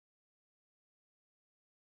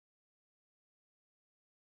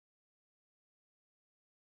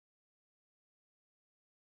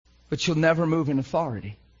But you'll never move in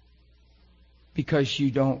authority because you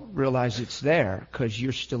don't realize it's there, because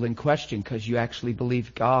you're still in question, because you actually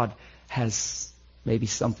believe God has maybe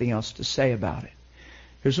something else to say about it.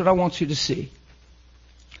 Here's what I want you to see.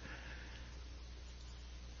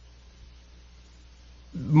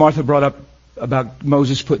 Martha brought up about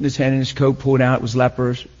Moses putting his hand in his coat, pulling out, it was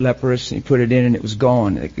leprous, and he put it in and it was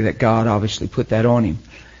gone. That God obviously put that on him.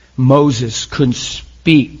 Moses couldn't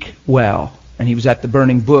speak well, and he was at the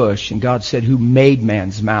burning bush, and God said, who made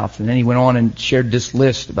man's mouth? And then he went on and shared this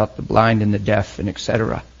list about the blind and the deaf and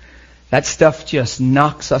etc. That stuff just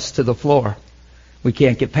knocks us to the floor. We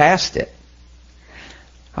can't get past it.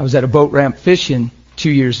 I was at a boat ramp fishing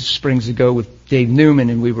 2 springs ago with Dave Newman,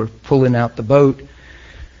 and we were pulling out the boat.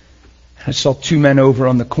 I saw two men over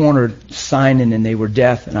on the corner signing, and they were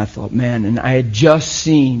deaf, and I thought, man, and I had just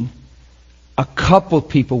seen a couple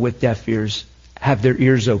people with deaf ears have their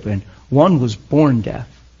ears open. One was born deaf.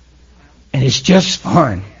 And it's just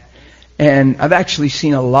fun. And I've actually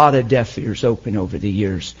seen a lot of deaf ears open over the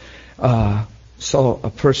years. Saw a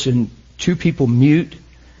person, two people mute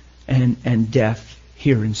and deaf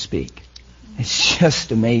hear and speak. It's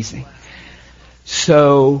just amazing.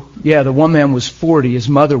 So, yeah, the one man was 40. His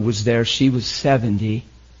mother was there. She was 70.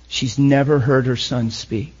 She's never heard her son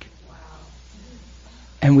speak.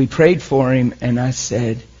 And we prayed for him, and I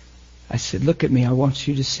said, look at me, I want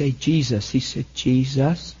you to say Jesus. He said,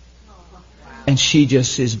 Jesus. And she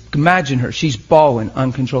just is, imagine her, she's bawling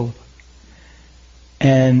uncontrollably.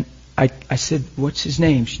 And I said, what's his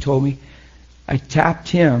name? She told me. I tapped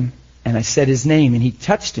him, and I said his name, and he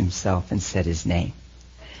touched himself and said his name.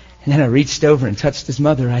 And then I reached over and touched his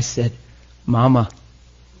mother. I said, Mama,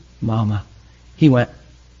 Mama. He went,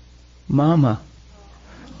 Mama.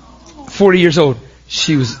 40 years old.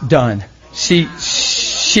 She was done. She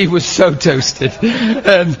was so toasted.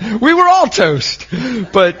 And we were all toast.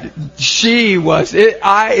 But she was.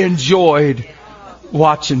 I enjoyed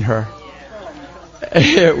watching her.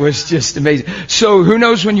 It was just amazing. So who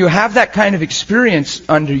knows, when you have that kind of experience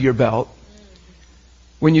under your belt,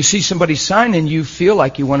 when you see somebody signing, you feel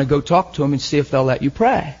like you want to go talk to them and see if they'll let you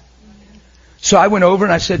pray. So I went over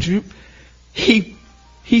and I said,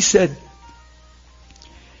 he said,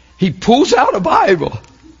 he pulls out a Bible,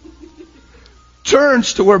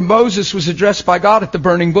 turns to where Moses was addressed by God at the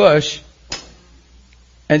burning bush,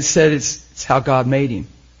 and said, it's how God made him.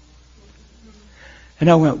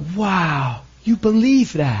 And I went, wow, you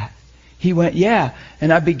believe that? He went, yeah.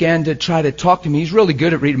 And I began to try to talk to him. He's really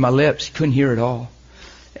good at reading my lips. He couldn't hear at all.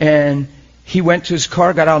 And he went to his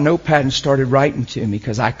car, got out a notepad, and started writing to me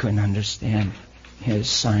because I couldn't understand his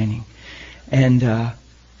signing. And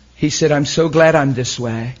he said, I'm so glad I'm this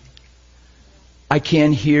way. I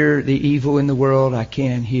can't hear the evil in the world. I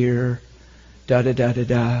can't hear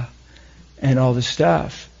da-da-da-da-da and all this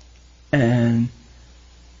stuff. And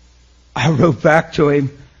I wrote back to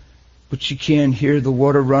him, but you can hear the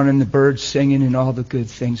water running, the birds singing, and all the good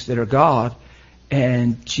things that are God.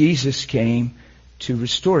 And Jesus came to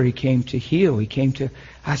restore. He came to heal.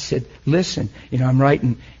 I said, listen, I'm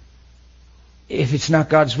writing, if it's not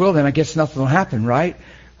God's will, then I guess nothing will happen, right?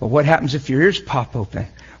 Well, what happens if your ears pop open?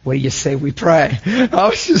 What do you say we pray? I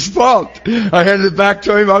was just pumped. I handed it back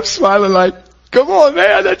to him. I'm smiling like, come on,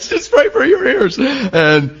 man, let's just pray for your ears.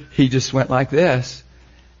 And he just went like this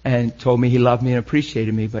and told me he loved me and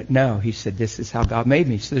appreciated me. But no, he said, this is how God made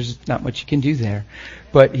me. So there's not much you can do there.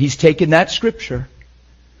 But he's taken that scripture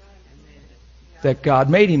that God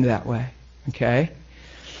made him that way. Okay?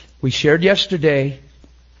 We shared yesterday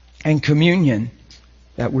in communion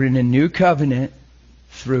that we're in a new covenant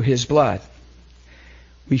through his blood.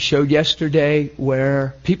 We showed yesterday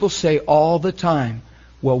where people say all the time,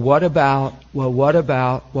 well, what about?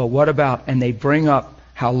 And they bring up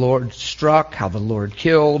how Lord struck, how the Lord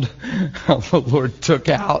killed, how the Lord took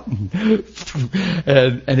out.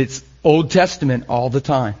 And it's Old Testament all the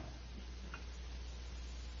time.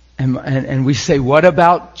 And we say, what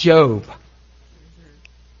about Job?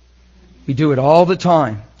 We do it all the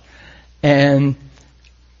time. And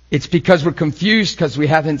it's because we're confused because we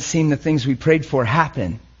haven't seen the things we prayed for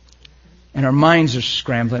happen. And our minds are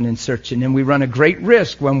scrambling and searching. And we run a great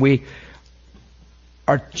risk when we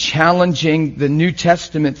are challenging the New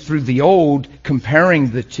Testament through the Old,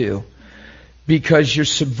 comparing the two. Because you're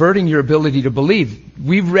subverting your ability to believe.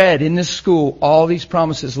 We read in this school all these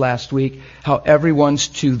promises last week, how everyone's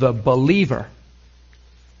to the believer.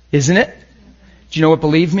 Isn't it? Do you know what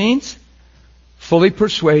believe means? Fully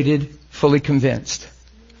persuaded, fully convinced.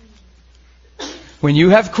 When you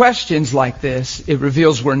have questions like this, it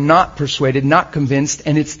reveals we're not persuaded, not convinced,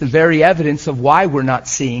 and it's the very evidence of why we're not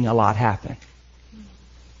seeing a lot happen.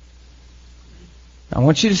 I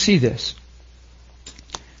want you to see this.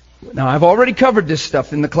 Now, I've already covered this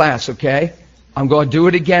stuff in the class, okay? I'm going to do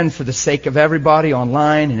it again for the sake of everybody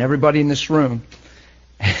online and everybody in this room.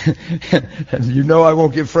 And you know I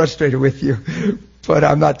won't get frustrated with you, but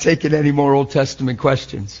I'm not taking any more Old Testament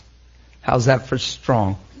questions. How's that for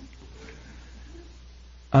strong?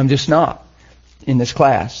 I'm just not in this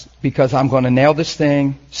class because I'm going to nail this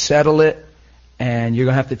thing, settle it, and you're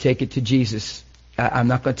going to have to take it to Jesus. I'm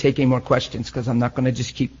not going to take any more questions because I'm not going to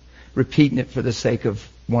just keep repeating it for the sake of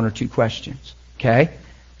one or two questions. Okay?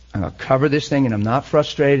 I'm going to cover this thing, and I'm not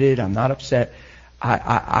frustrated. I'm not upset.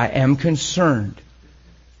 I am concerned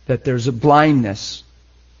that there's a blindness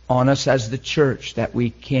on us as the church that we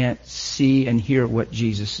can't see and hear what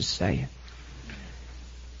Jesus is saying.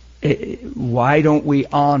 Why don't we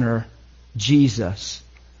honor Jesus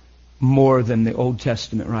more than the Old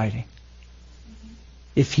Testament writing?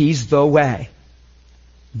 If He's the way,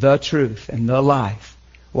 the truth, and the life,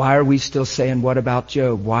 why are we still saying, what about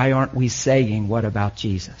Job? Why aren't we saying, what about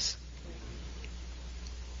Jesus?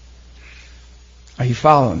 Are you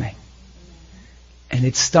following me? And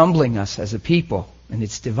it's stumbling us as a people, and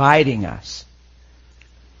it's dividing us.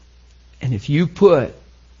 And if you put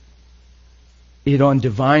it on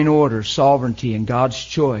divine order, sovereignty, and God's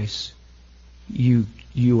choice, you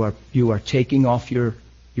are taking off your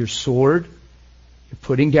sword, you're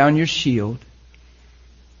putting down your shield,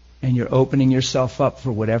 and you're opening yourself up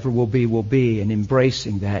for whatever will be, and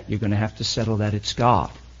embracing that, you're going to have to settle that it's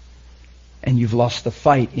God. And you've lost the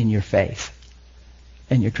fight in your faith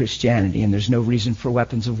and your Christianity, and there's no reason for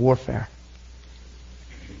weapons of warfare.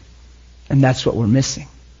 And that's what we're missing.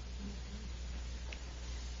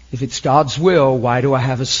 If it's God's will, why do I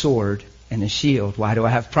have a sword and a shield? Why do I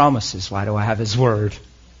have promises? Why do I have His Word?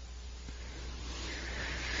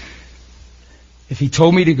 If He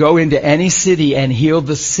told me to go into any city and heal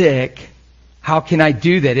the sick, how can I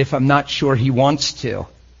do that if I'm not sure He wants to?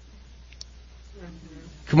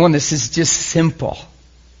 Come on, this is just simple.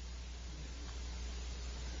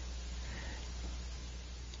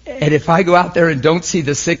 And if I go out there and don't see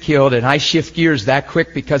the sick healed and I shift gears that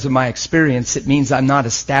quick because of my experience, it means I'm not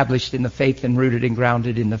established in the faith and rooted and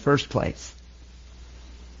grounded in the first place.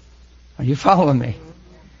 Are you following me?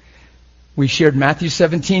 We shared Matthew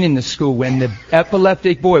 17 in the school. When the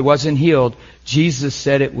epileptic boy wasn't healed, Jesus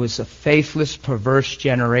said it was a faithless, perverse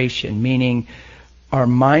generation, meaning our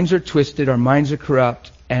minds are twisted, our minds are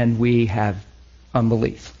corrupt, and we have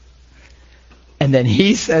unbelief. And then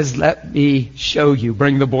He says, let me show you,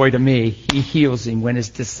 bring the boy to me. He heals him. When His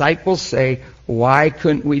disciples say, why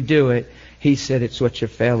couldn't we do it? He said, it's what you're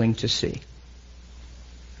failing to see.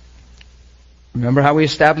 Remember how we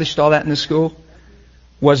established all that in the school?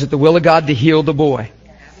 Was it the will of God to heal the boy?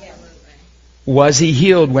 Was he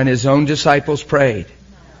healed when His own disciples prayed?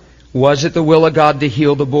 Was it the will of God to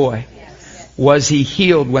heal the boy? Was he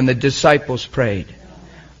healed when the disciples prayed?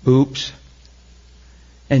 Oops.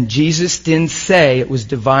 And Jesus didn't say it was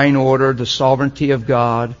divine order, the sovereignty of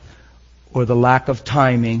God, or the lack of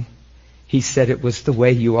timing. He said it was the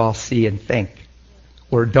way you all see and think,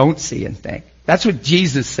 or don't see and think. That's what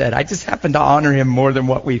Jesus said. I just happen to honor Him more than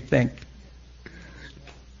what we think.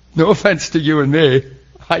 No offense to you and me.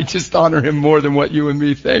 I just honor Him more than what you and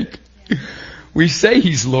me think. We say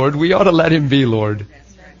He's Lord. We ought to let Him be Lord.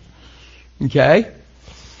 Okay?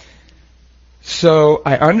 So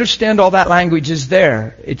I understand all that language is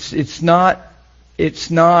there. It's not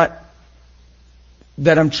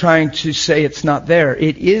that I'm trying to say it's not there.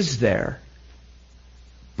 It is there.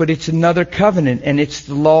 But it's another covenant, and it's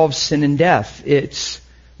the law of sin and death. It's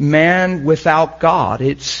man without God.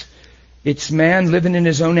 It's man living in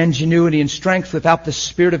his own ingenuity and strength without the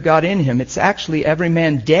Spirit of God in him. It's actually every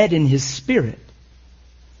man dead in his spirit.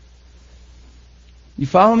 You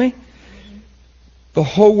follow me? The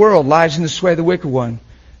whole world lies in the sway of the wicked one.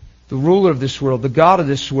 The ruler of this world, the God of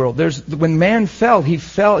this world. When man fell, he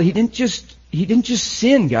didn't just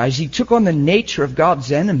sin, guys. He took on the nature of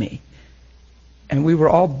God's enemy. And we were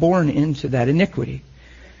all born into that iniquity.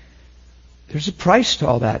 There's a price to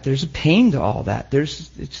all that. There's a pain to all that.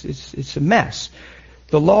 It's a mess.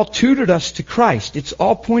 The law tutored us to Christ. It's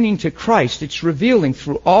all pointing to Christ. It's revealing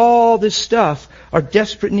through all this stuff our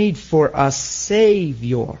desperate need for a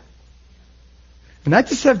Savior. And I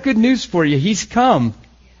just have good news for you. He's come.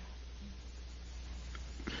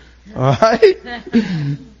 All right?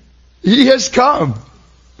 He has come.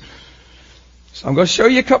 So I'm going to show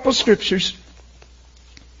you a couple scriptures.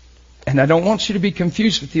 And I don't want you to be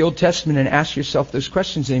confused with the Old Testament and ask yourself those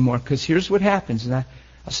questions anymore, because here's what happens. And I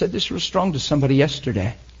said this real strong to somebody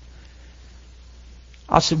yesterday.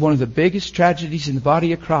 I said one of the biggest tragedies in the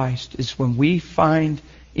body of Christ is when we find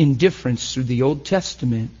indifference through the Old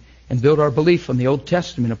Testament and build our belief on the Old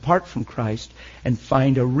Testament apart from Christ and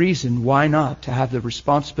find a reason why not to have the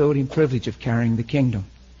responsibility and privilege of carrying the kingdom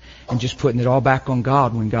and just putting it all back on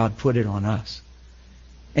God when God put it on us.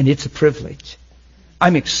 And it's a privilege.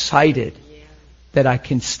 I'm excited that I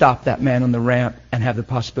can stop that man on the ramp and have the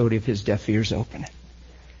possibility of his deaf ears opening.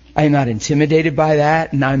 I am not intimidated by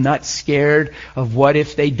that, and I'm not scared of what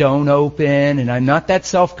if they don't open, and I'm not that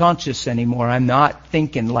self-conscious anymore. I'm not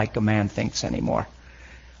thinking like a man thinks anymore.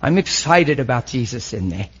 I'm excited about Jesus in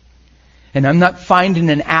me. And I'm not finding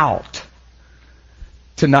an out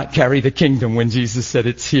to not carry the kingdom when Jesus said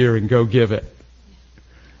it's here and go give it.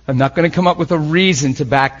 I'm not going to come up with a reason to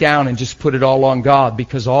back down and just put it all on God,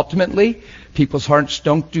 because ultimately, people's hearts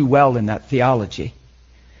don't do well in that theology.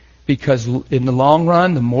 Because in the long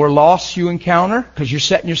run, the more loss you encounter, because you're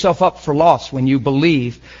setting yourself up for loss when you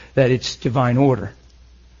believe that it's divine order.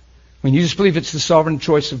 When you just believe it's the sovereign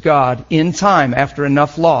choice of God, in time, after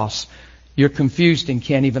enough loss, you're confused and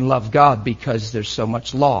can't even love God because there's so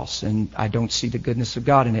much loss, and I don't see the goodness of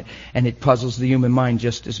God in it. And it puzzles the human mind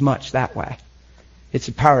just as much that way. It's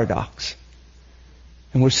a paradox.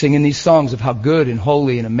 And we're singing these songs of how good and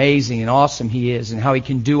holy and amazing and awesome He is, and how He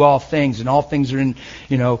can do all things, and all things are in,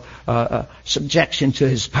 subjection to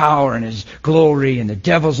His power and His glory, and the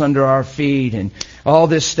devil's under our feet, and all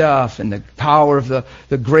this stuff, and the power of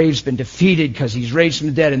the grave's been defeated because He's raised from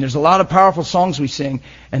the dead. And there's a lot of powerful songs we sing,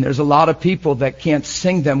 and there's a lot of people that can't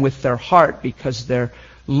sing them with their heart because they're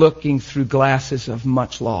looking through glasses of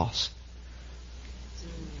much loss.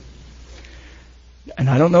 And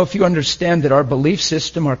I don't know if you understand that our belief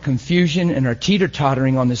system, our confusion, and our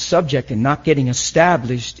teeter-tottering on this subject and not getting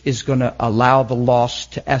established is going to allow the loss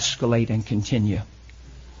to escalate and continue.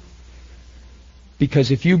 Because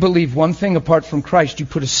if you believe one thing apart from Christ, you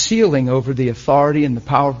put a ceiling over the authority and the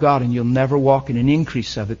power of God, and you'll never walk in an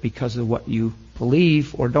increase of it because of what you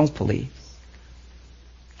believe or don't believe.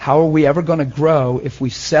 How are we ever going to grow if we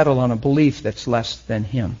settle on a belief that's less than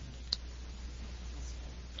Him?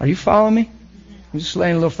 Are you following me? I'm just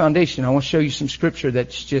laying a little foundation. I want to show you some scripture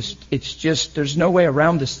that's just, there's no way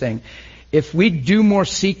around this thing. If we do more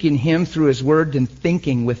seeking Him through His Word than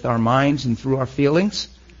thinking with our minds and through our feelings,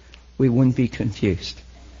 we wouldn't be confused.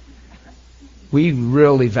 We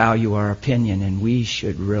really value our opinion, and we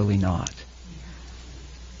should really not.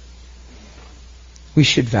 We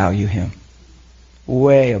should value Him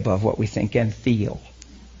way above what we think and feel.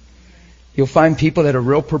 You'll find people that are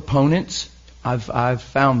real proponents. I've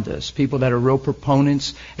found this. People that are real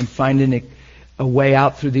proponents and finding a way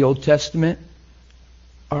out through the Old Testament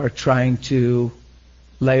are trying to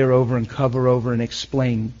layer over and cover over and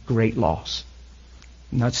explain great loss.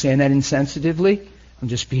 I'm not saying that insensitively. I'm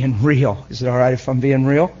just being real. Is it all right if I'm being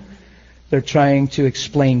real? They're trying to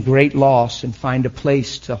explain great loss and find a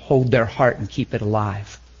place to hold their heart and keep it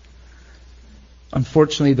alive.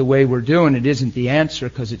 Unfortunately, the way we're doing it isn't the answer,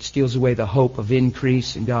 because it steals away the hope of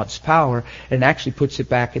increase in God's power, and actually puts it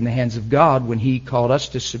back in the hands of God when He called us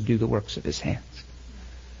to subdue the works of His hands.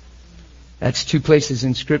 That's 2 places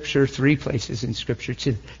in Scripture, 3 places in Scripture.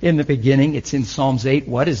 In the beginning, it's in Psalms 8,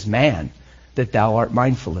 "What is man that Thou art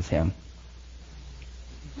mindful of him?"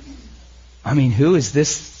 I mean, who is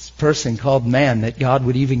this person called man that God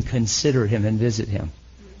would even consider him and visit him?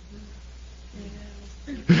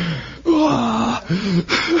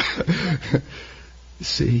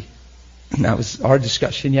 See, and that was our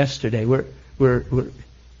discussion yesterday.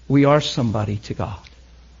 We are somebody to God.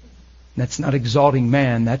 And that's not exalting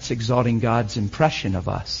man, that's exalting God's impression of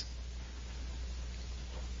us.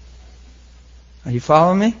 Are you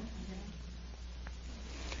following me?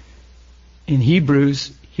 In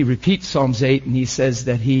Hebrews, he repeats Psalms 8, and he says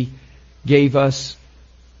that He gave us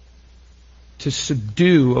to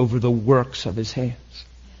subdue over the works of His hands.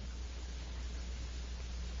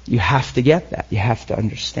 You have to get that. You have to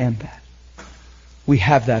understand that. We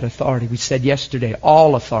have that authority. We said yesterday,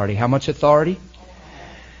 all authority. How much authority?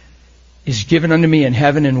 Is given unto me in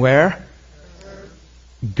heaven and where?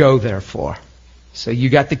 Go therefore. So you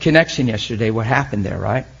got the connection yesterday. What happened there,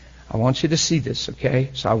 right? I want you to see this, okay?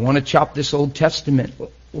 So I want to chop this Old Testament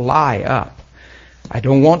lie up. I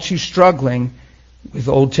don't want you struggling with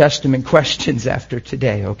Old Testament questions after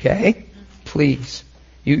today, okay? Please.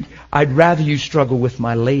 I'd rather you struggle with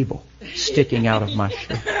my label sticking out of my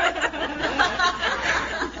shirt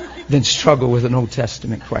than struggle with an Old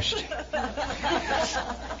Testament question.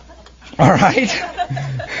 All right?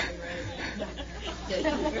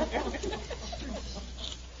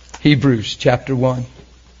 Hebrews chapter 1.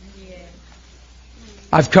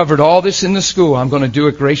 I've covered all this in the school. I'm going to do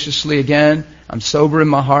it graciously again. I'm sober in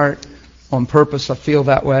my heart. on purpose. I feel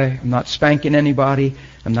that way. I'm not spanking anybody.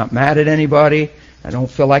 I'm not mad at anybody. I don't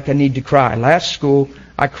feel like I need to cry. Last school,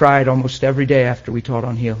 I cried almost every day after we taught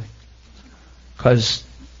on healing. Because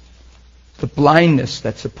the blindness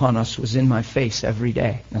that's upon us was in my face every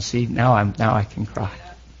day. Now see, now I can cry.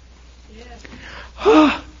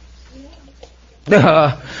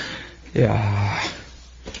 Yeah.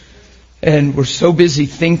 And we're so busy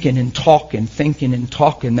thinking and talking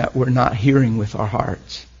that we're not hearing with our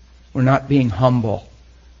hearts. We're not being humble.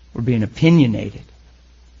 We're being opinionated.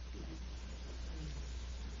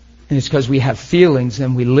 And it's because we have feelings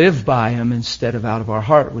and we live by them instead of out of our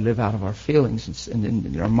heart. We live out of our feelings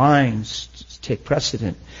and our minds take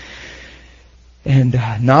precedent. And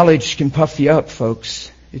knowledge can puff you up, folks.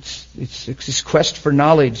 It's this quest for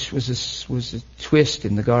knowledge was a twist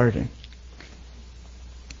in the garden.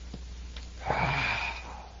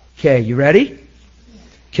 Okay, you ready?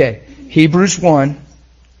 Okay, Hebrews 1,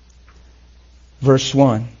 verse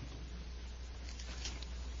 1.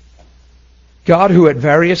 God, who at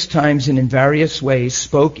various times and in various ways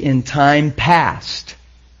spoke in time past.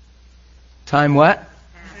 Time what?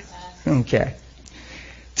 Okay.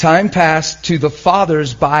 Time past to the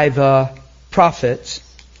fathers by the prophets.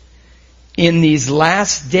 In these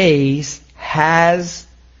last days He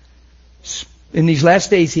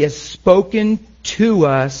has spoken to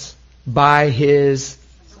us by His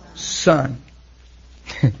Son.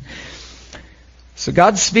 So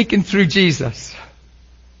God's speaking through Jesus.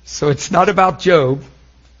 So it's not about Job.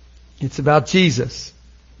 It's about Jesus.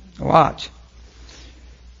 Watch.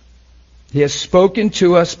 He has spoken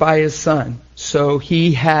to us by His Son. So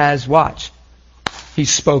He has, watch,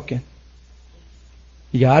 He's spoken.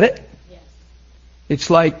 You got it? Yes. It's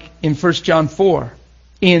like in 1 John 4.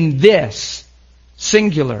 In this,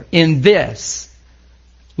 singular, in this,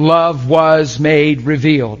 love was made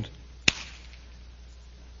revealed.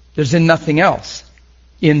 There's in nothing else.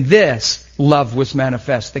 In this, love was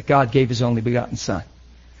manifest, that God gave His only begotten Son.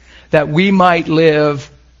 That we might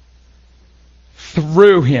live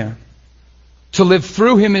through Him. To live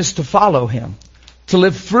through Him is to follow Him. To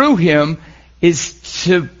live through Him is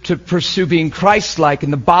to pursue being Christ-like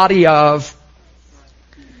in the body of...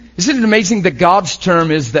 Isn't it amazing that God's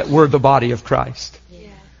term is that we're the body of Christ? Yeah.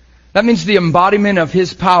 That means the embodiment of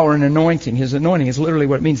His power and anointing. His anointing is literally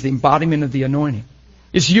what it means, the embodiment of the anointing.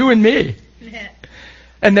 It's you and me. Yeah.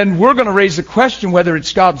 And then we're going to raise the question whether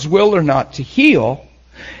it's God's will or not to heal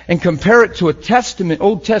and compare it to a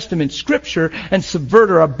Old Testament scripture and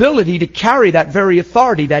subvert our ability to carry that very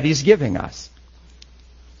authority that He's giving us.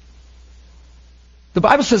 The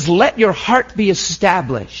Bible says, let your heart be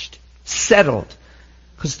established, settled,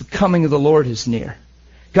 because the coming of the Lord is near.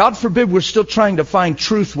 God forbid we're still trying to find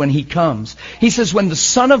truth when He comes. He says when the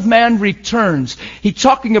Son of Man returns, He's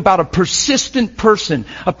talking about a persistent person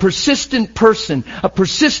that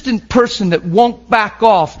won't back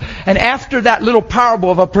off. And after that little parable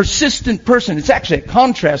of a persistent person, it's actually a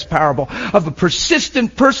contrast parable of a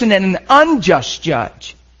persistent person and an unjust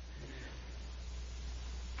judge.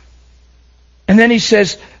 And then He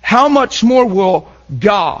says, how much more will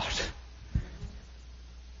God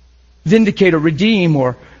vindicate or redeem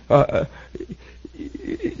or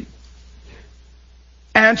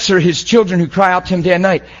answer His children who cry out to Him day and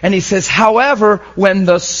night. And He says, however, when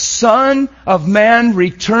the Son of Man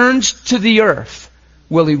returns to the earth,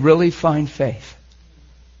 will He really find faith?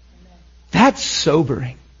 That's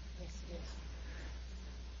sobering.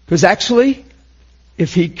 Because actually,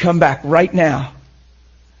 if He'd come back right now,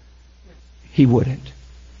 He wouldn't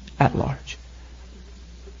at large.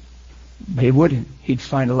 He wouldn't. He'd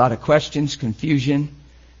find a lot of questions, confusion,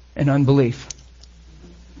 and unbelief.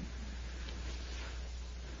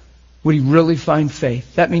 Would He really find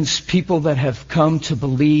faith? That means people that have come to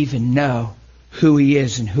believe and know who He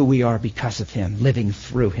is and who we are because of Him, living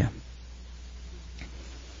through Him.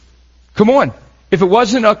 Come on. If it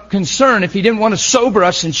wasn't a concern, if He didn't want to sober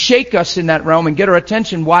us and shake us in that realm and get our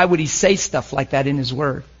attention, why would He say stuff like that in His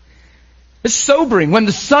Word? It's sobering. When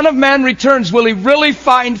the Son of Man returns, will He really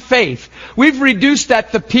find faith? We've reduced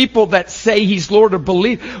that to people that say He's Lord or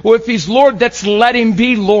believe. Well, if He's Lord, let's let Him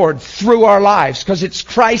be Lord through our lives, because it's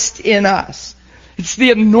Christ in us. It's the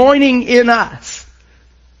anointing in us.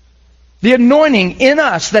 The anointing in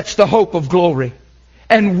us, that's the hope of glory.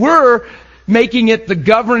 And we're making it the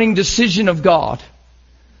governing decision of God.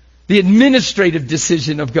 The administrative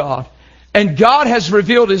decision of God. And God has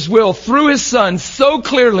revealed His will through His Son so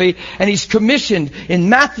clearly, and He's commissioned in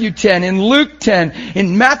Matthew 10, in Luke 10,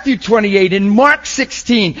 in Matthew 28, in Mark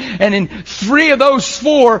 16, and in 3 of those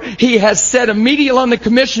 4, He has set immediately on the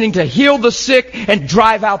commissioning to heal the sick and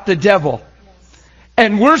drive out the devil.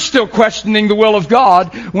 And we're still questioning the will of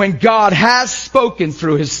God when God has spoken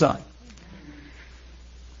through His Son.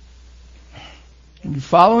 Can you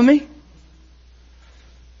follow me?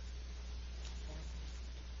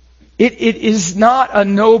 It is not a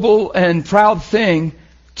noble and proud thing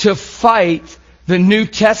to fight the New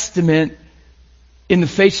Testament in the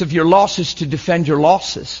face of your losses to defend your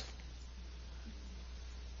losses.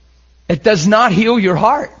 It does not heal your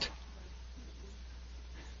heart.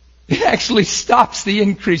 It actually stops the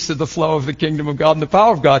increase of the flow of the kingdom of God and the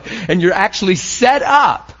power of God. And you're actually set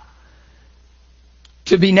up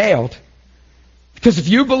to be nailed. Because if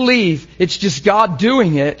you believe it's just God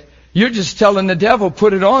doing it, you're just telling the devil,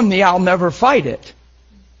 put it on me, I'll never fight it.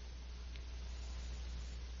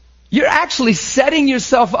 You're actually setting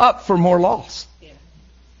yourself up for more loss.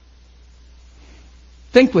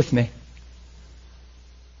 Think with me.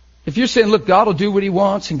 If you're saying, look, God will do what He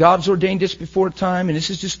wants, and God's ordained this before time, and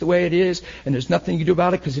this is just the way it is, and there's nothing you can do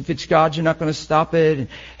about it, because if it's God, you're not going to stop it, and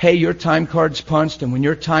hey, your time card's punched, and when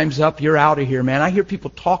your time's up, you're out of here, man. I hear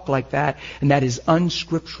people talk like that, and that is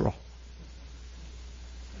unscriptural.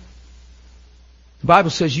 The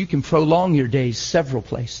Bible says you can prolong your days several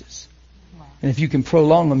places. And if you can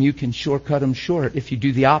prolong them, you can shortcut them short if you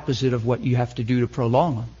do the opposite of what you have to do to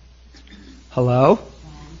prolong them. Hello?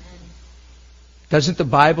 Doesn't the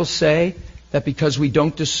Bible say that because we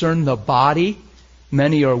don't discern the body,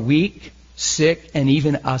 many are weak, sick, and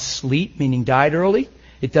even asleep, meaning died early?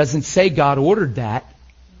 It doesn't say God ordered that.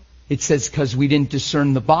 It says because we didn't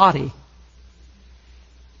discern the body.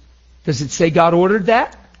 Does it say God ordered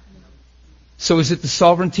that? So is it the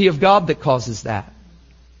sovereignty of God that causes that?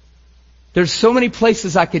 There's so many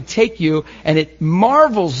places I could take you, and it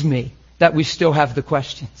marvels me that we still have the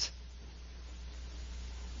questions.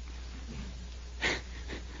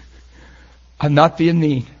 I'm not being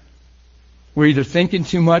mean. We're either thinking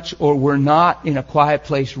too much or we're not in a quiet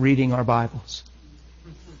place reading our Bibles.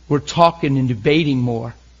 We're talking and debating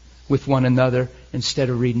more with one another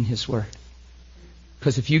instead of reading His Word.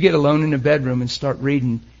 Because if you get alone in a bedroom and start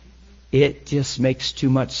reading, it just makes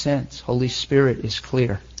too much sense. Holy Spirit is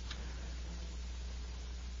clear.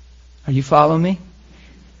 Are you following me?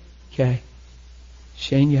 Okay.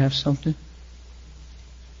 Shane, you have something?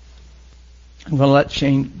 I'm going to let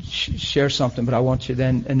Shane share something, but I want you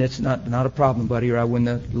then, and it's not a problem, buddy, or I wouldn't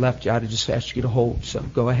have left you. I'd have just asked you to hold. So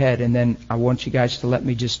go ahead, and then I want you guys to let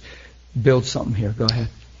me just build something here. Go ahead.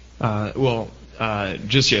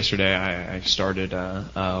 Just yesterday I started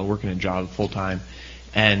working a job full-time,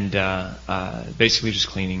 and basically just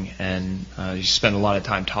cleaning, and you spend a lot of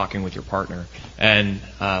time talking with your partner. And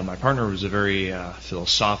my partner was a very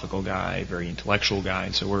philosophical guy, very intellectual guy,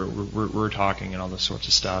 and so we're talking and all this sorts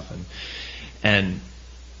of stuff. And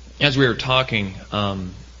as we were talking,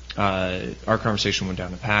 our conversation went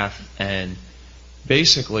down a path, and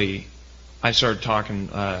basically I started talking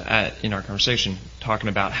in our conversation, talking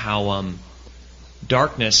about how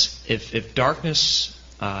darkness, if darkness,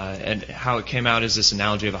 and how it came out is this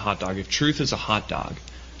analogy of a hot dog. If truth is a hot dog,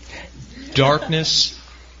 darkness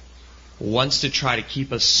wants to try to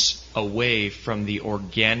keep us away from the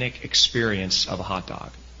organic experience of a hot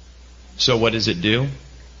dog. So what does it do?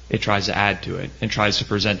 It tries to add to it and tries to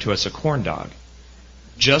present to us a corn dog.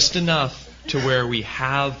 Just enough to where we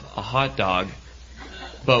have a hot dog,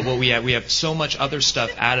 but what we have so much other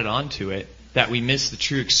stuff added onto it that we miss the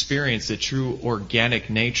true experience, the true organic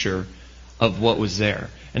nature of what was there.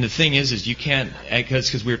 And the thing is you can't,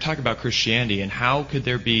 because we were talking about Christianity, and how could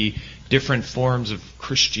there be different forms of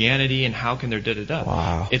Christianity, and how can there da-da-da?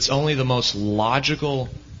 Wow. It's only the most logical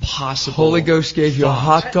possible. Holy Ghost gave you a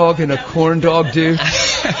hot dog and a corn dog, dude.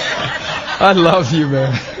 I love you,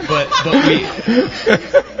 man. But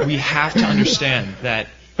we have to understand that.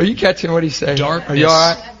 Are you catching what he's saying? Darkness Are you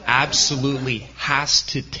all right? Absolutely has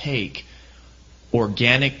to take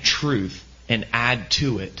organic truth and add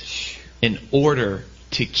to it in order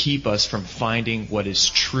to keep us from finding what is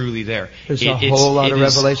truly there. There's a whole lot of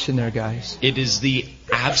revelation there, guys. It is the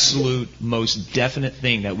absolute most definite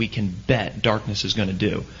thing that we can bet darkness is going to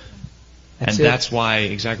do. That's why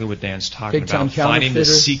exactly what Dan's talking about, finding the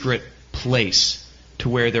secret place to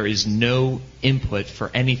where there is no input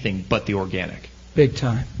for anything but the organic. Big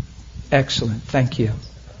time. Excellent. Thank you.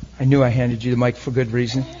 I knew I handed you the mic for good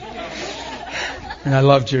reason. And I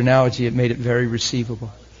loved your analogy. It made it very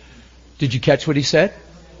receivable. Did you catch what he said?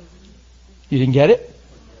 You didn't get it?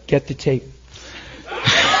 Get the tape.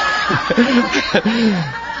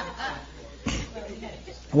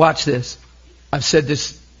 Watch this. I've said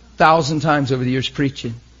this 1,000 times over the years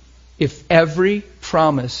preaching. If every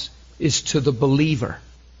promise is to the believer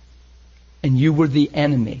and you were the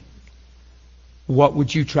enemy, what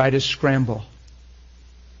would you try to scramble?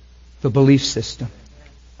 the belief system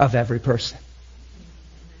of every person.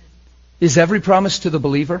 Is every promise to the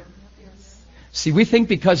believer? See, we think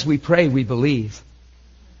because we pray, we believe.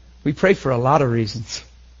 We pray for a lot of reasons.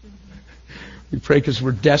 We pray because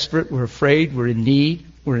we're desperate, we're afraid, we're in need,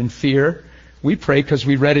 we're in fear. We pray because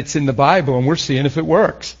we read it's in the Bible and we're seeing if it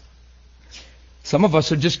works. Some of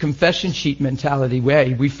us are just confession sheet mentality.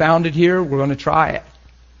 We found it here, we're going to try it.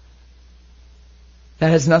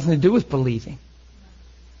 That has nothing to do with believing.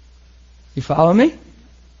 You follow me?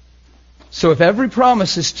 So if every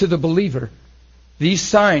promise is to the believer, these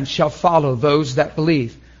signs shall follow those that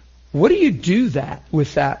believe. What do you do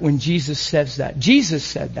with that when Jesus says that? Jesus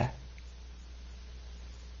said that.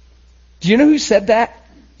 Do you know who said that?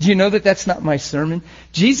 Do you know that that's not my sermon?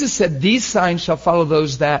 Jesus said, these signs shall follow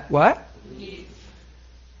those that, what? Believe.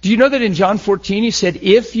 Do you know that in John 14 He said,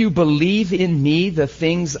 if you believe in me, the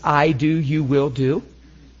things I do, you will do?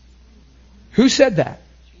 Who said that?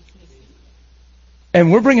 And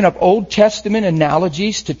we're bringing up Old Testament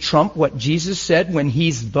analogies to trump what Jesus said when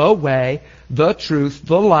He's the way, the truth,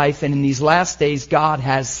 the life, and in these last days God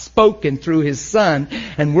has spoken through His Son,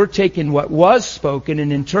 and we're taking what was spoken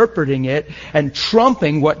and interpreting it and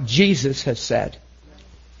trumping what Jesus has said.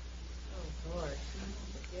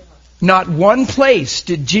 Not one place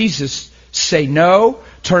did Jesus say no,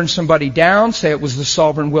 turn somebody down, say it was the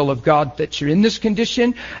sovereign will of God that you're in this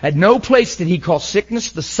condition. At no place did He call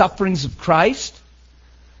sickness the sufferings of Christ.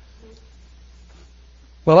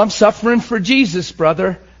 Well, I'm suffering for Jesus,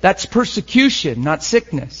 brother. That's persecution, not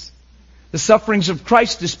sickness. The sufferings of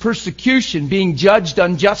Christ is persecution, being judged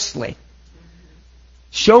unjustly.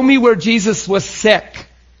 Show me where Jesus was sick.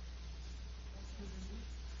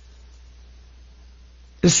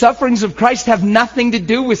 The sufferings of Christ have nothing to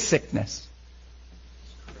do with sickness.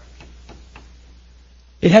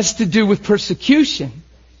 It has to do with persecution.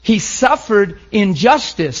 He suffered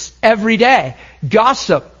injustice every day.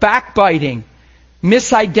 Gossip, backbiting,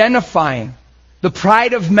 misidentifying, the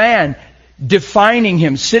pride of man defining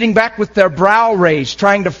him, sitting back with their brow raised,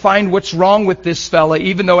 trying to find what's wrong with this fella,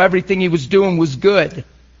 even though everything he was doing was good.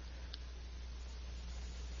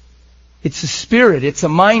 It's a spirit, it's a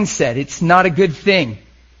mindset, it's not a good thing.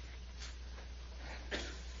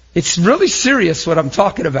 It's really serious what I'm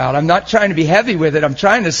talking about. I'm not trying to be heavy with it. I'm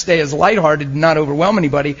trying to stay as lighthearted and not overwhelm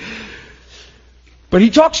anybody. But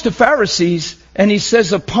He talks to Pharisees and He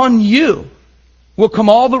says, upon you will come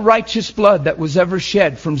all the righteous blood that was ever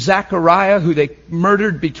shed, from Zechariah, who they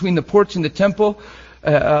murdered between the porch and the temple,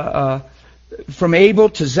 from Abel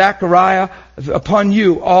to Zechariah, upon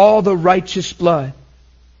you all the righteous blood.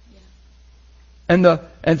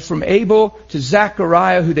 And from Abel to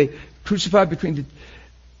Zechariah, who they crucified between the...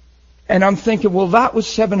 And I'm thinking, well, that was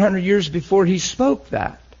 700 years before He spoke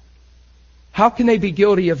that. How can they be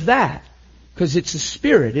guilty of that? Because it's a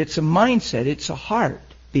spirit, it's a mindset, it's a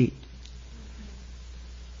heartbeat.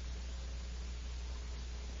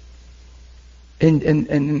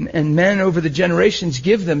 And men over the generations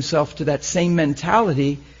give themselves to that same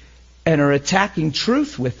mentality and are attacking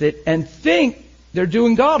truth with it and think they're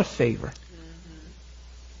doing God a favor.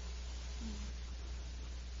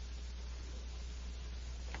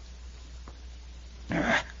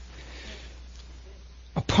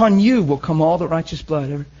 Upon you will come all the righteous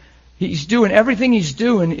blood. He's doing, everything He's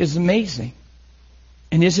doing is amazing.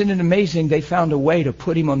 And isn't it amazing they found a way to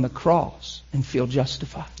put Him on the cross and feel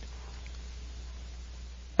justified?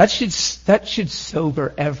 That should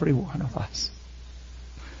sober every one of us.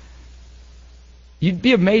 You'd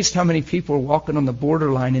be amazed how many people are walking on the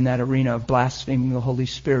borderline in that arena of blaspheming the Holy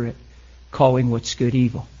Spirit, calling what's good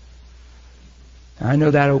evil. I know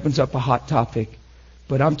that opens up a hot topic,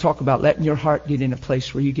 but I'm talking about letting your heart get in a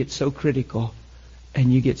place where you get so critical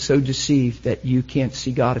and you get so deceived that you can't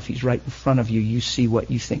see God. If He's right in front of you, you see what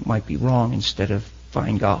you think might be wrong instead of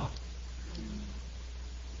find God.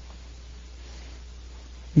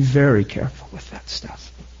 Be very careful with that stuff.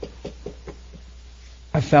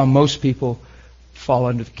 I found most people fall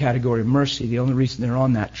under the category of mercy. The only reason they're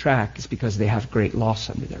on that track is because they have great loss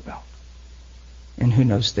under their belt. And who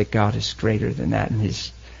knows that God is greater than that, and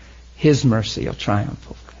His mercy will triumph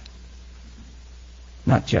over that.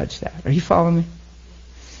 Not judge that. Are you following me?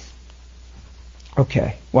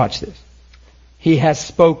 Okay, watch this. He has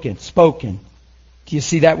spoken. Spoken. Do you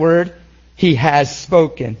see that word? He has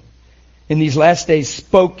spoken. In these last days,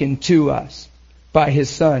 spoken to us by His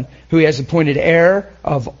Son, who He has appointed heir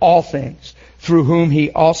of all things, through whom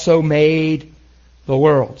He also made the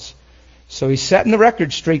worlds. So He's setting the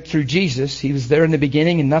record straight through Jesus. He was there in the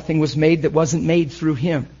beginning, and nothing was made that wasn't made through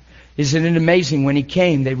Him. Isn't it amazing? When He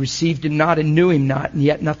came, they received Him not and knew Him not, and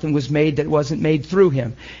yet nothing was made that wasn't made through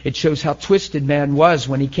Him. It shows how twisted man was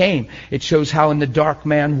when He came. It shows how in the dark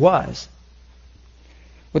man was.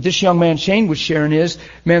 What this young man Shane was sharing is,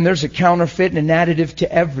 man, there's a counterfeit and an additive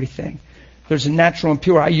to everything. There's a natural and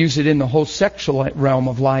pure. I use it in the whole sexual realm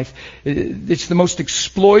of life. It's the most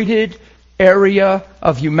exploited area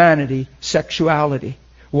of humanity, sexuality.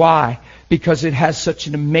 Why? Because it has such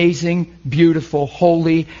an amazing, beautiful,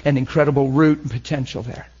 holy, and incredible root and potential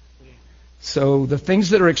there. So the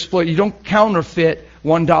things that are exploited, you don't counterfeit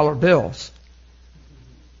 $1 bills.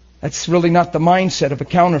 That's really not the mindset of a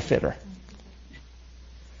counterfeiter.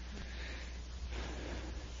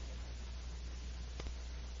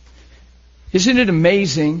 Isn't it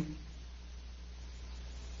amazing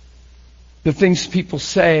the things people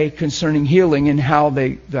say concerning healing and how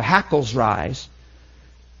the hackles rise?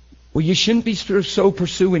 Well, you shouldn't be so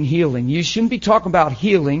pursuing healing. You shouldn't be talking about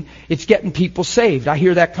healing. It's getting people saved. I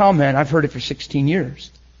hear that comment. I've heard it for 16 years.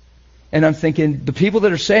 And I'm thinking, the people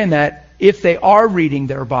that are saying that, if they are reading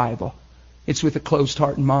their Bible, it's with a closed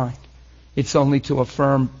heart and mind. It's only to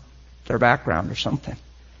affirm their background or something.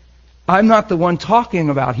 I'm not the one talking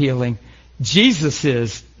about healing. Jesus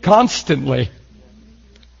is, constantly.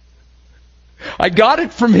 I got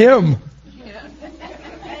it from Him.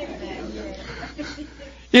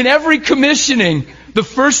 In every commissioning, the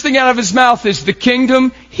first thing out of His mouth is the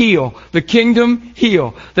kingdom heal. The kingdom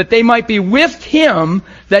heal. That they might be with Him,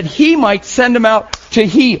 that He might send them out to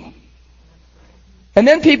heal. And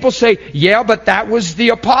then people say, yeah, but that was the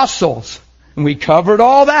apostles. And we covered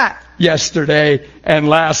all that yesterday and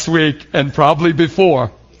last week and probably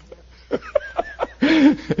before.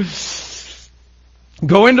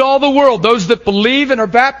 Go into all the world. Those that believe and are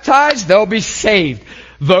baptized, they'll be saved.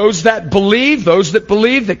 Those that believe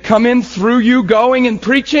that come in through you going and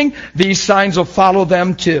preaching, these signs will follow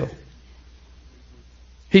them too.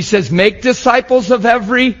 He says, make disciples of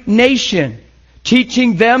every nation,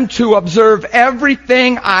 teaching them to observe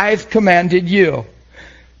everything I've commanded you.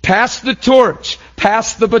 Pass the torch,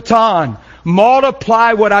 pass the baton,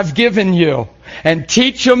 multiply what I've given you, and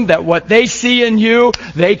teach them that what they see in you,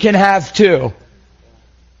 they can have too.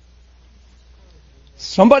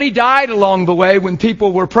 Somebody died along the way when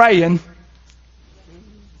people were praying.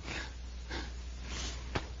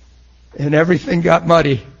 And everything got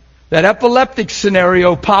muddy. That epileptic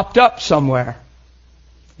scenario popped up somewhere.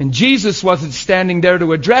 And Jesus wasn't standing there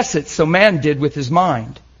to address it, so man did with his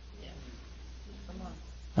mind.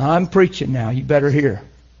 I'm preaching now, you better hear.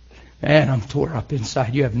 Man, I'm tore up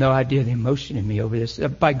inside. You have no idea the emotion in me over this.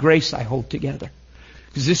 By grace I hold together.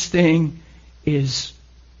 Because this thing is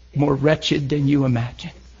more wretched than you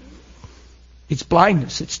imagine. It's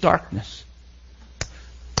blindness. It's darkness.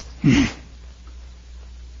 And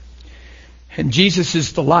Jesus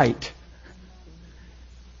is the light.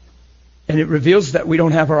 And it reveals that we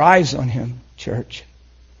don't have our eyes on Him, church.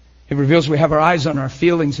 It reveals we have our eyes on our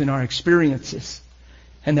feelings and our experiences.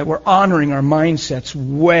 And that we're honoring our mindsets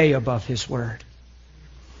way above His Word.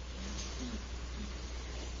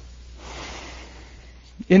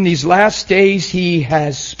 In these last days, He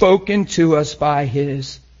has spoken to us by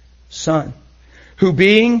His Son, who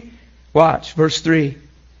being, watch, verse 3,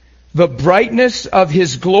 the brightness of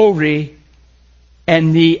His glory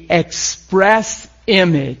and the express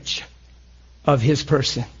image of His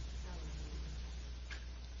person.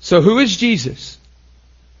 So who is Jesus?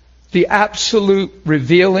 The absolute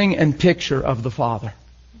revealing and picture of the Father.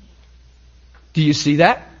 Do you see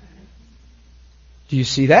that? Do you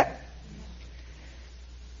see that?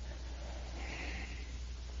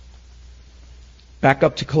 Back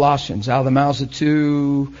up to Colossians. Out of the mouths of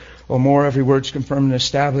two or more, every word's confirmed and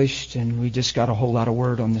established. And we just got a whole lot of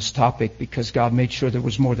word on this topic because God made sure there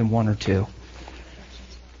was more than one or two.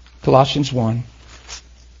 Colossians 1.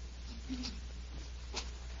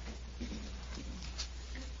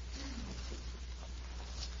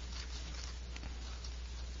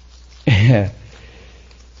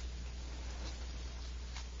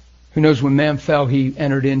 Who knows when man fell, he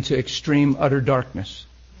entered into extreme, utter darkness.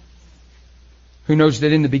 Who knows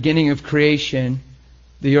that in the beginning of creation,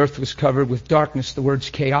 the earth was covered with darkness. The word's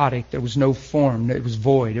chaotic. There was no form. It was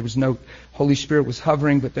void. There was no, Holy Spirit was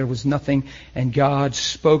hovering, but there was nothing. And God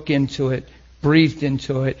spoke into it, breathed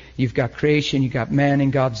into it. You've got creation, you've got man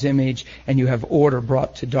in God's image, and you have order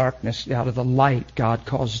brought to darkness. Out of the light, God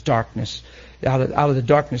calls darkness. Out of the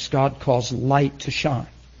darkness, God calls light to shine.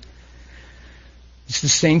 It's the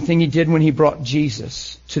same thing He did when He brought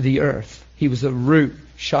Jesus to the earth. He was a root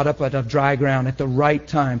shot up out of dry ground at the right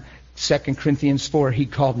time. 2 Corinthians 4, He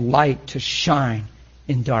called light to shine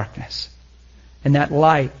in darkness. And that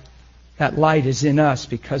light That light is in us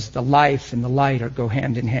because the life and the light go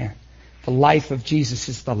hand in hand. The life of Jesus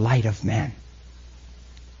is the light of men.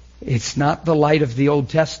 It's not the light of the Old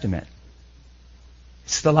Testament.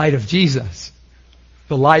 It's the light of Jesus.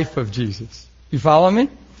 The life of Jesus. You follow me?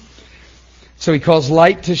 So he calls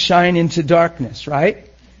light to shine into darkness, right?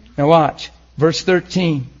 Now watch. Verse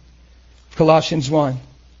 13. Colossians 1.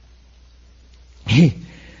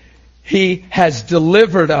 He has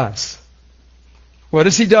delivered us. What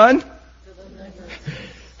has he done?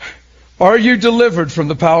 Are you delivered from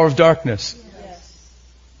the power of darkness? Yes.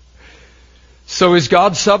 So is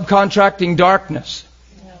God subcontracting darkness?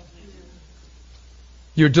 No.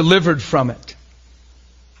 You're delivered from it.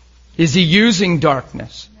 Is he using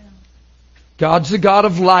darkness? No. God's the God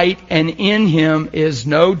of light, and in him is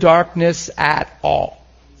no darkness at all.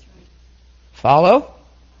 Follow?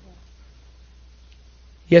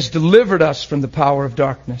 He has delivered us from the power of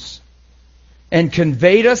darkness and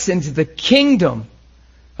conveyed us into the kingdom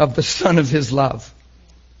of the Son of his love.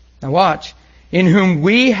 Now watch. In whom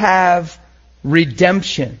we have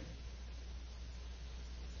redemption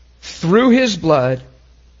through his blood,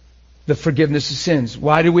 the forgiveness of sins.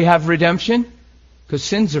 Why do we have redemption? Because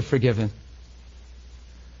sins are forgiven.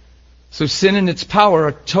 So sin and its power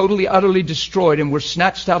are totally, utterly destroyed, and we're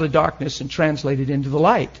snatched out of darkness and translated into the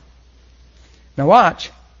light. Now watch.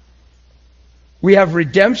 We have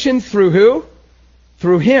redemption through who?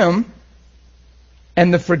 Through him,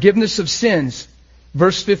 and the forgiveness of sins.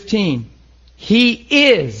 Verse 15. He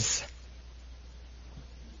is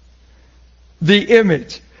the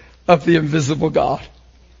image of the invisible God.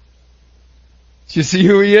 Do you see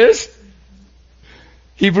who he is?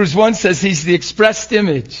 Hebrews 1 says he's the expressed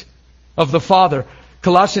image of the Father.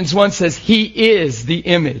 Colossians 1 says he is the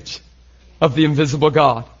image of the invisible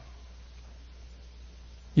God.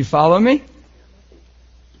 You follow me?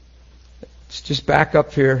 Let's just back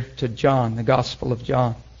up here to John, the Gospel of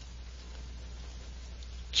John.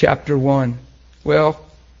 Chapter 1. Well,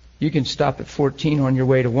 you can stop at 14 on your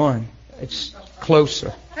way to 1. It's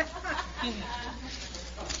closer.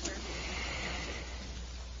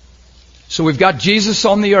 So we've got Jesus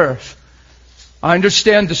on the earth. I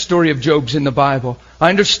understand the story of Job's in the Bible. I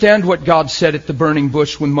understand what God said at the burning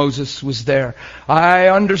bush when Moses was there. I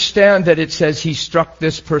understand that it says he struck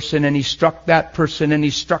this person and he struck that person and he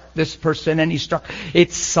struck this person and he struck...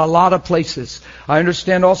 It's a lot of places. I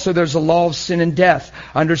understand also there's a law of sin and death.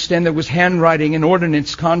 I understand there was handwriting and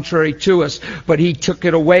ordinance contrary to us, but he took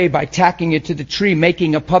it away by tacking it to the tree,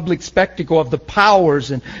 making a public spectacle of the powers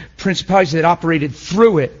and principalities that operated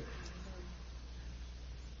through it.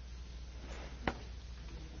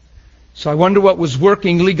 So I wonder what was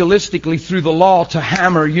working legalistically through the law to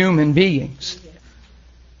hammer human beings.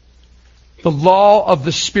 The law of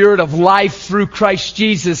the Spirit of life through Christ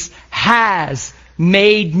Jesus has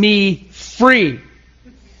made me free.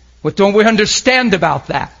 What don't we understand about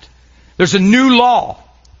that? There's a new law.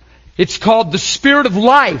 It's called the Spirit of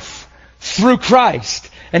life through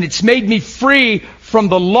Christ. And it's made me free from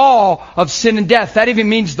the law of sin and death. That even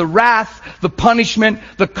means the wrath, the punishment,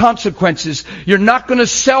 the consequences. You're not going to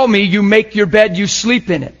sell me. You make your bed, you sleep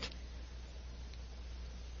in it.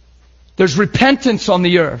 There's repentance on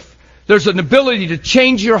the earth. There's an ability to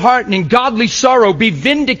change your heart and in godly sorrow be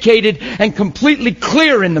vindicated and completely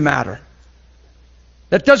clear in the matter.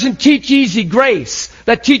 That doesn't teach easy grace.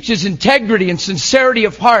 That teaches integrity and sincerity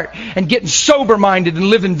of heart and getting sober-minded and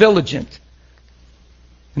living vigilant.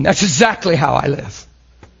 And that's exactly how I live.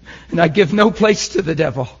 And I give no place to the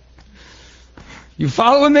devil. You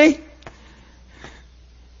following me?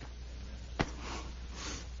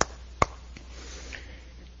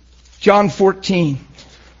 John 14.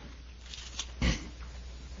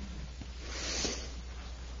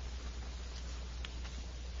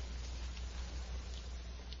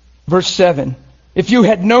 Verse 7. If you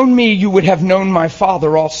had known me, you would have known my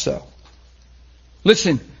Father also.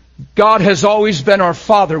 Listen. God has always been our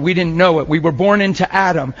Father. We didn't know it. We were born into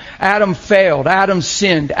Adam. Adam failed. Adam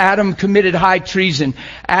sinned. Adam committed high treason.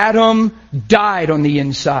 Adam died on the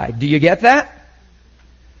inside. Do you get that?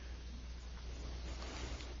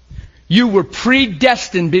 You were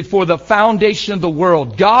predestined before the foundation of the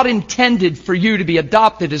world. God intended for you to be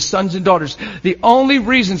adopted as sons and daughters. The only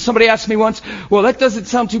reason, somebody asked me once, well, that doesn't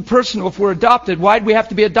sound too personal if we're adopted. Why'd we have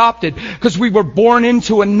to be adopted? Because we were born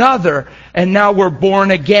into another, and now we're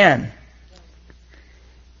born again.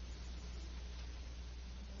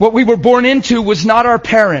 What we were born into was not our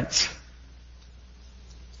parents.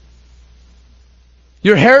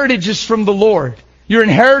 Your heritage is from the Lord. Your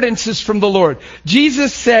inheritance is from the Lord.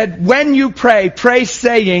 Jesus said, when you pray, pray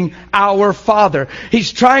saying, Our Father.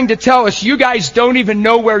 He's trying to tell us, you guys don't even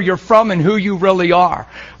know where you're from and who you really are.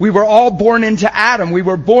 We were all born into Adam. We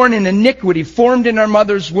were born in iniquity, formed in our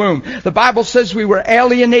mother's womb. The Bible says we were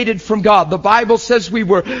alienated from God. The Bible says we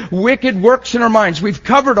were wicked works in our minds. We've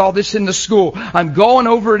covered all this in the school. I'm going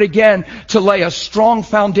over it again to lay a strong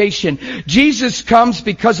foundation. Jesus comes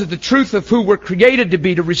because of the truth of who we're created to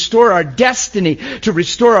be, to restore our destiny, to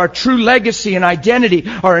restore our true legacy and identity.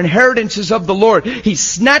 Our inheritance is of the Lord. He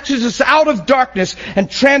snatches us out of darkness and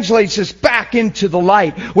translates us back into the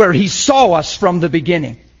light where He saw us from the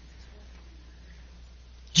beginning.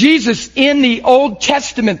 Jesus in the Old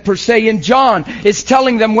Testament, per se, in John, is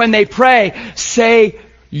telling them when they pray, say,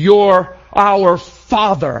 Our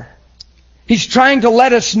Father. He's trying to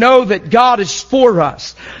let us know that God is for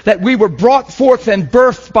us, that we were brought forth and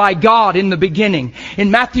birthed by God in the beginning.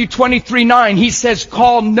 In Matthew 23:9, He says,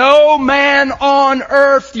 call no man on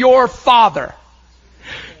earth your father.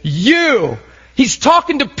 You. He's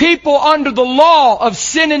talking to people under the law of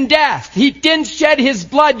sin and death. He didn't shed His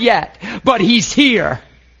blood yet, but He's here.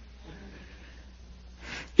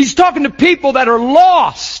 He's talking to people that are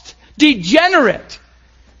lost, degenerate.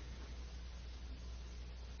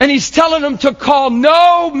 And He's telling them to call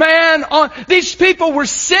no man on. These people were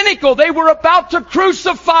cynical. They were about to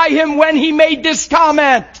crucify Him when He made this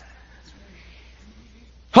comment.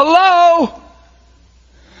 Hello?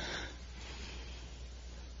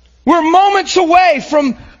 We're moments away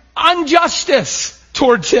from injustice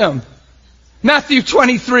towards Him. Matthew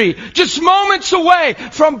 23. Just moments away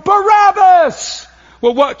from Barabbas.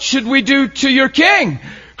 Well, what should we do to your king?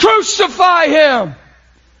 Crucify Him.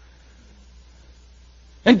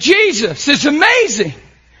 And Jesus is amazing.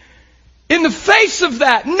 In the face of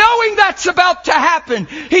that, knowing that's about to happen,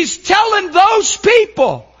 He's telling those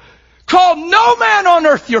people, call no man on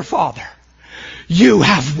earth your father. You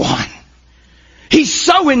have one. He's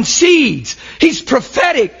sowing seeds. He's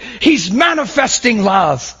prophetic. He's manifesting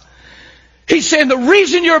love. He's saying the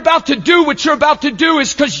reason you're about to do what you're about to do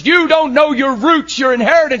is because you don't know your roots, your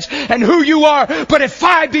inheritance, and who you are. But if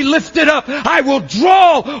I be lifted up, I will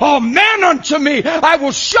draw all men unto me. I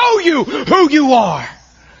will show you who you are.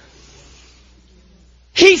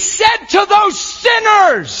 He said to those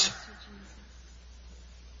sinners,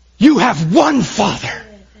 you have one Father,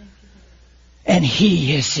 and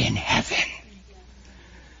He is in heaven.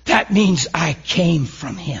 That means I came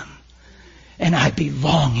from Him, and I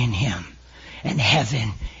belong in Him. And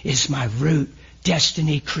heaven is my root,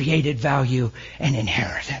 destiny, created value, and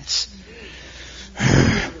inheritance.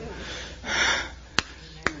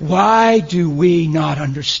 Why do we not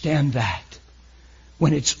understand that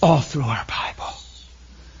when it's all through our Bible?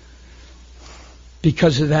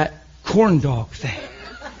 Because of that corn dog thing.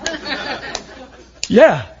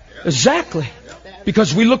 Yeah, exactly.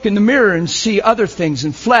 Because we look in the mirror and see other things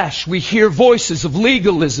in flesh. We hear voices of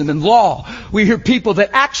legalism and law. We hear people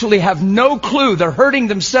that actually have no clue. They're hurting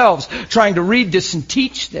themselves trying to read this and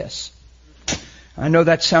teach this. I know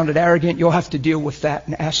that sounded arrogant. You'll have to deal with that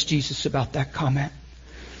and ask Jesus about that comment.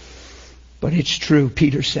 But it's true.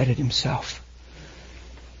 Peter said it himself.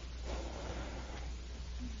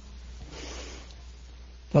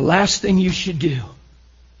 The last thing you should do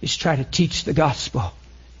is try to teach the gospel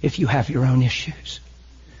if you have your own issues.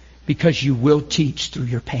 Because you will teach through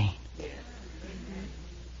your pain.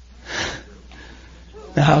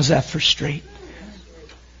 Now how's that for straight?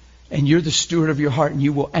 And you're the steward of your heart and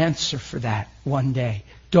you will answer for that one day.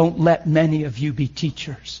 Don't let many of you be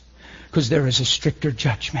teachers. Because there is a stricter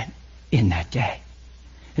judgment in that day.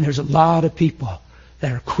 And there's a lot of people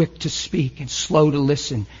that are quick to speak and slow to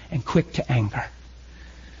listen and quick to anger.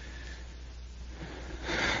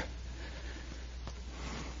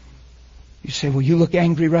 You say, well, you look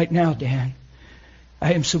angry right now, Dan.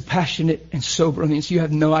 I am so passionate and sober. I mean, you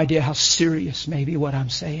have no idea how serious maybe what I'm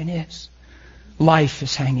saying is. Life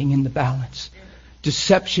is hanging in the balance.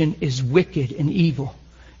 Deception is wicked and evil.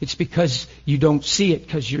 It's because you don't see it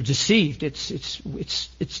because you're deceived.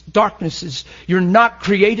 It's darkness. You're not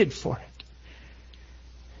created for it.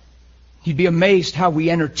 You'd be amazed how we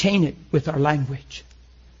entertain it with our language.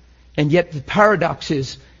 And yet the paradox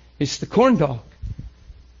is, it's the corn dog.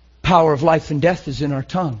 Power of life and death is in our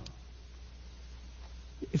tongue.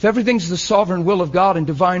 If everything's the sovereign will of God in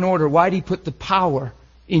divine order, why did He put the power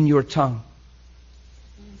in your tongue?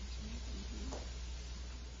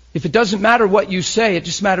 If it doesn't matter what you say, it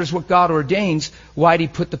just matters what God ordains, why did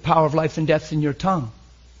He put the power of life and death in your tongue?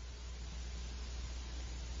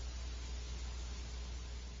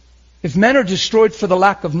 If men are destroyed for the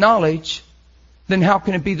lack of knowledge, then how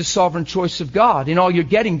can it be the sovereign choice of God? In all you're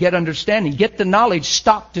getting, get understanding. Get the knowledge,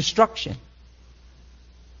 stop destruction.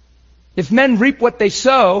 If men reap what they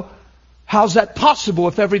sow, how's that possible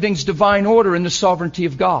if everything's divine order in the sovereignty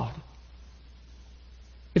of God?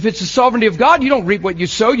 If it's the sovereignty of God, you don't reap what you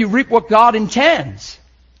sow, you reap what God intends.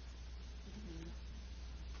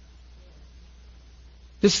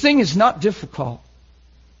 This thing is not difficult.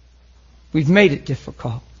 We've made it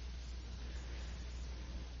difficult.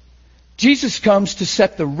 Jesus comes to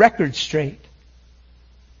set the record straight.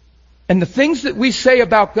 And the things that we say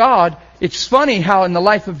about God, it's funny how in the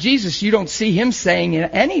life of Jesus you don't see Him saying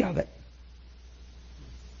any of it.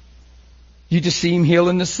 You just see Him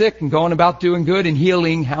healing the sick and going about doing good and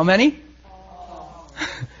healing how many?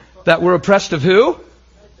 That were oppressed of who?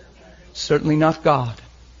 Certainly not God.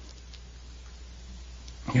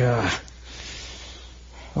 Yeah.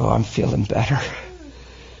 Oh, I'm feeling better.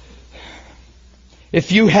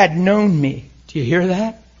 If you had known me, do you hear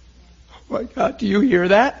that? Oh my God, do you hear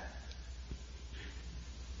that?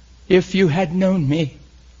 If you had known me.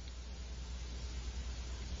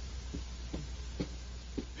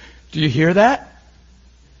 Do you hear that?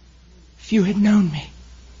 If you had known me.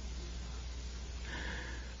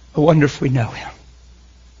 I wonder if we know Him.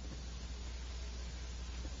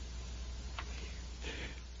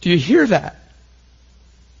 Do you hear that?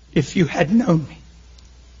 If you had known me.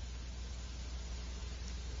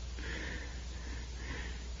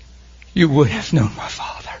 You would have known my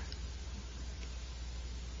Father.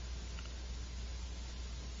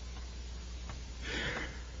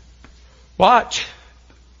 Watch.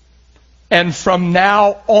 And from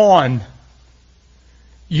now on,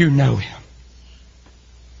 you know Him.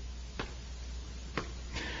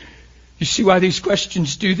 You see why these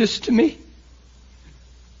questions do this to me?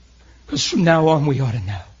 Because from now on we ought to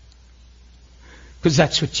know. Because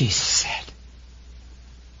that's what Jesus said.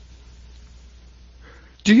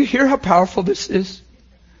 Do you hear how powerful this is?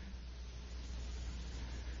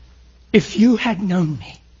 If you had known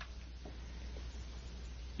me,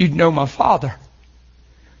 you'd know my Father.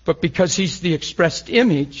 But because He's the expressed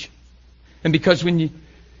image, and because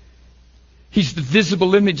He's the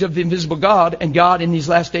visible image of the invisible God, and God in these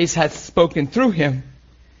last days hath spoken through Him,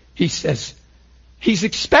 He says, He's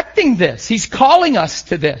expecting this. He's calling us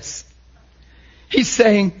to this. He's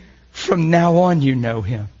saying, from now on you know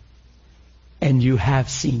Him. And you have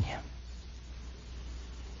seen Him.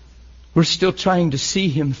 We're still trying to see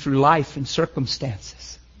Him through life and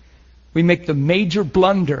circumstances. We make the major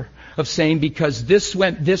blunder of saying because this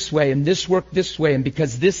went this way and this worked this way and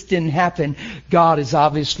because this didn't happen, God is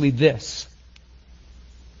obviously this.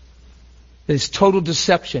 It's total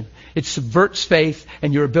deception. It subverts faith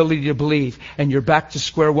and your ability to believe. And you're back to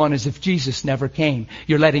square one as if Jesus never came.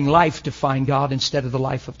 You're letting life define God instead of the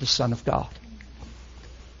life of the Son of God.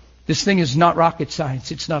 This thing is not rocket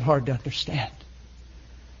science. It's not hard to understand.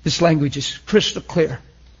 This language is crystal clear.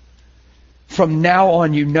 From now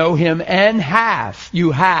on you know Him and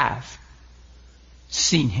you have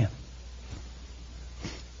seen Him.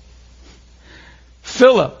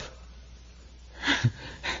 Philip.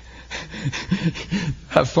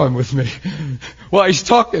 Have fun with me. While he's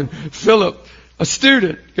talking, Philip, a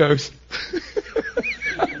student, goes,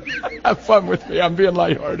 have fun with me. I'm being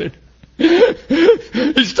lighthearted.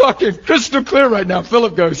 He's talking crystal clear right now.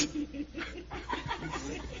 Philip goes,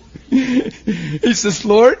 he says,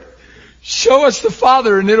 Lord, show us the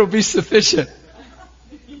Father and it'll be sufficient.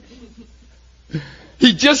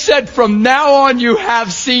 He just said, from now on you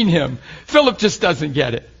have seen Him. Philip just doesn't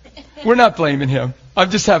get it. We're not blaming him. I'm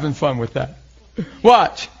just having fun with that.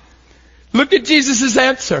 Watch. Look at Jesus'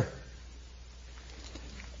 answer.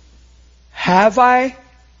 Have I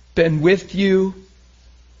been with you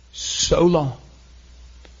so long?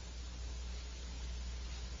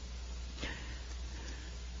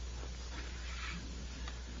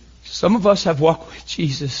 Some of us have walked with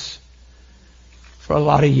Jesus for a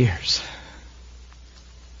lot of years.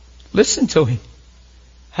 Listen to Him.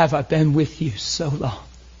 Have I been with you so long?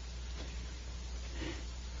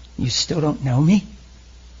 You still don't know me?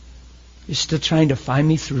 You're still trying to find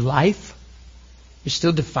me through life? You're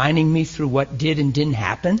still defining me through what did and didn't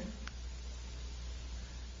happen?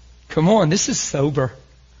 Come on, this is sober.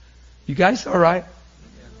 You guys all right?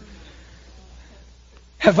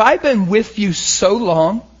 Have I been with you so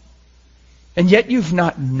long, and yet you've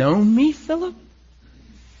not known me, Philip?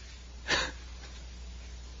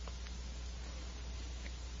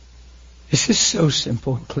 This is so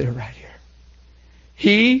simple and clear right here.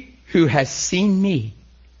 He who has seen me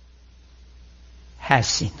has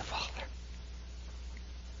seen the Father.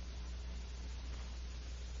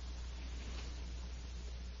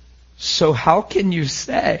 So how can you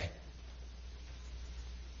say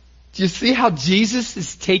Do you see how Jesus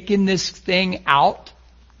is taking this thing out?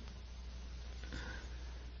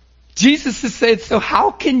 Jesus is saying, so how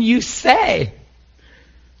can you say,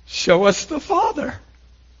 show us the Father?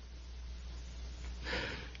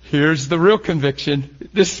 Here's the real conviction.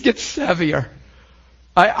 This gets heavier.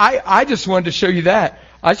 I just wanted to show you that.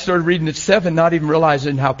 I started reading at 7, not even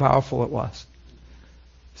realizing how powerful it was.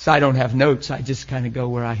 So I don't have notes. I just kind of go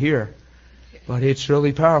where I hear. But it's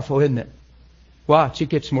really powerful, isn't it? Watch, it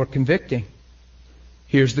gets more convicting.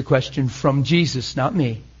 Here's the question from Jesus, not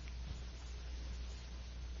me.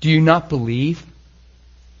 Do you not believe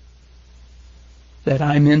that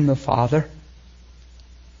I'm in the Father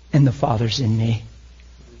and the Father's in me?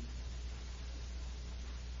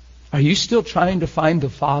 Are you still trying to find the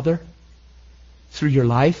Father through your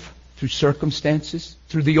life, through circumstances,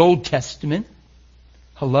 through the Old Testament?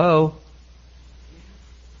 Hello?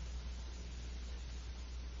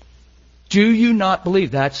 Do you not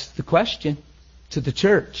believe? That's the question to the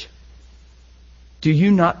church. Do you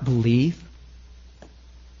not believe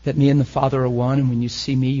that me and the Father are one, and when you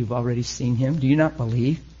see me, you've already seen Him? Do you not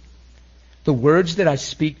believe? The words that I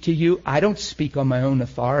speak to you, I don't speak on my own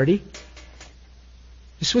authority.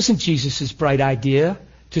 This wasn't Jesus' bright idea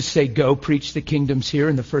to say, go preach the kingdom's here,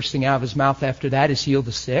 and the first thing out of His mouth after that is heal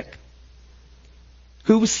the sick.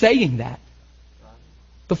 Who was saying that?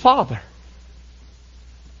 The Father.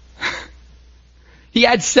 He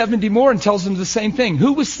adds 70 more and tells them the same thing.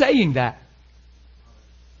 Who was saying that?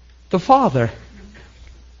 The Father.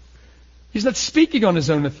 He's not speaking on His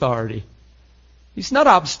own authority. He's not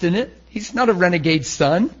obstinate. He's not a renegade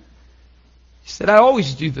son. He said, I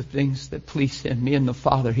always do the things that please Him. Me and the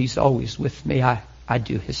Father, He's always with me. I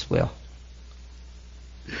do His will.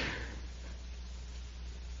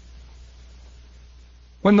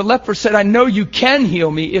 When the leper said, I know you can heal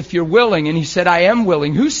me if you're willing, and he said, I am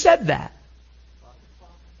willing. Who said that?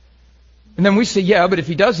 And then we say, yeah, but if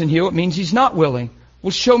He doesn't heal, it means He's not willing.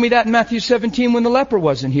 Well, show me that in Matthew 17 when the leper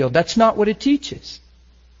wasn't healed. That's not what it teaches.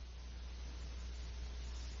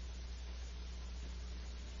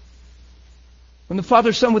 When the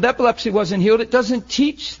father's son with epilepsy wasn't healed, it doesn't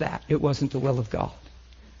teach that it wasn't the will of God.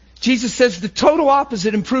 Jesus says the total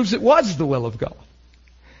opposite and proves it was the will of God.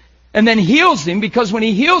 And then heals him, because when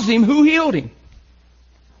He heals him, who healed him?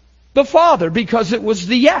 The Father, because it was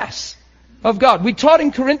the yes of God. We taught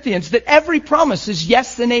in Corinthians that every promise is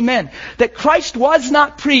yes and amen. That Christ was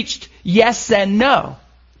not preached yes and no.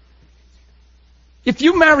 If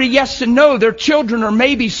you marry yes and no, their children are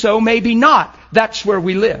maybe so, maybe not. That's where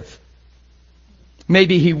we live.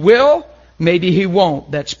 Maybe He will, maybe He won't.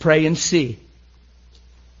 That's pray and see.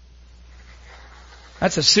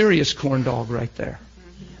 That's a serious corn dog right there.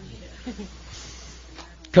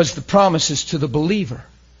 Because the promise is to the believer.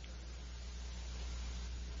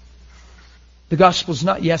 The gospel is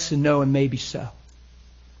not yes and no and maybe so.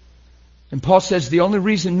 And Paul says the only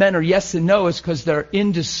reason men are yes and no is because they're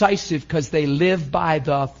indecisive, because they live by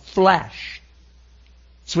the flesh.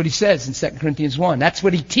 That's what he says in 2 Corinthians 1. That's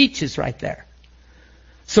what he teaches right there.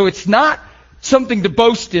 So it's not something to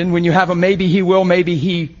boast in when you have a maybe he will, maybe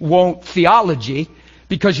he won't theology,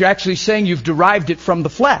 because you're actually saying you've derived it from the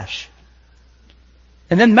flesh.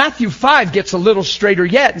 And then Matthew 5 gets a little straighter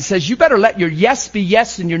yet and says, you better let your yes be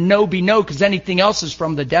yes and your no be no, because anything else is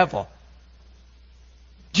from the devil.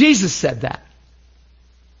 Jesus said that.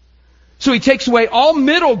 So He takes away all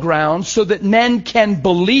middle ground so that men can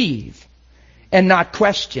believe and not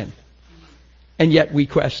question. And yet we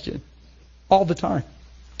question all the time.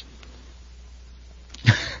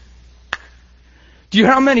 Do you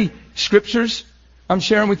hear how many scriptures I'm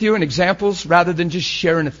sharing with you and examples rather than just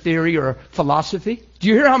sharing a theory or a philosophy? Do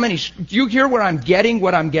you hear where I'm getting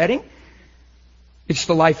what I'm getting? It's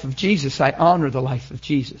the life of Jesus. I honor the life of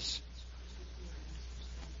Jesus.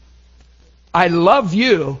 I love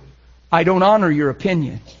you. I don't honor your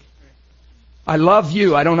opinion. I love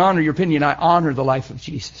you. I don't honor your opinion. I honor the life of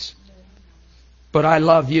Jesus. But I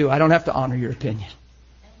love you. I don't have to honor your opinion.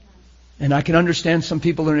 And I can understand some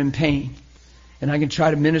people are in pain. And I can try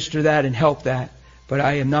to minister that and help that. But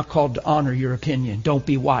I am not called to honor your opinion. Don't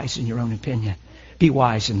be wise in your own opinion. Be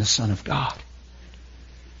wise in the Son of God.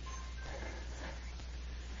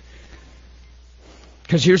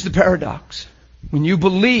 Because here's the paradox. When you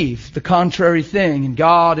believe the contrary thing in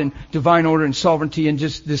God and divine order and sovereignty and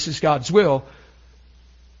just this is God's will,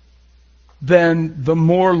 then the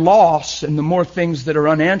more loss and the more things that are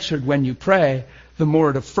unanswered when you pray, the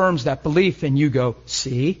more it affirms that belief, and you go,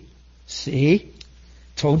 see,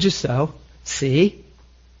 told you so, see.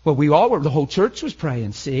 Well, we all were, the whole church was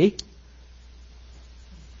praying, see.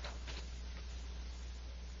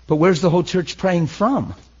 But where's the whole church praying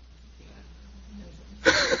from?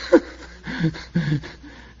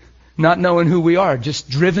 Not knowing who we are, just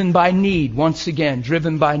driven by need. Once again,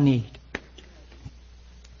 driven by need.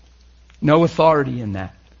 No authority in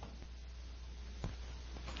that.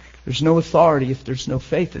 There's no authority if there's no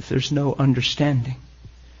faith, if there's no understanding.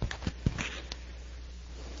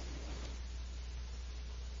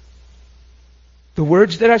 The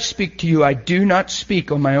words that I speak to you, I do not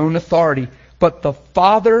speak on my own authority, but the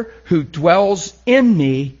Father who dwells in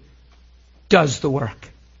me does the work.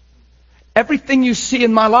 Everything you see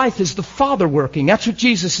in my life is the Father working. That's what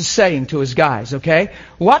Jesus is saying to His guys, okay?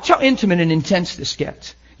 Watch how intimate and intense this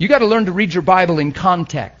gets. You got to learn to read your Bible in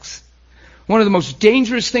context. One of the most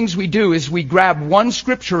dangerous things we do is we grab one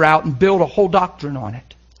scripture out and build a whole doctrine on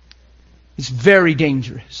it. It's very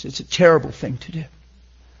dangerous. It's a terrible thing to do.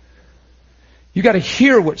 You got to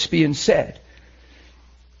hear what's being said.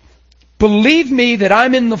 Believe me that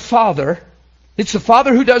I'm in the Father. It's the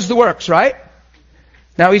Father who does the works, right?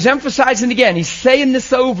 Now He's emphasizing again. He's saying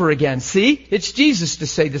this over again. See? It's Jesus to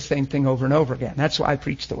say the same thing over and over again. That's why I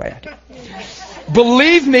preach the way I do.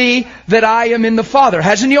 Believe me that I am in the Father.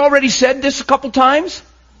 Hasn't He already said this a couple times?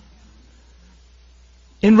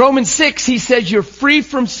 In Romans 6, He says, you're free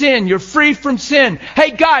from sin. You're free from sin.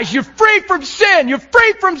 Hey guys, you're free from sin. You're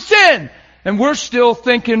free from sin. And we're still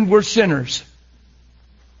thinking we're sinners.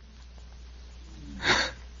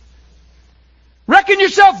 Reckon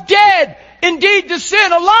yourself dead indeed to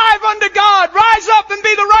sin, alive unto God. Rise up and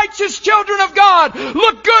be the righteous children of God.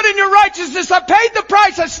 Look good in your righteousness. I paid the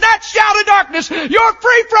price. I snatched you out of darkness. You're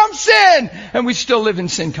free from sin. And we still live in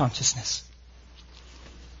sin consciousness.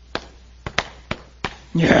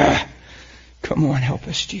 Yeah. Come on, help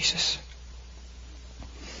us, Jesus.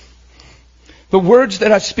 The words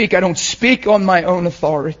that I speak, I don't speak on my own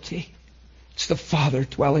authority. It's the Father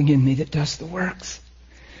dwelling in me that does the works.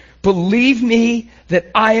 Believe me that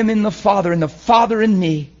I am in the Father and the Father in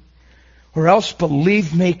me, or else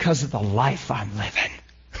believe me because of the life I'm living.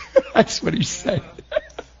 That's what He's saying.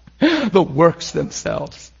 The works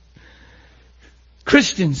themselves.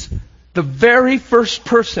 Christians, the very first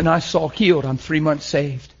person I saw healed, I'm 3 months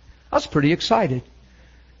saved. I was pretty excited.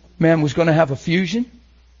 Man was going to have a fusion.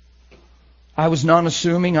 I was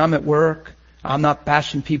non-assuming. I'm at work. I'm not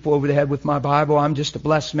bashing people over the head with my Bible. I'm just a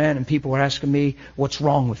blessed man, and people are asking me, what's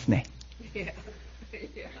wrong with me? Yeah.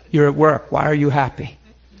 You're at work. Why are you happy?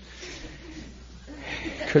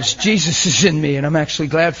 Because Jesus is in me, and I'm actually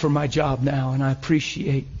glad for my job now, and I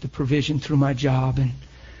appreciate the provision through my job, and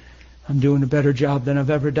I'm doing a better job than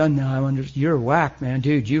I've ever done now. You're whack, man.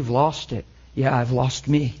 Dude, you've lost it. Yeah, I've lost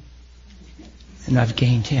me, and I've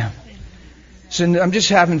gained Him. So I'm just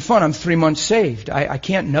having fun. I'm 3 months saved. I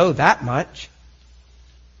can't know that much.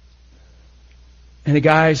 And the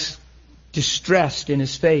guy's distressed in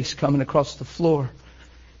his face coming across the floor.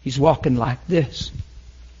 He's walking like this.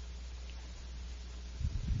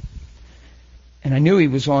 And I knew he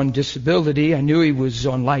was on disability. I knew he was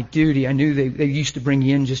on light duty. I knew they used to bring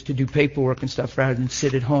you in just to do paperwork and stuff rather than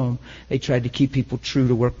sit at home. They tried to keep people true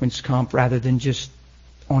to workman's comp rather than just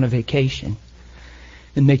on a vacation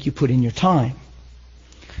and make you put in your time.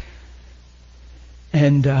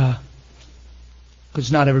 And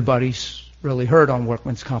because not everybody's really heard on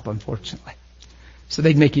workman's comp, unfortunately. So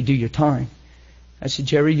they'd make you do your time. I said,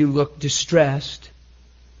 Jerry, you look distressed.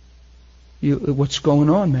 What's going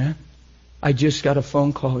on, man? I just got a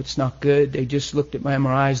phone call. It's not good. They just looked at my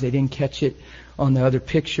MRIs. They didn't catch it on the other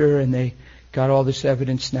picture, and they got all this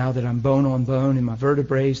evidence now that I'm bone on bone in my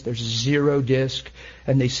vertebrae. There's 0 disc,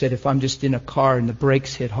 and they said if I'm just in a car and the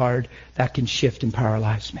brakes hit hard, that can shift and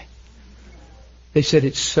paralyze me. They said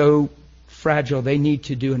it's so fragile, they need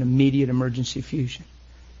to do an immediate emergency fusion.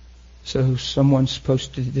 So someone's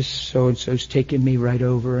supposed to, this so-and-so's taking me right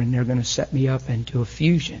over, and they're going to set me up and do a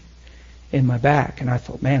fusion in my back. And I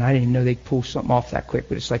thought, man, I didn't know they'd pull something off that quick,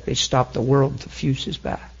 but it's like they stopped the world to fuse his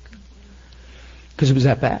back. Because it was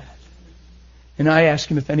that bad. And I asked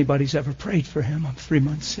him if anybody's ever prayed for him. I'm 3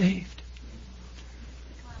 months saved.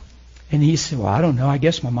 And he said, well, I don't know. I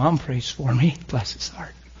guess my mom prays for me. Bless his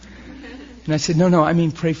heart. And I said, no, I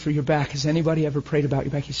mean pray for your back. Has anybody ever prayed about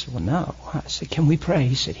your back? He said, well, no. I said, can we pray?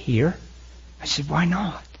 He said, here? I said, why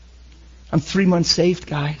not? I'm 3 months saved,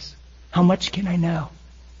 guys. How much can I know?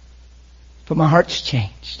 But my heart's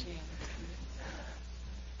changed.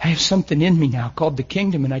 I have something in me now called the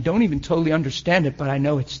kingdom, and I don't even totally understand it, but I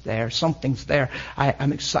know it's there. Something's there.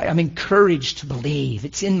 I'm excited. I'm encouraged to believe.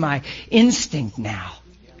 It's in my instinct now.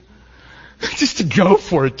 Just to go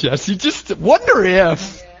for it, Jesse. Just wonder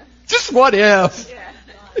if. Just what if?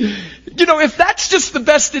 If that's just the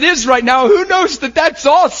best it is right now, who knows that that's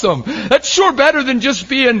awesome? That's sure better than just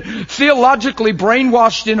being theologically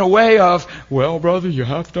brainwashed in a way of, well, brother, you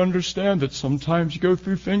have to understand that sometimes you go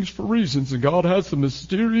through things for reasons, and God has a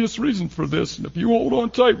mysterious reason for this, and if you hold on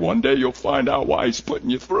tight, one day you'll find out why He's putting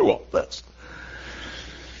you through all this.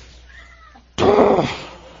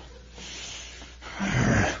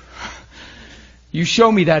 You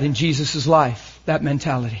show me that in Jesus' life, that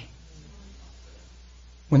mentality.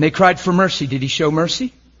 When they cried for mercy, did He show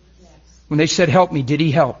mercy? Yes. When they said, help me, did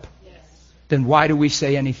He help? Yes. Then why do we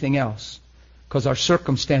say anything else? Because our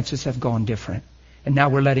circumstances have gone different. And now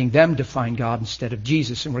we're letting them define God instead of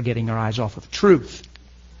Jesus, and we're getting our eyes off of truth.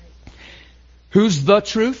 Who's the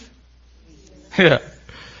truth? Yeah.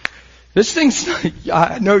 This thing's,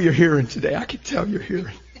 I know you're hearing today. I can tell you're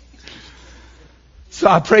hearing. So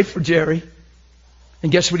I pray for Jerry. And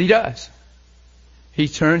guess what he does? He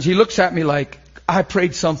turns, he looks at me like, I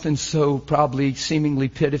prayed something so probably seemingly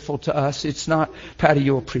pitiful to us. It's not, Patty,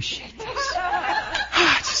 you'll appreciate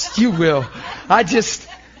this. You will.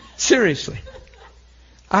 Seriously.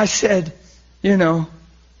 I said,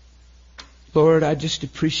 Lord, I just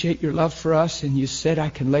appreciate your love for us. And you said I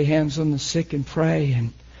can lay hands on the sick and pray.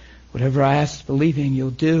 And whatever I ask believing, you'll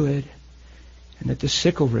do it. And that the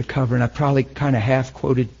sick will recover. And I probably kind of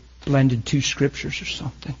blended 2 scriptures or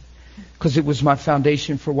something. Because it was my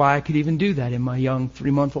foundation for why I could even do that in my young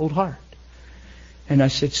 3-month-old heart. And I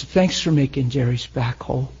said, so thanks for making Jerry's back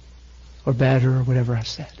whole. Or better, or whatever I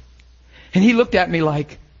said. And he looked at me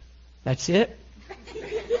like, that's it?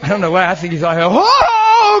 I don't know why. I think he's like,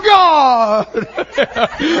 oh God!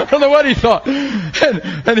 I don't know what he thought.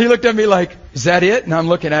 And he looked at me like, is that it? And I'm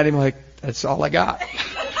looking at him like, that's all I got.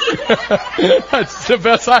 That's the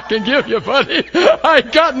best I can give you, buddy. I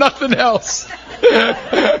ain't got nothing else.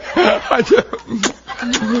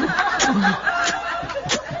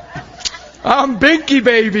 I'm Binky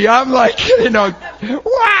baby. I'm like,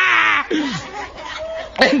 wah!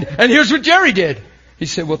 And here's what Jerry did. He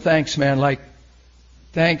said, well, thanks, man. Like,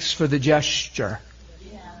 thanks for the gesture.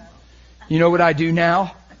 You know what I do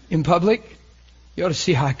now in public? You ought to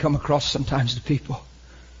see how I come across sometimes to people.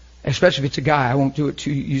 Especially if it's a guy. I won't do it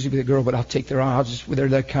too usually with a girl, but I'll take their arm.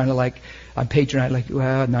 They're kind of like, I'm patronizing, like,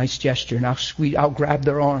 well, nice gesture. And I'll grab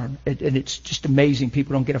their arm. And it's just amazing.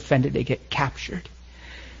 People don't get offended. They get captured.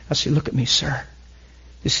 I say, look at me, sir.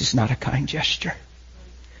 This is not a kind gesture.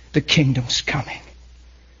 The kingdom's coming.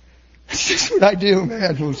 That's just what I do,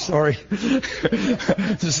 man. Oh, sorry.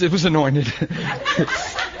 It was anointed.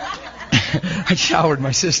 I showered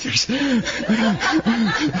my sisters.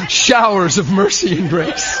 Showers of mercy and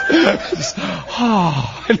grace.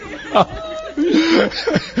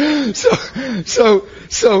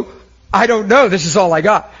 So I don't know. This is all I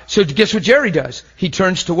got. So guess what Jerry does? He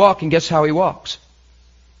turns to walk, and guess how he walks?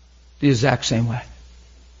 The exact same way.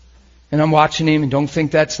 And I'm watching him, and don't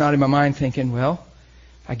think that's not in my mind thinking, well,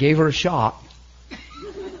 I gave her a shot.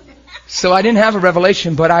 So I didn't have a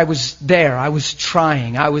revelation, but I was there. I was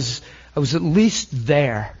trying. I was at least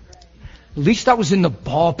there. At least I was in the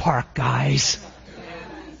ballpark, guys.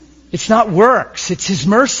 It's not works. It's His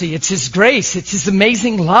mercy. It's His grace. It's His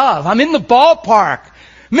amazing love. I'm in the ballpark.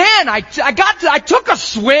 Man, I took a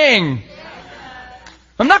swing.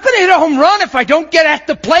 I'm not going to hit a home run if I don't get at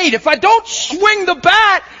the plate. If I don't swing the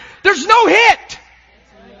bat, there's no hit.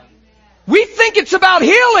 We think it's about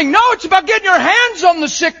healing. No, it's about getting your hands on the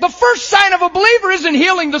sick. The first sign of a believer isn't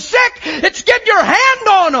healing the sick. It's getting your hand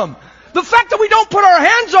on them. The fact that we don't put our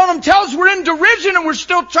hands on them tells we're in derision and we're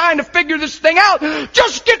still trying to figure this thing out.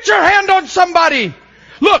 Just get your hand on somebody.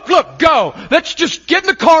 Look, go. Let's just get in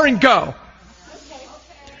the car and go.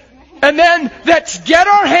 And then let's get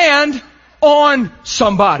our hand on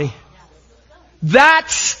somebody.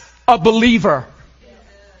 That's a believer.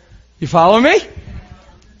 You follow me?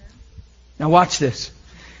 Now watch this.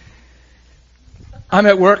 I'm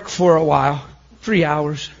at work for a while, 3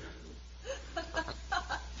 hours.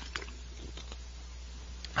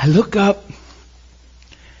 I look up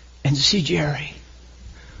and see Jerry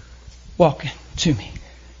walking to me.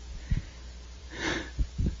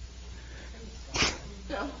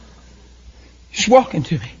 She's walking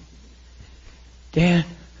to me. Dan,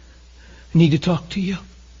 I need to talk to you.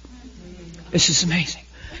 This is amazing.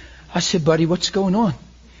 I said, buddy, what's going on?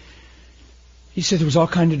 He said there was all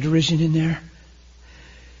kind of derision in there.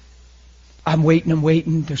 I'm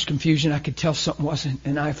waiting. There's confusion. I could tell something wasn't.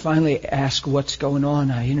 And I finally asked what's going on.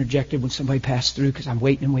 I interjected when somebody passed through because I'm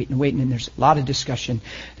waiting. And there's a lot of discussion.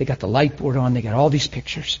 They got the light board on. They got all these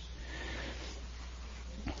pictures.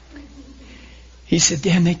 He said,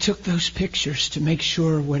 Dan, they took those pictures to make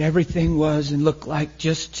sure what everything was and looked like,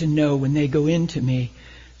 just to know when they go into me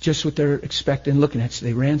just what they're expecting, looking at. So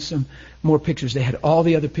they ran some more pictures. They had all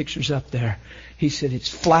the other pictures up there. He said, it's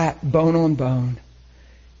flat, bone on bone.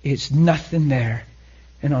 It's nothing there.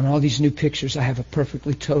 And on all these new pictures, I have a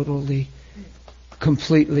perfectly, totally,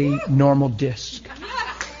 completely normal disc.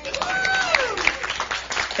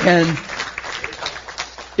 And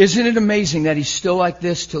isn't it amazing that he's still like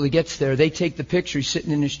this till he gets there? They take the picture, he's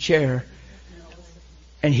sitting in his chair,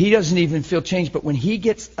 and he doesn't even feel changed. But when he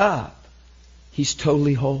gets up, he's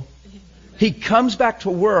totally whole. He comes back to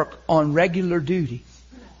work on regular duty.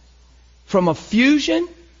 From a fusion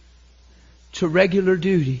to regular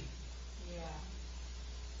duty.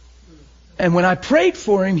 And when I prayed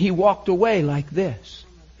for him, he walked away like this.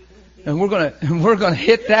 And we're gonna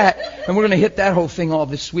hit that, and we're gonna hit that whole thing all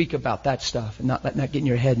this week about that stuff, and not letting that get in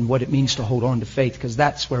your head and what it means to hold on to faith, because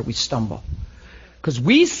that's where we stumble. Because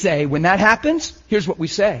we say, when that happens, here's what we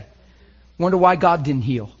say: wonder why God didn't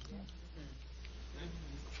heal.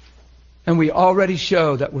 And we already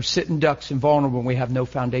show that we're sitting ducks and vulnerable and we have no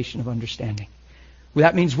foundation of understanding. Well,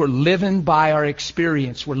 that means we're living by our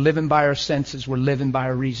experience. We're living by our senses. We're living by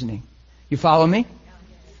our reasoning. You follow me?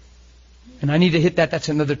 And I need to hit that. That's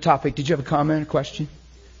another topic. Did you have a comment or question?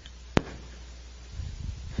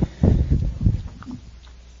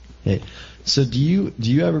 Hey, so do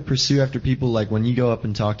you ever pursue after people, like when you go up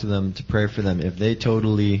and talk to them to pray for them, if they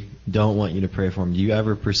totally don't want you to pray for them, do you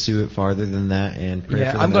ever pursue it farther than that and pray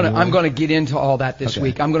for them? I'm going to get into all that this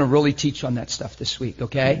week. I'm going to really teach on that stuff this week,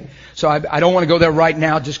 okay? So I don't want to go there right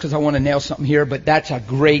now just because I want to nail something here, but that's a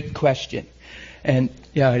great question. And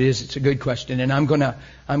yeah, it is. It's a good question. And I'm going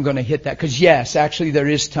to hit that because yes, actually there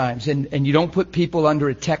is times and you don't put people under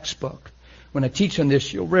a textbook. When I teach on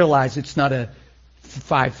this, you'll realize it's not a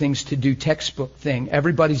 5 things to do textbook thing.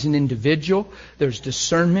 Everybody's an individual. There's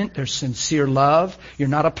discernment. There's sincere love. You're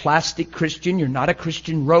not a plastic Christian. You're not a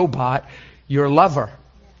Christian robot. You're a lover.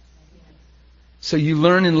 So you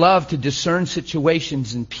learn in love to discern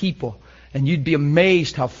situations and people. And you'd be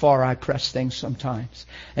amazed how far I press things sometimes.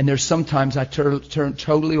 And there's sometimes I turn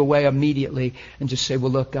totally away immediately and just say,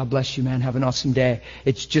 well, look, God bless you, man. Have an awesome day.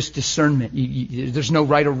 It's just discernment. There's no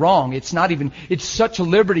right or wrong. It's such a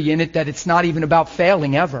liberty in it that it's not even about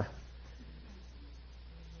failing ever.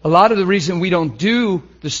 A lot of the reason we don't do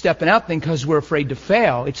the stepping out thing because we're afraid to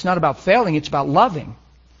fail. It's not about failing. It's about loving.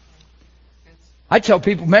 I tell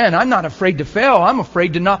people, man, I'm not afraid to fail. I'm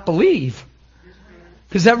afraid to not believe.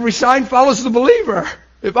 Because every sign follows the believer.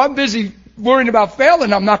 If I'm busy worrying about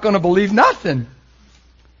failing, I'm not going to believe nothing.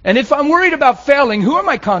 And if I'm worried about failing, who am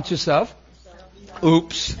I conscious of?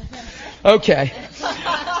 Oops. Okay.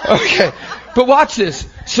 But watch this.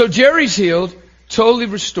 So Jerry's healed, totally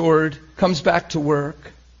restored, comes back to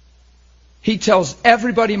work. He tells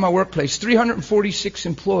everybody in my workplace, 346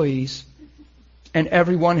 employees, and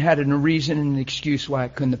everyone had a reason and an excuse why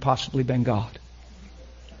it couldn't have possibly been God.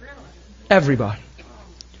 Everybody.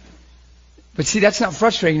 But see, that's not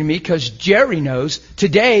frustrating to me because Jerry knows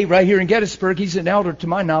today, right here in Gettysburg, he's an elder, to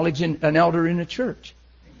my knowledge, an elder in a church.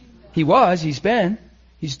 He was, he's been,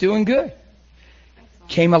 he's doing good.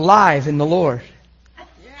 Came alive in the Lord.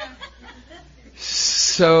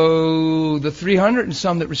 So the 300 and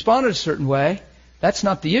some that responded a certain way, that's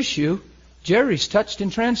not the issue. Jerry's touched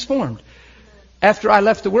and transformed. After I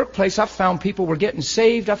left the workplace, I found people were getting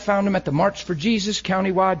saved. I found them at the March for Jesus,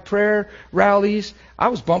 countywide prayer rallies. I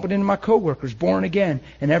was bumping into my coworkers, born again.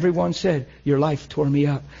 And everyone said, your life tore me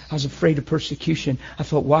up. I was afraid of persecution. I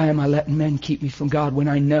thought, why am I letting men keep me from God when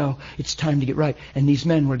I know it's time to get right? And these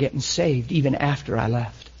men were getting saved even after I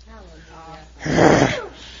left.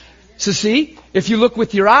 So see, if you look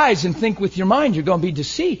with your eyes and think with your mind, you're going to be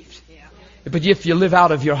deceived. But if you live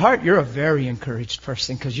out of your heart, you're a very encouraged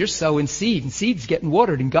person because you're sowing seed and seed's getting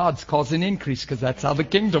watered and God's causing increase because that's how the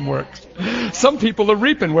kingdom works. Some people are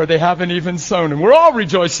reaping where they haven't even sown and we're all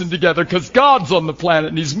rejoicing together because God's on the planet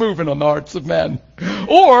and He's moving on the hearts of men.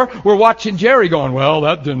 Or we're watching Jerry going, well,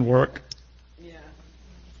 that didn't work. Yeah.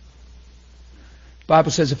 The Bible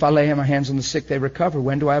says if I lay my hands on the sick, they recover.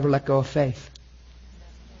 When do I ever let go of faith?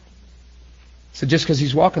 So just because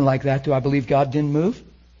he's walking like that, do I believe God didn't move?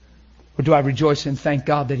 Or do I rejoice and thank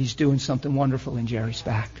God that He's doing something wonderful in Jerry's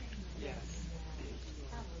back?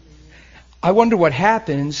 I wonder what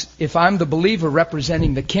happens if I'm the believer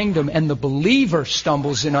representing the kingdom and the believer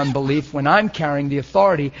stumbles in unbelief when I'm carrying the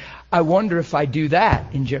authority. I wonder if I do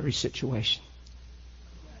that in Jerry's situation.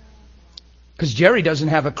 Because Jerry doesn't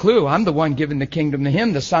have a clue. I'm the one giving the kingdom to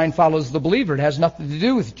him. The sign follows the believer. It has nothing to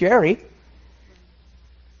do with Jerry.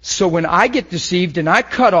 So when I get deceived and I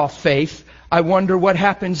cut off faith, I wonder what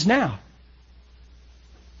happens now.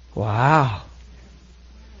 Wow.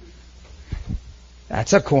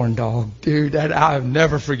 That's a corn dog, dude. I'll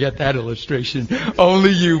never forget that illustration.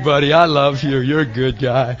 Only you, buddy. I love you. You're a good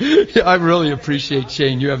guy. I really appreciate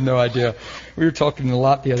Shane. You have no idea. We were talking a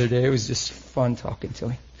lot the other day. It was just fun talking to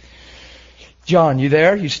him. John, you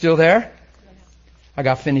there? You still there? I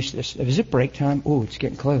got to finish this. Is it break time? Oh, it's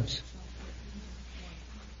getting close.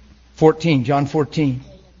 14, John 14.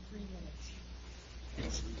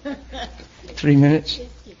 3 minutes?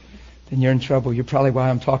 Then you're in trouble. You're probably, while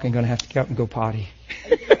I'm talking, going to have to get up and go potty.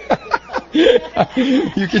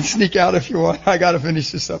 You can sneak out if you want. I got to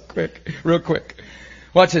finish this up real quick.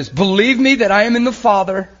 Watch this. Believe me that I am in the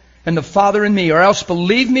Father and the Father in me, or else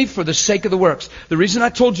believe me for the sake of the works. The reason I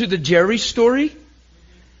told you the Jerry story,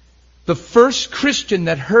 the first Christian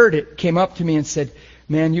that heard it came up to me and said,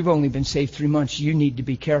 man, you've only been saved 3 months. You need to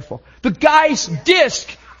be careful. The guy's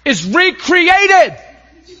disc is recreated.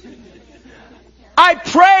 I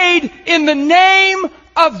prayed in the name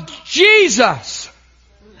of Jesus.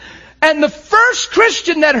 And the first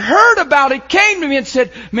Christian that heard about it came to me and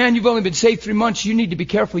said, man, you've only been saved 3 months. You need to be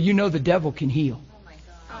careful. You know the devil can heal.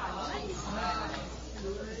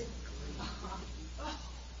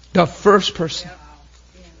 The first person.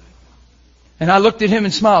 And I looked at him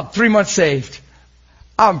and smiled. 3 months saved.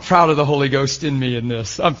 I'm proud of the Holy Ghost in me in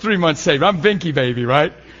this. I'm 3 months saved. I'm Vinky baby,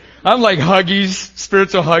 right? I'm like Huggies,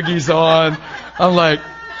 spiritual Huggies on. I'm like,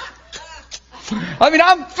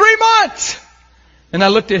 I'm 3 months. And I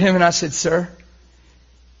looked at him and I said, sir,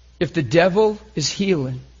 if the devil is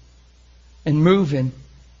healing and moving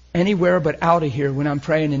anywhere but out of here when I'm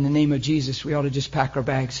praying in the name of Jesus, we ought to just pack our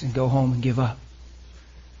bags and go home and give up.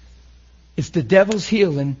 If the devil's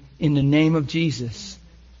healing in the name of Jesus,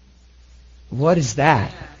 what is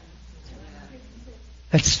that?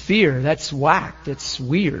 That's fear. That's whack. That's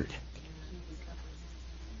weird.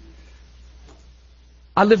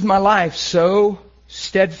 I lived my life so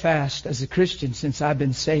steadfast as a Christian since I've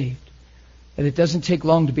been saved that it doesn't take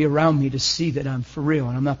long to be around me to see that I'm for real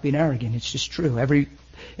and I'm not being arrogant. It's just true. Every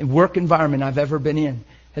work environment I've ever been in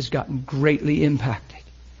has gotten greatly impacted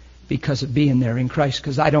because of being there in Christ,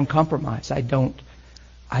 because I don't compromise. I don't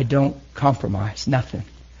compromise. Nothing.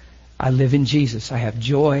 I live in Jesus. I have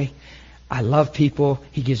joy. I love people.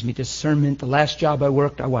 He gives me discernment. The last job I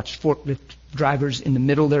worked, I watched forklift drivers in the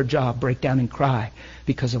middle of their job break down and cry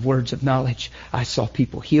because of words of knowledge. I saw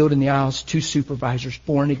people healed in the aisles, 2 supervisors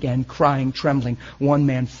born again, crying, trembling. 1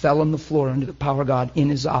 man fell on the floor under the power of God in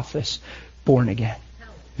his office, born again.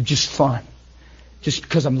 Just fun. Just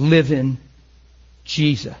because I'm living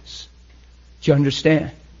Jesus. Do you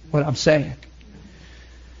understand what I'm saying?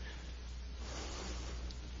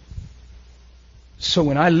 So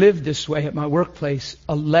when I lived this way at my workplace,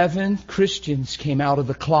 11 Christians came out of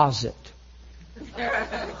the closet.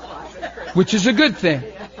 Which is a good thing.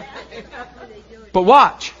 But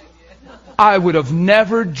watch. I would have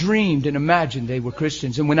never dreamed and imagined they were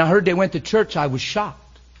Christians. And when I heard they went to church, I was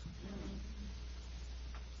shocked.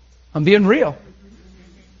 I'm being real.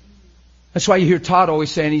 That's why you hear Todd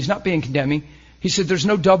always saying, he's not being condemning. He said, there's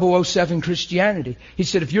no 007 Christianity. He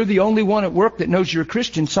said, if you're the only one at work that knows you're a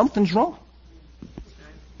Christian, something's wrong.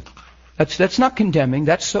 That's not condemning,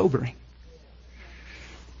 that's sobering.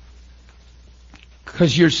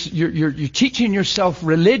 Because you're teaching yourself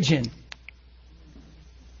religion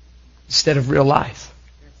instead of real life.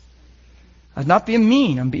 I'm not being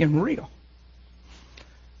mean, I'm being real.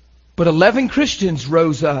 But 11 Christians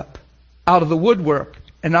rose up out of the woodwork,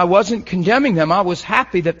 and I wasn't condemning them. I was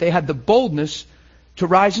happy that they had the boldness to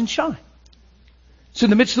rise and shine. So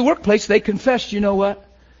in the midst of the workplace, they confessed, you know what?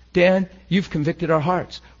 Dan, you've convicted our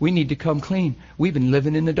hearts. We need to come clean. We've been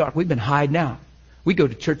living in the dark. We've been hiding out. We go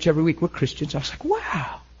to church every week. We're Christians. I was like,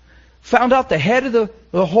 wow. Found out the head of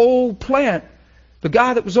the whole plant, the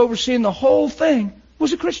guy that was overseeing the whole thing,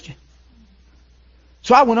 was a Christian.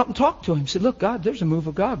 So I went up and talked to him. Said, look, God, there's a move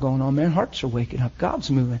of God going on, man. Hearts are waking up.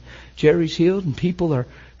 God's moving. Jerry's healed and people are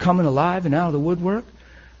coming alive and out of the woodwork.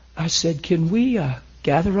 I said, can we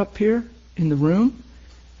gather up here in the room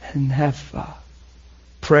and have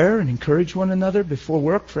prayer and encourage one another before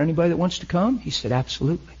work for anybody that wants to come? He said,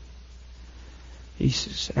 absolutely. He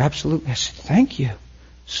said, absolutely. I said, thank you.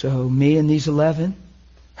 So me and these 11,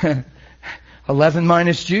 11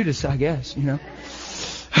 minus Judas, I guess, you know.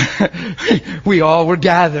 We all were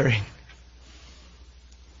gathering.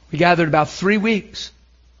 We gathered about 3 weeks.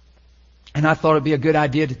 And I thought it'd be a good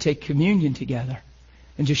idea to take communion together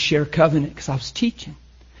and just share covenant, because I was teaching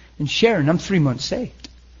and sharing. I'm 3 months saved.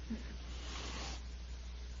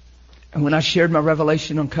 And when I shared my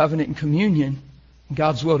revelation on covenant and communion and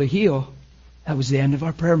God's will to heal, that was the end of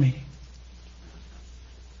our prayer meeting.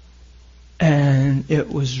 And It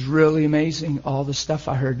was really amazing, all the stuff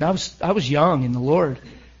I heard. And I was young in the Lord.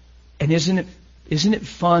 And isn't it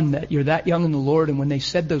fun that you're that young in the Lord, and when they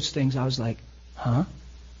said those things, I was like, huh?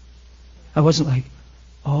 I wasn't like,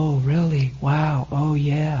 oh, really? Wow. Oh,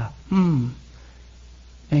 yeah. And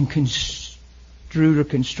construed or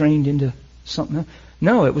constrained into something else.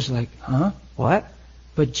 No, it was like, huh? What?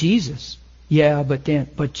 But Jesus. Yeah, but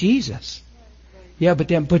Jesus. Yeah,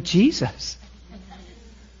 but Jesus.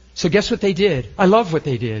 So guess what they did? I love what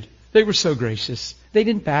they did. They were so gracious. They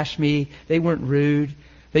didn't bash me. They weren't rude.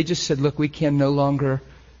 They just said, look, we can no longer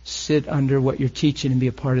sit under what you're teaching and be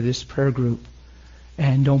a part of this prayer group.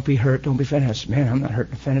 And don't be hurt, don't be offended. I said, man, I'm not hurt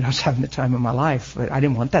and offended. I was having the time of my life, but I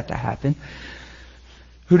didn't want that to happen.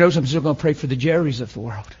 Who knows, I'm still going to pray for the Jerrys of the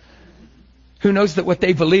world. Who knows that what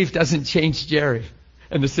they believe doesn't change Jerry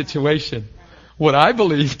and the situation? What I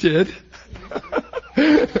believe did.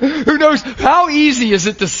 Who knows, how easy is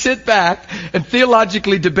it to sit back and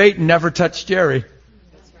theologically debate and never touch Jerry?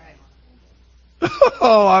 That's right.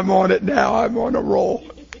 Oh, I'm on it now. I'm on a roll.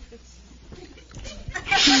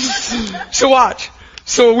 So watch.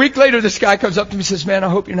 So a week later, this guy comes up to me and says, man, I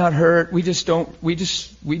hope you're not hurt. We just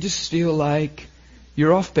feel like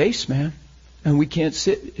you're off base, man. And we can't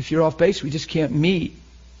sit. If you're off base, we just can't meet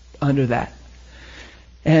under that.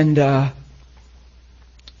 And I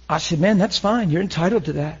said, man, that's fine. You're entitled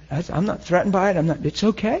to that. I'm not threatened by it. It's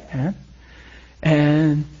okay, man.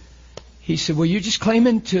 And he said, well, you're just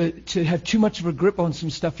claiming to have too much of a grip on some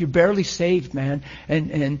stuff. You're barely saved, man.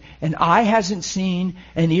 And eye hasn't seen,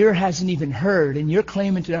 and ear hasn't even heard. And you're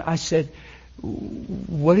claiming to. I said,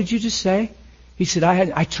 what did you just say? He said,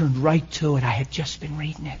 I turned right to it. I had just been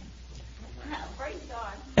reading it.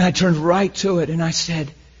 And I turned right to it, and I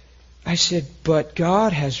said, but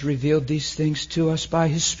God has revealed these things to us by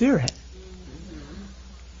His Spirit.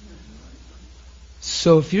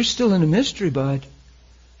 So if you're still in a mystery, bud,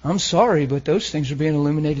 I'm sorry, but those things are being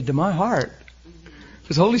illuminated to my heart.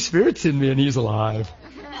 Because Holy Spirit's in me, and He's alive.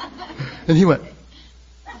 And he went.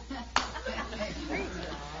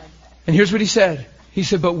 And here's what he said. He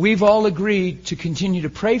said, but we've all agreed to continue to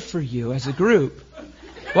pray for you as a group.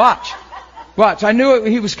 Watch. I knew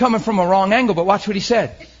he was coming from a wrong angle, but watch what he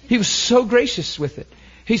said. He was so gracious with it.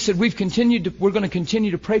 He said, we're going to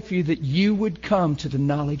continue to pray for you that you would come to the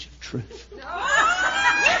knowledge of truth.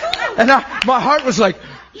 And my heart was like,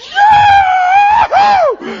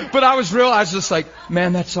 yeah! But I was just like,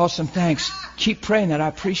 man, that's awesome. Thanks. Keep praying that. I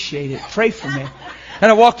appreciate it. Pray for me.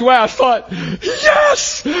 And I walked away. I thought,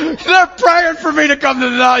 yes! They're praying for me to come to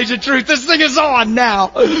the knowledge of truth. This thing is on now.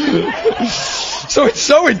 So it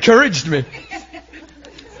so encouraged me.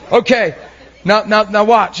 Okay. Now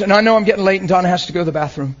watch. And I know I'm getting late and Donna has to go to the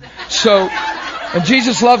bathroom. So, and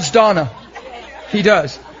Jesus loves Donna. He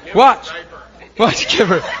does. Watch. Give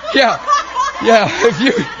her. Yeah.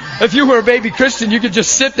 If you were a baby Christian, you could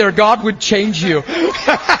just sit there. God would change you.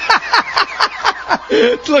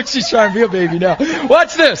 Look, she's trying to be a baby now.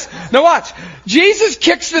 Watch this. Now watch. Jesus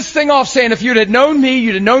kicks this thing off saying, if you'd have known me,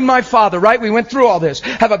 you'd have known my Father, right? We went through all this.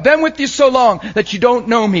 Have I been with you so long that you don't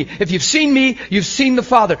know me? If you've seen me, you've seen the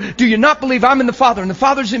Father. Do you not believe I'm in the Father and the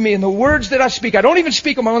Father's in me, and the words that I speak, I don't even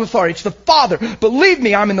speak on my own authority. It's the Father. Believe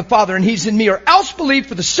me, I'm in the Father and He's in me, or else believe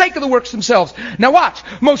for the sake of the works themselves. Now watch.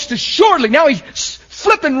 Most assuredly, now He's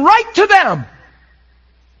flipping right to them.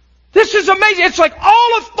 This is amazing. It's like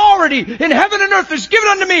all authority in heaven and earth is given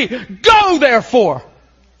unto me. Go therefore.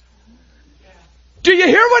 Do you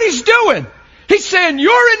hear what He's doing? He's saying,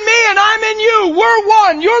 you're in me and I'm in you. We're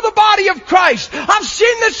one. You're the body of Christ. I've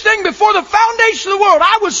seen this thing before the foundation of the world.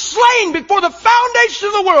 I was slain before the foundation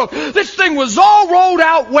of the world. This thing was all rolled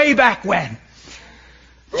out way back when.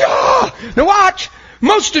 Now watch.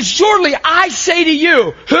 Most assuredly I say to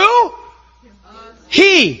you. Who?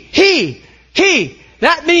 He.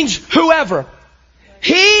 That means whoever.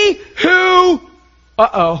 He who,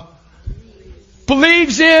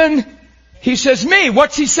 believes in, he says me.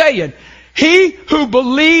 What's he saying? He who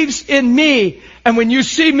believes in me. And when you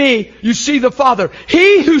see me, you see the Father.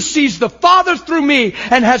 He who sees the Father through me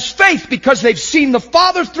and has faith because they've seen the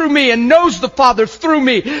Father through me and knows the Father through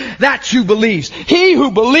me, that's who believes. He who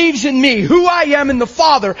believes in me, who I am in the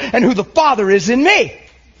Father and who the Father is in me.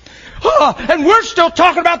 And we're still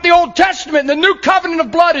talking about the Old Testament, and the new covenant of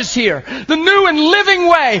blood is here. The new and living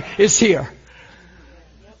way is here.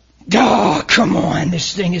 Oh, come on.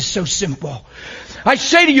 This thing is so simple. I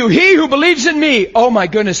say to you, he who believes in me, oh my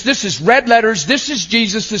goodness, this is red letters. This is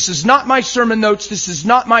Jesus. This is not my sermon notes. This is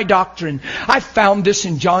not my doctrine. I found this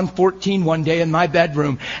in John 14 one day in my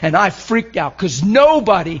bedroom, and I freaked out because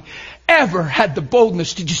nobody ever had the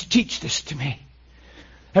boldness to just teach this to me.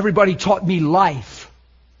 Everybody taught me life.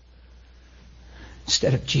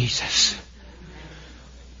 instead of Jesus.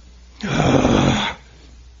 I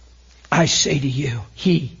say to you,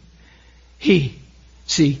 He.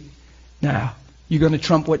 See, now, you're going to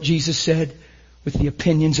trump what Jesus said with the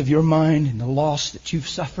opinions of your mind and the loss that you've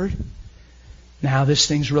suffered? Now this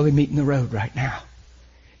thing's really meeting the road right now.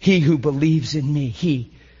 He who believes in me, he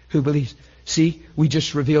who believes. See, we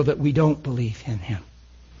just revealed that we don't believe in Him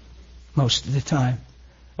most of the time.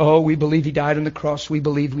 Oh, we believe He died on the cross. We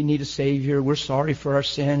believe we need a Savior. We're sorry for our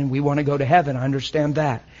sin and we want to go to heaven. I understand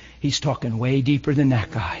that. He's talking way deeper than that,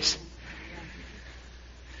 guys.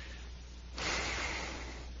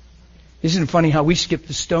 Isn't it funny how we skipped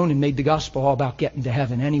the stone and made the gospel all about getting to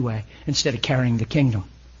heaven anyway, instead of carrying the kingdom?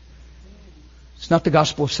 It's not the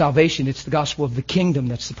gospel of salvation, it's the gospel of the kingdom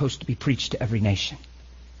that's supposed to be preached to every nation.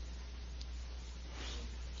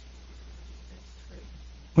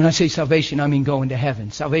 When I say salvation, I mean going to heaven.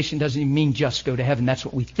 Salvation doesn't even mean just go to heaven. That's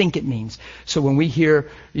what we think it means. So when we hear,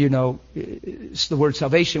 it's the word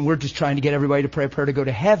salvation, we're just trying to get everybody to pray a prayer to go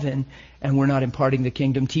to heaven, and we're not imparting the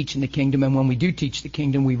kingdom, teaching the kingdom. And when we do teach the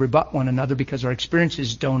kingdom, we rebut one another because our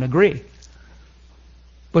experiences don't agree.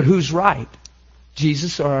 But who's right?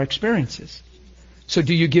 Jesus or our experiences? So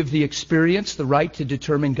do you give the experience the right to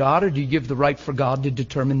determine God, or do you give the right for God to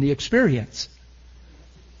determine the experience?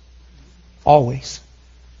 Always.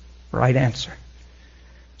 Right answer.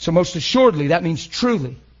 So most assuredly, that means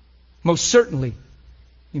truly. Most certainly.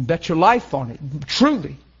 You can bet your life on it.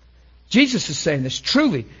 Truly. Jesus is saying this.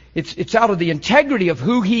 Truly. It's out of the integrity of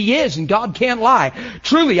who He is, and God can't lie.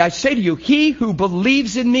 Truly, I say to you, he who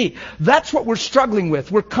believes in me. That's what we're struggling with.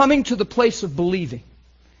 We're coming to the place of believing.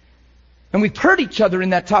 And we've heard each other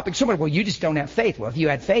in that topic so much. Well, you just don't have faith. Well, if you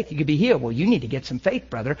had faith, you could be healed. Well, you need to get some faith,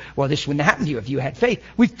 brother. Well, this wouldn't happen to you if you had faith.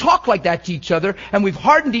 We've talked like that to each other, and we've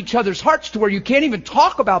hardened each other's hearts to where you can't even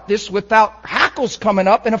talk about this without hackles coming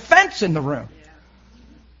up and offense in the room.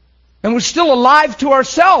 And we're still alive to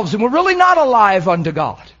ourselves, and we're really not alive unto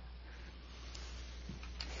God.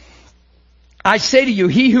 I say to you,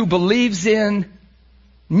 he who believes in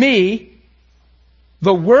me,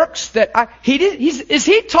 the works that is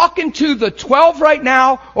he talking to the 12 right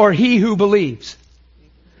now, or he who believes?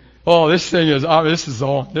 Oh, this thing is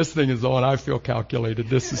on. This thing is on. I feel calculated.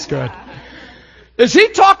 This is good. Is he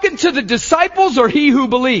talking to the disciples or he who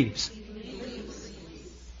believes?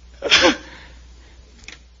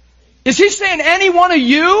 Is he saying any one of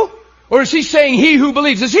you, or is he saying he who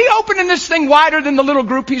believes? Is he opening this thing wider than the little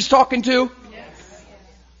group he's talking to? Yes.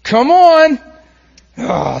 Come on.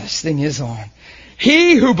 Oh, this thing is on.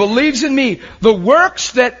 He who believes in me, the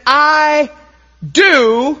works that I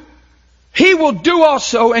do, he will do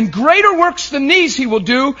also, and greater works than these he will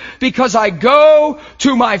do, because I go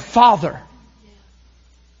to my Father.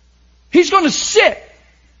 He's going to sit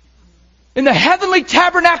in the heavenly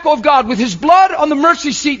tabernacle of God with His blood on the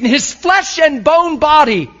mercy seat and His flesh and bone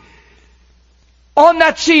body on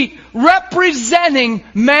that seat, representing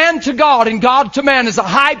man to God and God to man as a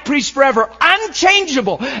high priest forever,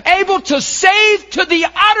 unchangeable, able to save to the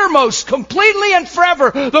uttermost, completely and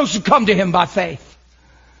forever, those who come to Him by faith.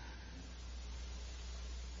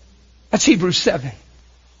 That's Hebrews 7.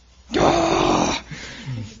 Oh.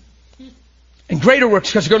 And greater works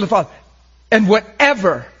because you go to the Father. And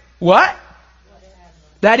whatever. What?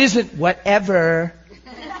 That isn't whatever.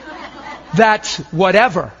 That's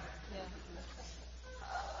whatever.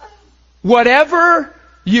 Whatever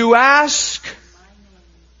you ask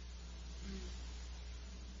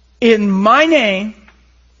in my name.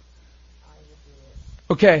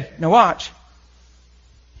 Okay, now watch.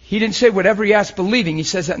 He didn't say whatever you ask believing. He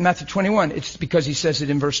says that in Matthew 21. It's because he says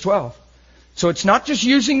it in verse 12. So it's not just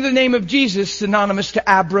using the name of Jesus synonymous to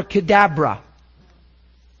abracadabra.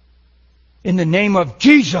 In the name of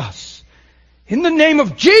Jesus. In the name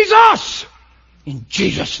of Jesus. In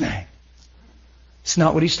Jesus' name. It's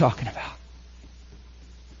not what he's talking about.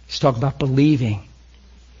 He's talking about believing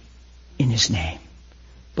in His name.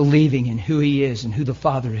 Believing in who He is and who the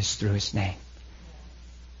Father is through His name.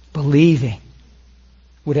 Believing.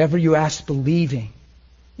 Whatever you ask, believing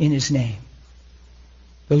in His name.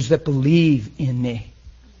 Those that believe in me.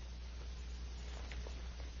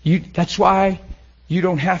 That's why you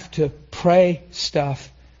don't have to pray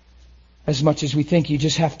stuff as much as we think. You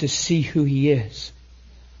just have to see who He is.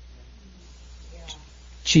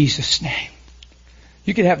 Jesus' name.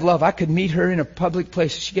 You could have love. I could meet her in a public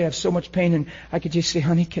place. She could have so much pain, and I could just say,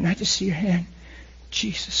 honey, can I just see your hand?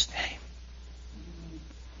 Jesus' name.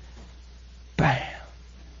 Bam.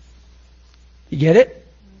 You get it?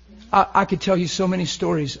 I could tell you so many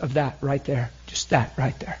stories of that right there. Just that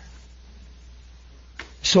right there.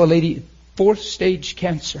 So a lady, 4th stage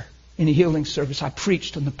cancer in a healing service. I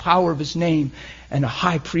preached on the power of His name and a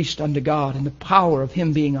high priest unto God and the power of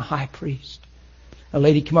Him being a high priest. A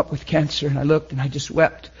lady came up with cancer and I looked and I just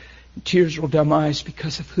wept. Tears rolled down my eyes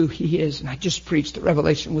because of who He is. And I just preached. The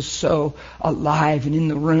revelation was so alive and in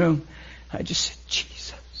the room. I just said,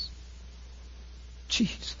 Jesus.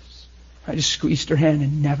 Jesus. I just squeezed her hand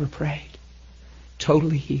and never prayed.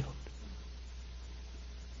 Totally healed.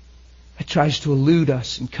 It tries to elude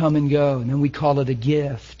us and come and go, and then we call it a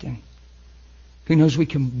gift. And who knows, we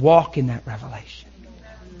can walk in that revelation.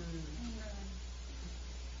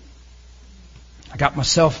 I got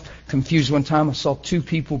myself confused one time. I saw 2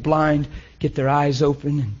 people blind get their eyes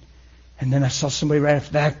open, and then I saw somebody right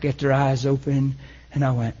after that get their eyes open, and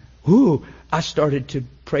I went, ooh. I started to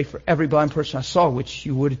pray for every blind person I saw, which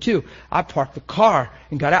you would have too. I parked the car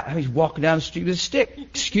and got out. I was walking down the street with a stick.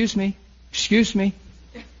 Excuse me. Excuse me.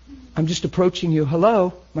 I'm just approaching you.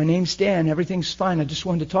 Hello, my name's Dan. Everything's fine. I just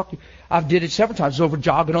wanted to talk to you. I've did it several times. I was over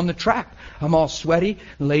jogging on the track. I'm all sweaty.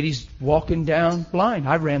 The lady's walking down blind.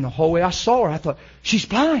 I ran the whole way. I saw her. I thought, she's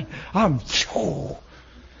blind. And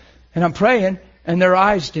I'm praying, and their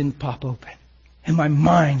eyes didn't pop open. And my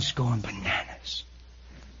mind's going bananas.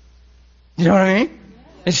 You know what I mean?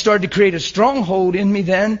 It started to create a stronghold in me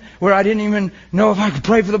then where I didn't even know if I could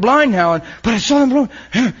pray for the blind now. But I saw them wrong.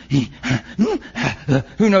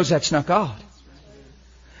 Who knows that's not God?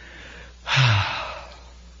 I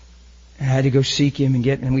had to go seek Him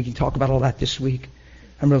and we can talk about all that this week.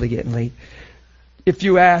 I'm really getting late. If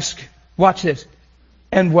you ask, watch this.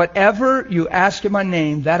 And whatever you ask in my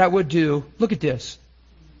name, that I would do. Look at this.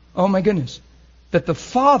 Oh my goodness. That the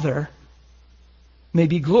Father may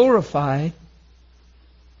be glorified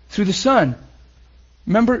through the Son.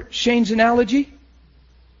 Remember Shane's analogy?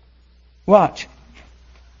 Watch.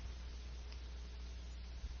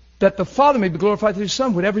 That the Father may be glorified through the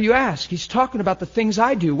Son, whatever you ask. He's talking about the things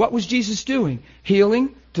I do. What was Jesus doing?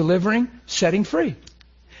 Healing, delivering, setting free.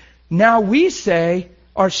 Now we say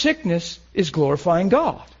our sickness is glorifying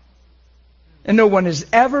God. And no one has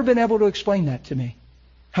ever been able to explain that to me.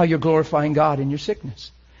 How you're glorifying God in your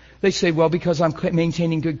sickness. They say, well, because I'm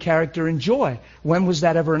maintaining good character and joy. When was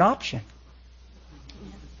that ever an option?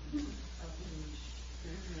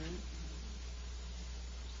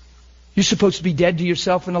 You're supposed to be dead to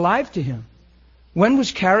yourself and alive to Him. When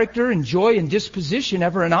was character and joy and disposition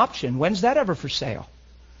ever an option? When's that ever for sale?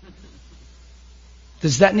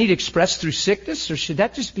 Does that need expressed through sickness, or should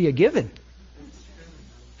that just be a given?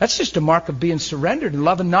 That's just a mark of being surrendered and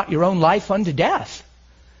loving not your own life unto death.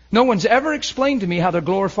 No one's ever explained to me how they're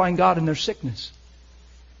glorifying God in their sickness.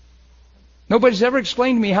 Nobody's ever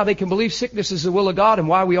explained to me how they can believe sickness is the will of God and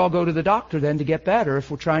why we all go to the doctor then to get better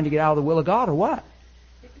if we're trying to get out of the will of God or what.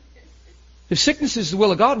 If sickness is the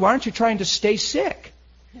will of God, why aren't you trying to stay sick?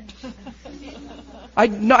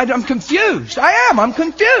 I'm confused. I am. I'm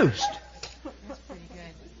confused.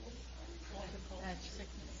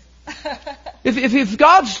 If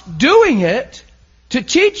God's doing it to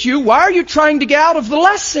teach you, why are you trying to get out of the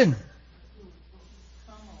lesson?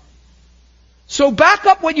 So back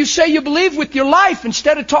up what you say you believe with your life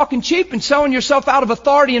instead of talking cheap and selling yourself out of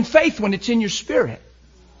authority and faith when it's in your spirit.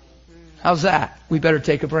 How's that? We better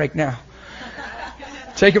take a break now.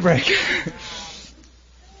 Take a break. If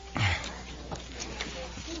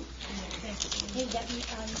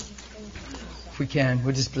we can,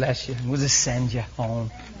 we'll just bless you. We'll just send you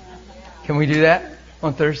home. Can we do that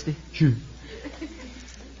on Thursday? Sure.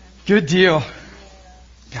 Good deal.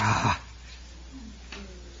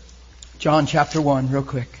 John chapter 1, real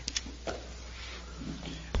quick.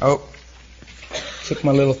 Oh, took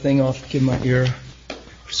my little thing off, give my ear.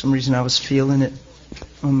 For some reason I was feeling it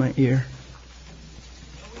on my ear.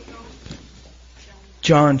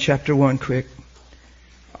 John chapter 1, quick.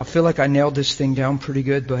 I feel like I nailed this thing down pretty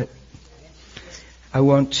good, but I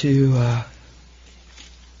want to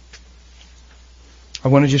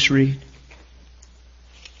just read.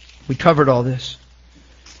 We covered all this.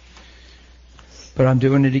 But I'm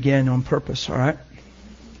doing it again on purpose, all right?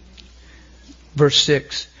 Verse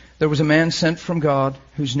 6. There was a man sent from God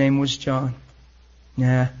whose name was John.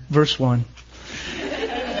 Verse 1.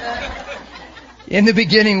 In the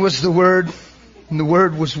beginning was the Word, and the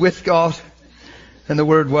Word was with God, and the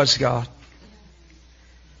Word was God.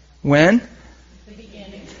 When? The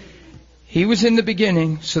beginning. He was in the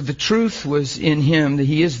beginning, so the truth was in Him, that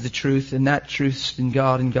He is the truth, and that truth's in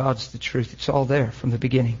God, and God's the truth. It's all there from the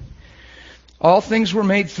beginning. All things were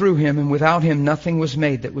made through Him, and without Him nothing was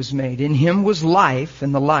made that was made. In Him was life,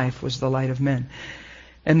 and the life was the light of men.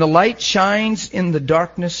 And the light shines in the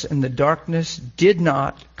darkness, and the darkness did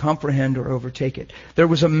not comprehend or overtake it. There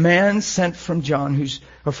was a man sent from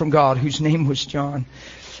God, whose name was John.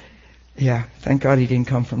 Yeah, thank God he didn't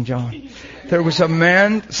come from John. There was a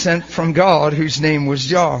man sent from God whose name was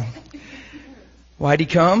John. Why'd he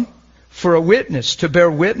come? For a witness, to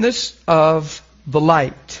bear witness of the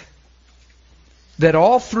light, that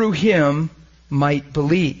all through him might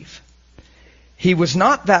believe. He was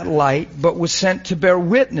not that light, but was sent to bear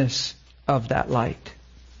witness of that light.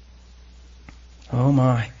 Oh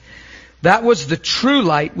my. That was the true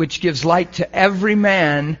light which gives light to every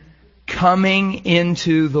man coming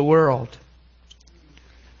into the world.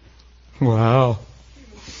 Wow.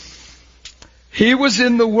 He was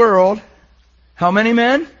in the world. How many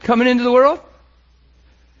men coming into the world?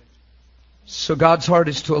 So God's heart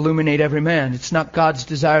is to illuminate every man. It's not God's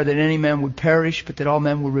desire that any man would perish, but that all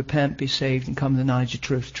men will repent, be saved, and come to the knowledge of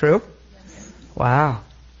truth. True? Yes. Wow.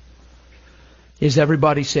 Is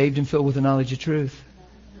everybody saved and filled with the knowledge of truth?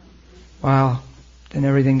 Wow. Then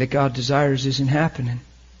everything that God desires isn't happening.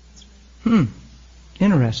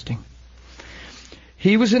 Interesting.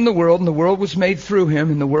 He was in the world, and the world was made through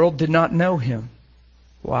him, and the world did not know him.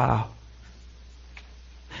 Wow.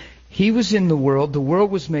 He was in the world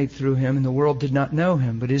was made through him, and the world did not know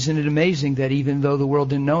him. But isn't it amazing that even though the world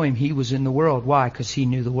didn't know him, he was in the world? Why? Because he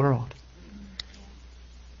knew the world.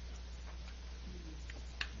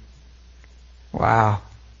 Wow.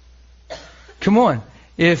 Come on.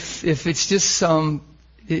 If it's just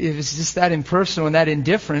that impersonal and that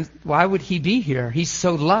indifferent, why would he be here? He's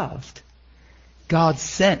so loved. God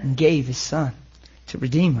sent and gave his Son to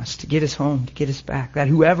redeem us, to get us home, to get us back, that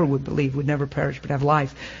whoever would believe would never perish but have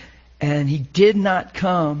life. And he did not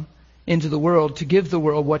come into the world to give the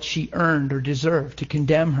world what she earned or deserved, to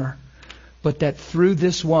condemn her, but that through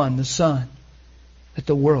this one, the Son, that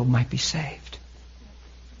the world might be saved.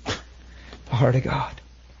 The heart of God.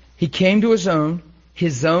 He came to his own,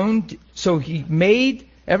 so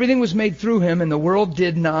everything was made through him, and the world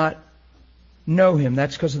did not know him.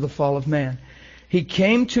 That's because of the fall of man. He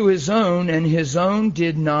came to his own, and his own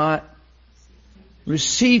did not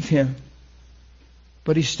receive him.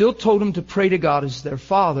 But he still told them to pray to God as their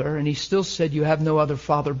Father, and he still said, you have no other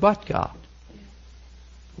Father but God.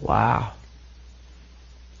 Wow.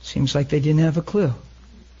 Seems like they didn't have a clue.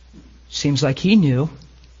 Seems like he knew.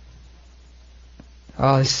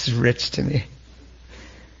 Oh, this is rich to me.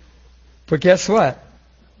 But guess what?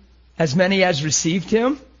 As many as received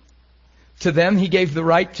him, to them he gave the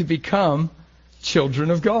right to become children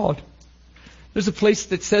of God. There's a place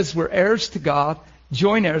that says we're heirs to God,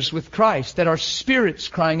 joint heirs with Christ, that our spirit's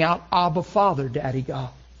crying out, Abba, Father, Daddy God.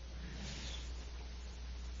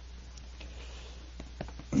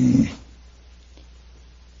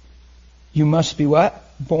 You must be what?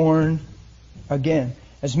 Born again.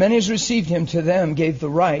 As many as received him, to them gave the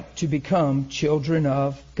right to become children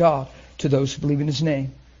of God, to those who believe in his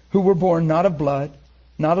name, who were born not of blood,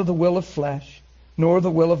 not of the will of flesh, nor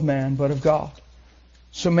the will of man, but of God.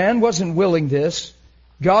 So man wasn't willing this.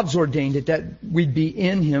 God's ordained it, that we'd be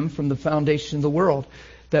in him from the foundation of the world,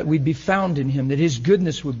 that we'd be found in him, that his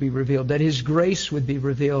goodness would be revealed, that his grace would be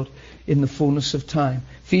revealed in the fullness of time.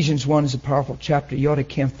 Ephesians 1 is a powerful chapter. You ought to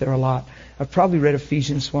camp there a lot. I've probably read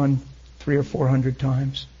Ephesians 1 300 or 400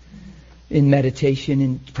 times in meditation,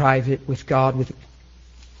 in private, with God, with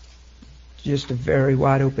just a very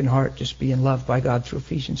wide open heart, just being loved by God through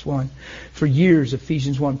Ephesians 1. For years,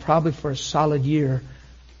 Ephesians 1, probably for a solid year,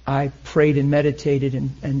 I prayed and meditated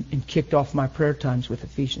and kicked off my prayer times with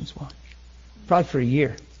Ephesians 1. Probably for a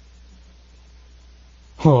year.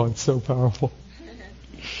 Oh, it's so powerful.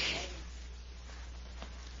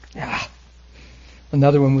 Yeah.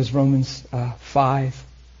 Another one was Romans 5.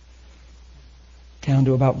 Down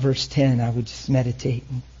to about verse 10, I would just meditate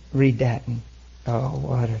and read that. And oh,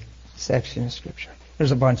 what a section of Scripture.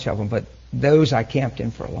 There's a bunch of them, but those I camped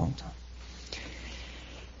in for a long time.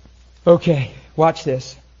 Okay, watch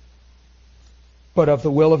this. But of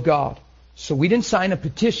the will of God. So we didn't sign a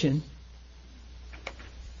petition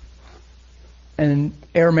and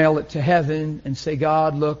airmail it to heaven and say,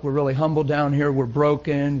 God, look, we're really humble down here. We're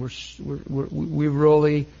broken.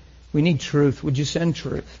 We need truth. Would you send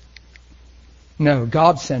truth? No,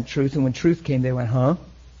 God sent truth, and when truth came, they went, huh?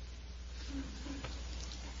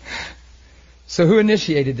 So who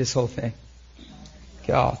initiated this whole thing?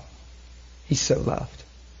 God. He's so loved.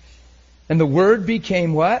 And the Word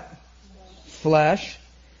became what? Flesh,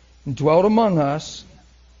 and dwelt among us,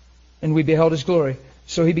 and we beheld his glory.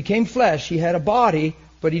 So he became flesh. He had a body,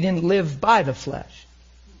 but he didn't live by the flesh.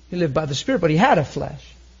 He lived by the Spirit, but he had a flesh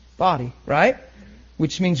body, right?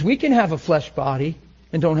 Which means we can have a flesh body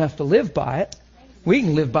and don't have to live by it. We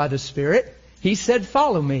can live by the Spirit. He said,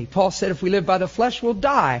 follow me. Paul said, if we live by the flesh, we'll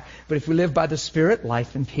die. But if we live by the Spirit,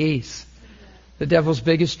 life and peace. The devil's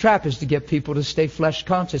biggest trap is to get people to stay flesh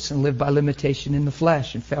conscious and live by limitation in the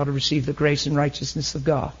flesh and fail to receive the grace and righteousness of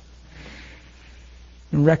God.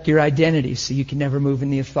 And wreck your identity so you can never move in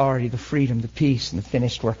the authority, the freedom, the peace, and the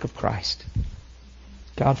finished work of Christ.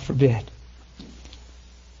 God forbid.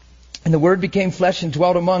 And the Word became flesh and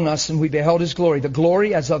dwelt among us, and we beheld His glory. The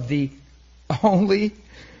glory as of the only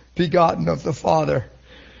begotten of the Father.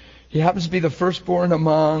 He happens to be the firstborn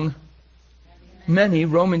among many.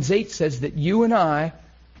 Romans 8 says that you and I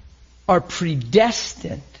are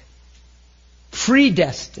predestined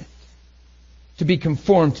to be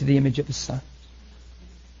conformed to the image of the Son.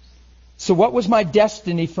 So what was my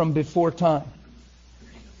destiny from before time?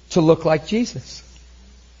 To look like Jesus.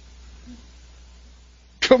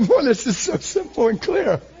 Come on, this is so simple and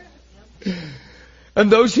clear.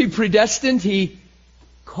 And those He predestined, He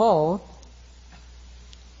called.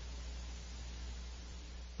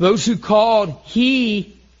 Those who called,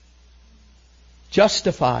 He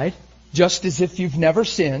justified, just as if you've never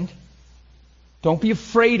sinned. Don't be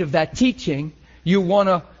afraid of that teaching. You want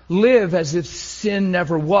to live as if sin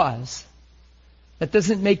never was. That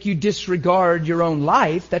doesn't make you disregard your own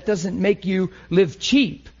life. That doesn't make you live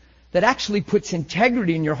cheap. That actually puts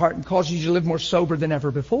integrity in your heart and causes you to live more sober than ever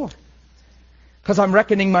before. Because I'm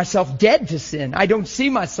reckoning myself dead to sin. I don't see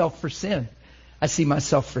myself for sin. I see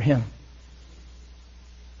myself for Him.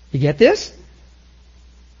 You get this?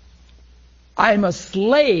 I'm a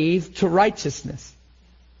slave to righteousness.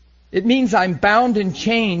 It means I'm bound and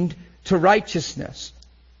chained to righteousness.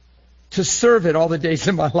 To serve it all the days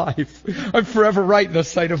of my life. I'm forever right in the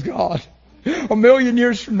sight of God. 1,000,000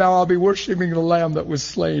 years from now, I'll be worshiping the Lamb that was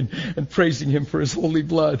slain and praising Him for His holy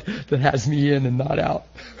blood that has me in and not out.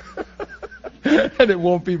 And it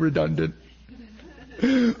won't be redundant.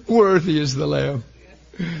 Worthy is the Lamb.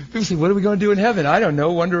 People say, what are we going to do in heaven? I don't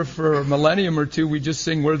know. Wonder if for a millennium or two we just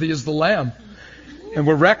sing worthy is the Lamb. And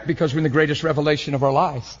we're wrecked because we're in the greatest revelation of our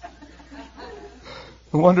lives.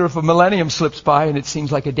 I wonder if a millennium slips by and it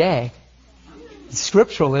seems like a day. It's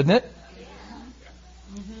scriptural, isn't it?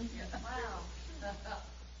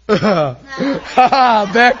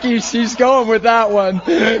 Becky, she's going with that one.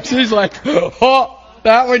 She's like, oh,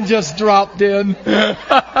 that one just dropped in.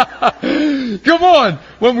 Come on.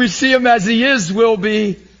 When we see Him as He is, we'll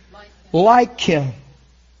be like Him.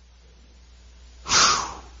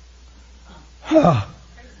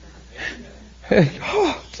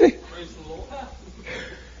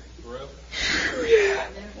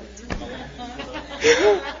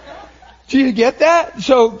 Do you get that?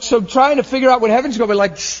 So trying to figure out what heaven's going to be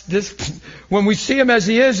like, this, when we see Him as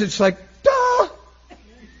He is, it's like, duh.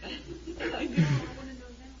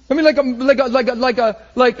 I mean, I'm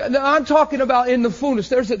talking about in the fullness.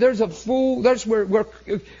 There's a full, that's where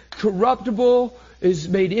corruptible is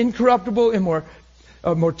made incorruptible,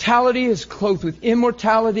 mortality is clothed with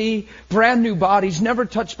immortality, brand new bodies, never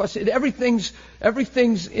touched by sin. Everything's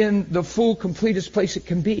in the full, completest place it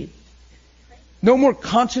can be. No more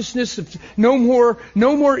consciousness of, no more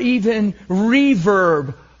even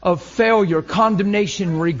reverb of failure,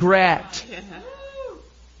 condemnation, regret.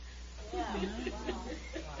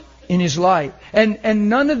 In His light. And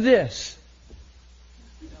none of this.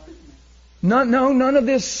 None of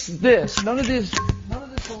this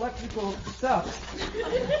electrical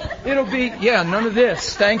stuff. It'll be, none of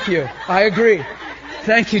this. Thank you. I agree.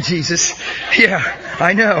 Thank you, Jesus. Yeah,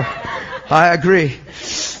 I know. I agree.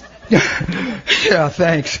 Yeah,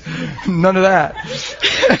 thanks. None of that.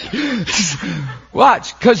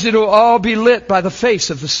 Watch, because it'll all be lit by the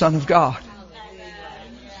face of the Son of God.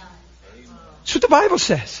 That's what the Bible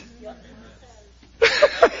says.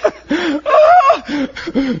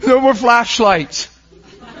 No more flashlights.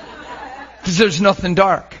 Because there's nothing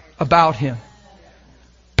dark about Him.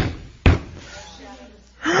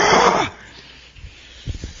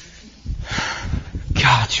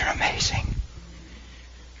 God, You're amazing.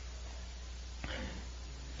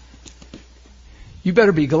 You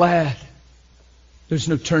better be glad there's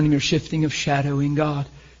no turning or shifting of shadow in God.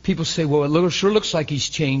 People say, well, it sure looks like He's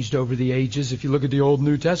changed over the ages if you look at the Old and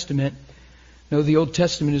New Testament. No, the Old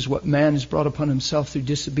Testament is what man has brought upon himself through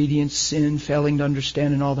disobedience, sin, failing to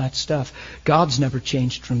understand, and all that stuff. God's never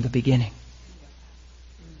changed from the beginning.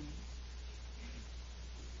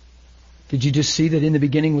 Did you just see that in the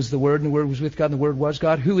beginning was the Word, and the Word was with God, and the Word was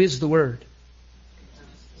God? Who is the Word?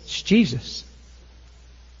 It's Jesus.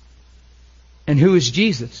 And who is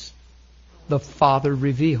Jesus? The Father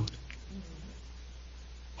revealed.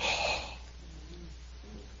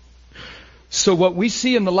 So what we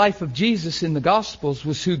see in the life of Jesus in the Gospels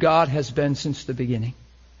was who God has been since the beginning.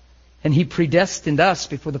 And He predestined us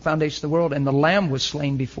before the foundation of the world, and the Lamb was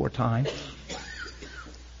slain before time.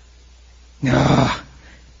 Ah,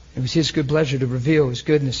 it was His good pleasure to reveal His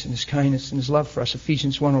goodness and His kindness and His love for us.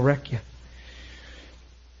 Ephesians 1 will wreck you.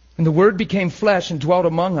 And the Word became flesh and dwelt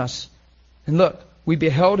among us. And look, we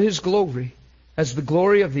beheld His glory as the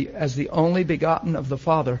glory of as the only begotten of the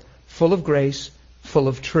Father, full of grace, full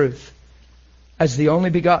of truth. As the only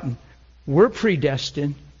begotten. We're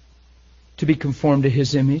predestined to be conformed to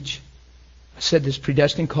His image. I said this: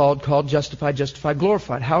 predestined, called, justified,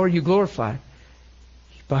 glorified. How are you glorified?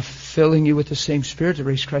 By filling you with the same Spirit that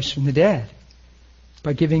raised Christ from the dead.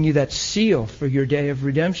 By giving you that seal for your day of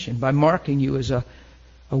redemption. By marking you as a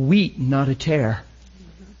wheat and not a tare.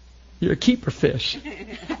 You're a keeper fish.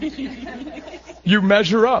 You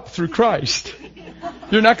measure up through Christ.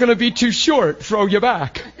 You're not going to be too short, throw you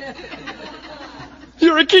back.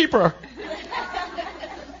 You're a keeper.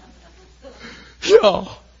 Yeah.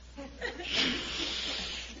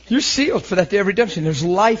 You're sealed for that day of redemption. There's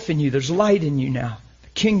life in you. There's light in you now. The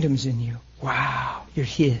kingdom's in you. Wow. You're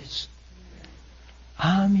His.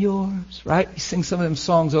 I'm yours. Right? You sing some of them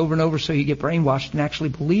songs over and over so you get brainwashed and actually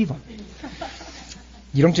believe them.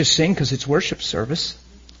 You don't just sing because it's worship service.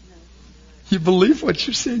 You believe what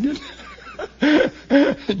you're singing.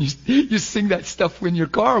 And you sing that stuff in your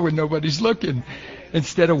car when nobody's looking.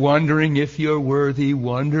 Instead of wondering if you're worthy,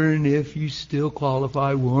 wondering if you still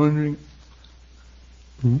qualify, wondering.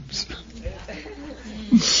 Oops.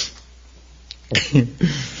 It's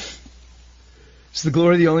the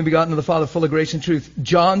glory of the only begotten of the Father, full of grace and truth.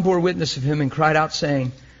 John bore witness of Him and cried out,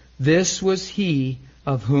 saying, "This was He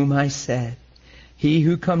of whom I said, He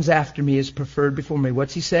who comes after me is preferred before me."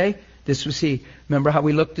 What's He say? This was He. Remember how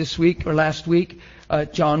we looked this week or last week?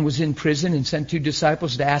 John was in prison and sent 2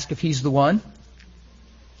 disciples to ask if he's the one.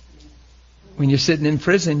 When you're sitting in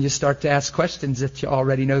prison, you start to ask questions that you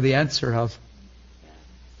already know the answer of.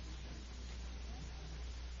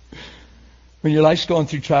 When your life's going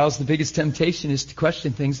through trials, the biggest temptation is to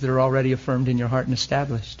question things that are already affirmed in your heart and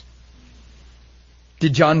established.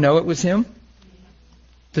 Did John know it was Him?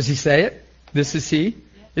 Does he say it? This is He?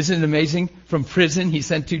 Isn't it amazing? From prison, he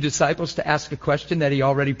sent 2 disciples to ask a question that he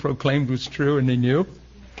already proclaimed was true and they knew.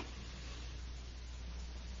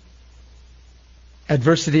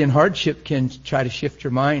 Adversity and hardship can try to shift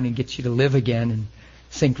your mind and get you to live again and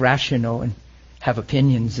think rational and have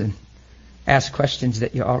opinions and ask questions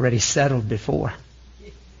that you already settled before.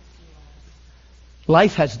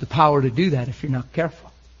 Life has the power to do that if you're not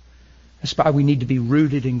careful. That's why we need to be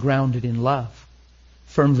rooted and grounded in love,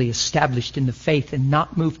 firmly established in the faith and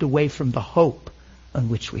not moved away from the hope on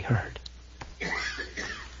which we heard.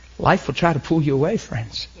 Life will try to pull you away,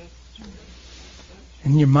 friends.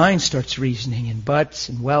 And your mind starts reasoning in buts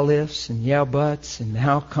and well-ifs and yeah buts and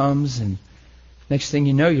how comes, and next thing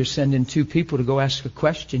you know, you're sending 2 people to go ask a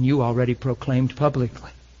question you already proclaimed publicly.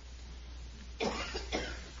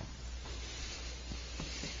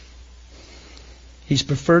 He's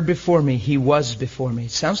preferred before me. He was before me.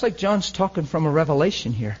 It sounds like John's talking from a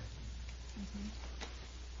revelation here.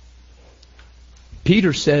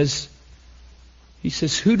 Peter says,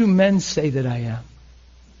 who do men say that I am?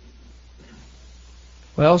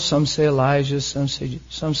 Well, some say Elijah, some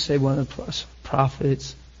say one of the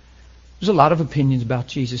prophets. There's a lot of opinions about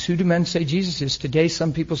Jesus. Who do men say Jesus is? Today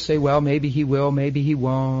some people say, well, maybe He will, maybe He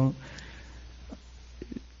won't.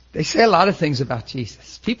 They say a lot of things about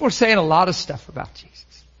Jesus. People are saying a lot of stuff about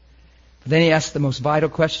Jesus. But then He asks the most vital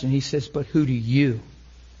question. He says, but who do you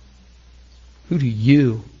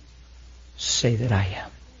say that I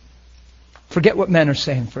am? Forget what men are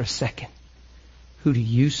saying for a second. Who do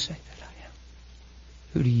you say that I am?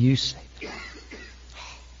 Who do you say that I am?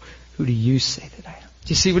 Who do you say that I am? Do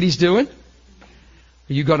you see what He's doing?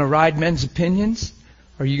 Are you going to ride men's opinions?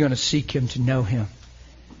 Or are you going to seek Him to know Him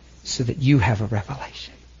so that you have a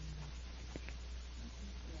revelation?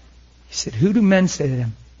 He said, who do men say that I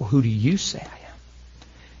am? Well, who do you say I am?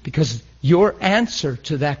 Because your answer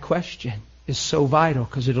to that question is so vital,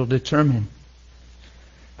 because it'll determine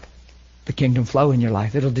the kingdom flow in your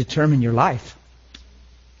life. It'll determine your life.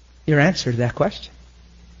 Your answer to that question.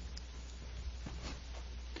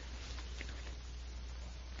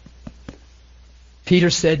 Peter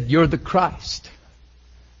said, you're the Christ,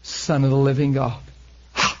 Son of the living God.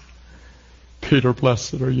 Peter,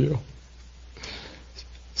 blessed are you.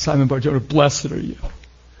 Simon Bar-Jonah, blessed are you.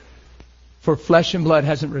 For flesh and blood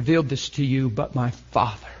hasn't revealed this to you, but my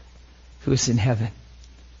Father who is in heaven.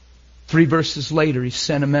 3 verses later, he's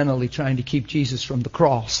sentimentally trying to keep Jesus from the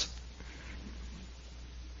cross.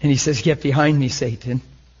 And he says, get behind me, Satan.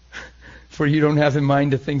 For you don't have in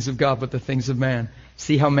mind the things of God, but the things of man.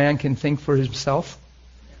 See how man can think for himself?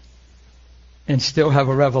 And still have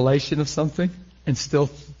a revelation of something? And still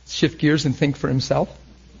shift gears and think for himself?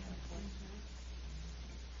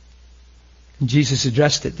 And Jesus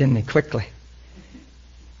addressed it, didn't he, quickly?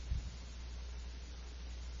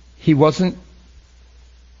 He wasn't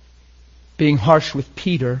being harsh with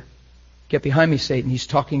Peter. Get behind me, Satan. He's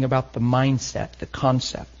talking about the mindset, the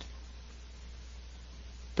concept.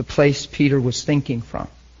 The place Peter was thinking from.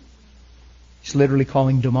 He's literally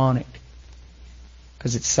calling demonic.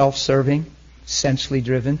 Because it's self-serving, sensually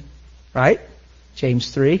driven. Right?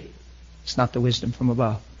 James 3. It's not the wisdom from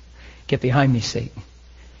above. Get behind me, Satan.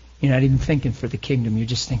 You're not even thinking for the kingdom. You're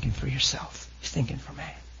just thinking for yourself. He's thinking for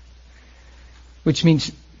man. Which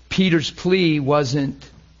means Peter's plea wasn't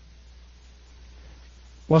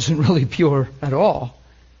really pure at all.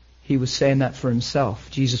 He was saying that for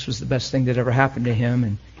himself. Jesus was the best thing that ever happened to him,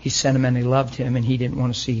 and he sent him and he loved him, and he didn't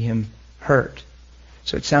want to see him hurt.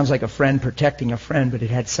 So it sounds like a friend protecting a friend, but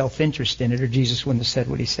it had self-interest in it, or Jesus wouldn't have said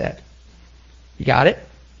what he said. You got it?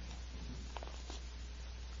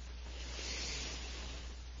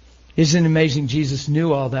 Isn't it amazing? Jesus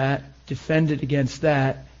knew all that, defended against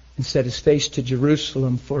that, and set his face to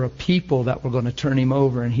Jerusalem for a people that were going to turn him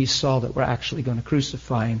over, and he saw that we're actually going to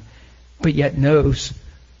crucify him, but yet knows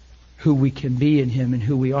who we can be in him and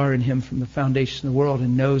who we are in him from the foundation of the world,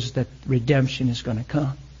 and knows that redemption is going to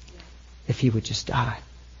come. If he would just die,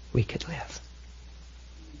 we could live.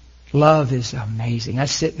 Love is amazing. I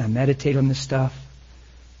sit and I meditate on this stuff.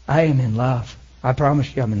 I am in love. I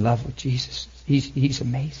promise you I'm in love with Jesus. He's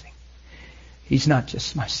amazing. He's not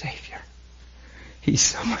just my Savior. He's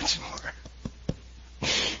so much more.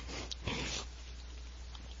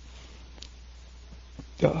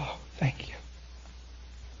 Oh, thank you.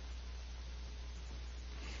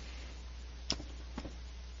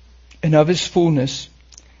 And of His fullness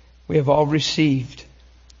we have all received,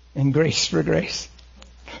 and grace for grace.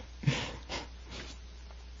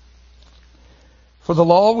 For the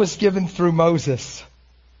law was given through Moses.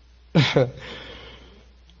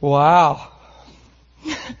 Wow.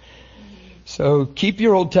 So keep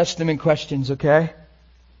your Old Testament questions, okay?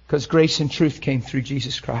 Because grace and truth came through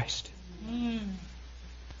Jesus Christ.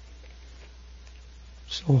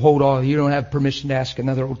 So hold on. You don't have permission to ask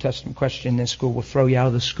another Old Testament question in this school. We'll throw you out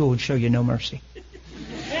of the school and show you no mercy.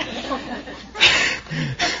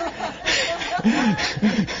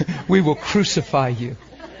 We will crucify you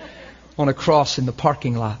on a cross in the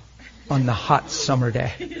parking lot on the hot summer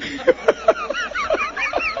day.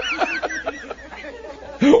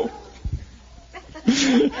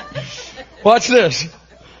 Watch this.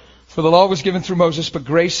 For the law was given through Moses, but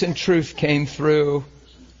grace and truth came through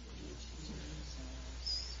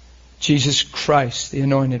Jesus Christ, the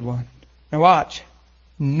Anointed One. Now watch.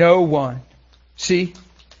 No one. See?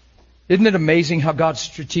 Isn't it amazing how God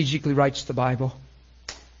strategically writes the Bible?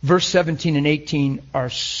 Verse 17 and 18 are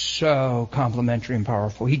so complementary and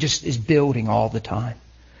powerful. He just is building all the time.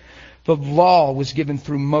 The law was given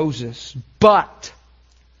through Moses, but,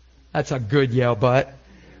 that's a good yell, but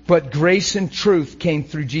grace and truth came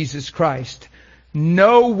through Jesus Christ.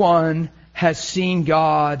 No one has seen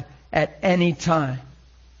God at any time.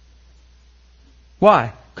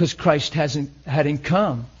 Why? Because Christ hadn't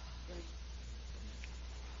come.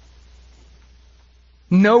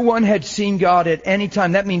 No one had seen God at any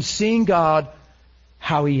time. That means seeing God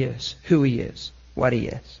how He is, who He is, what He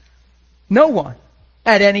is. No one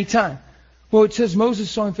at any time. Well, it says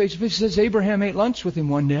Moses saw Him face to face. It says Abraham ate lunch with Him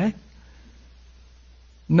one day.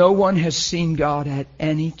 No one has seen God at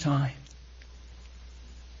any time.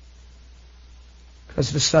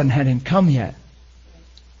 Because the Son hadn't come yet.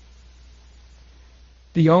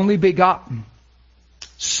 The only begotten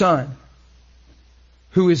Son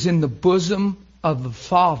who is in the bosom of the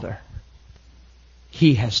Father,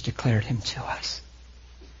 He has declared Him to us.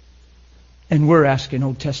 And we're asking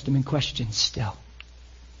Old Testament questions still.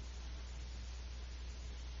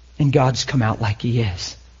 And God's come out like He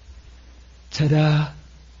is. Ta-da!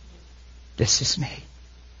 This is me.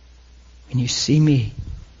 When you see me,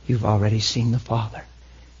 you've already seen the Father.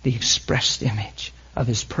 The expressed image of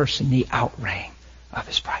His person, the outraying of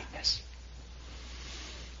His brightness.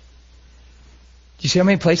 Do you see how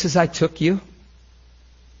many places I took you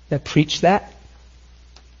that preach that?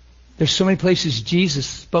 There's so many places Jesus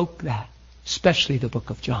spoke that, especially the book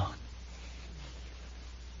of John.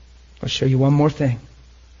 I'll show you one more thing.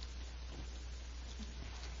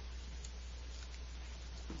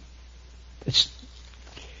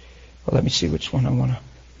 Well, let me see which one I want to.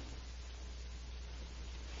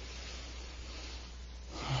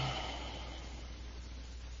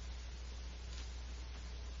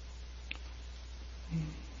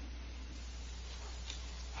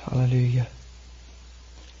 Hallelujah.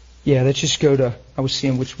 Yeah, let's just go to, I was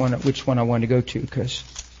seeing which one I wanted to go to, because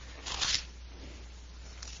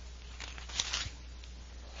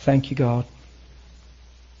thank you, God.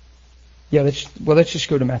 Yeah, let's just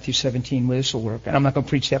go to Matthew 17 where this will work. And I'm not going to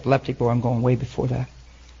preach the epileptic, but I'm going way before that.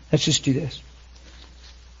 Let's just do this.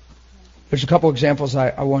 There's a couple examples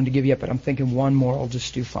I wanted to give you, but I'm thinking one more I'll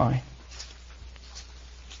just do fine.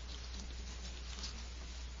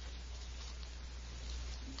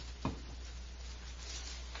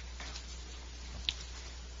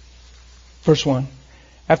 Verse 1.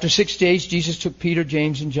 After 6 days, Jesus took Peter,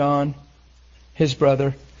 James, and John, his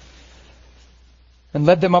brother, and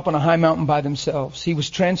led them up on a high mountain by themselves. He was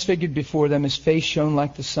transfigured before them. His face shone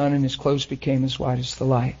like the sun, and his clothes became as white as the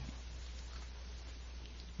light.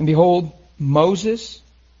 And behold, Moses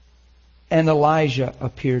and Elijah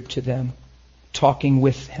appeared to them, talking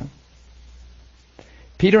with him.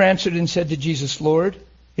 Peter answered and said to Jesus, Lord,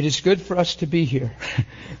 it is good for us to be here.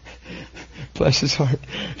 Bless his heart.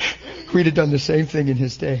 We'd have done the same thing in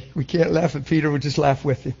his day. We can't laugh at Peter, we'll just laugh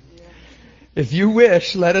with him. If you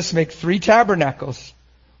wish, let us make 3 tabernacles.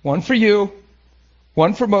 One for you,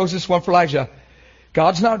 one for Moses, one for Elijah.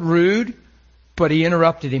 God's not rude, but he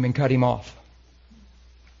interrupted him and cut him off.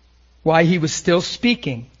 Why? He was still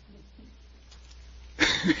speaking.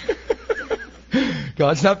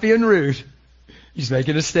 God's not being rude. He's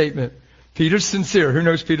making a statement. Peter's sincere. Who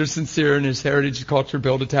knows Peter's sincere in his heritage and culture?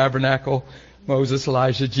 Build a tabernacle. Moses,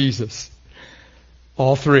 Elijah, Jesus.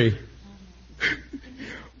 All 3.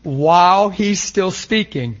 While he's still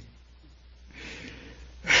speaking.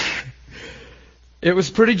 It was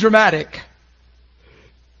pretty dramatic.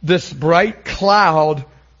 This bright cloud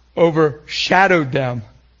overshadowed them.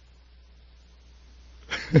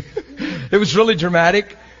 It was really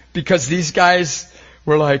dramatic because these guys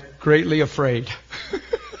were like greatly afraid.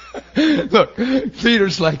 Look,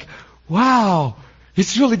 Peter's like, wow,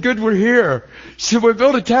 it's really good we're here. So we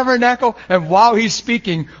build a tabernacle, and while he's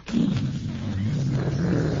speaking,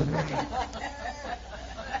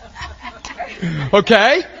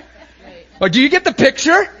 okay? Do you get the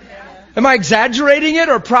picture? Am I exaggerating it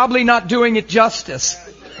or probably not doing it justice?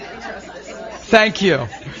 Thank you.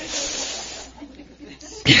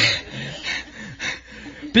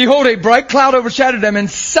 Behold, a bright cloud overshadowed them, and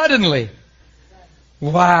suddenly,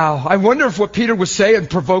 wow, I wonder if what Peter was saying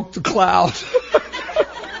provoked the cloud.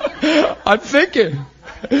 I'm thinking.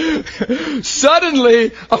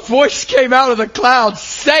 Suddenly, a voice came out of the cloud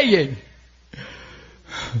saying,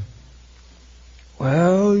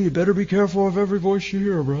 well, you better be careful of every voice you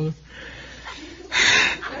hear, brother.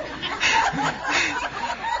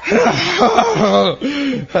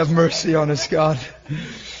 Have mercy on us, God.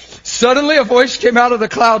 Suddenly a voice came out of the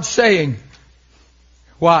cloud saying,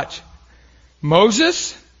 watch,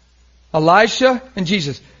 Moses, Elisha, and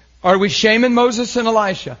Jesus. Are we shaming Moses and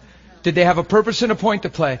Elisha? Did they have a purpose and a point to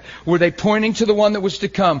play? Were they pointing to the one that was to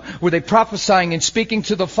come? Were they prophesying and speaking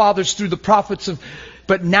to the fathers through the prophets of...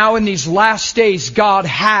 But now in these last days, God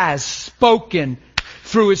has spoken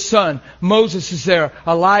through His Son. Moses is there.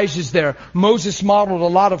 Elijah is there. Moses modeled a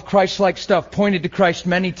lot of Christ-like stuff, pointed to Christ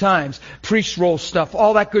many times. Priest role stuff,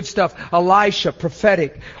 all that good stuff. Elisha,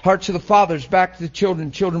 prophetic. Hearts of the fathers, back to the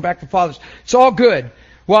children, children back to the fathers. It's all good.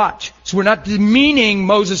 Watch. So we're not demeaning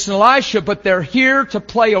Moses and Elisha, but they're here to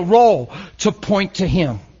play a role, to point to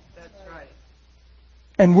Him. That's right.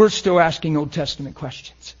 And we're still asking Old Testament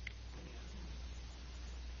questions.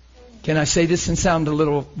 Can I say this and sound a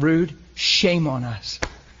little rude? Shame on us.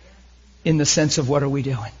 In the sense of what are we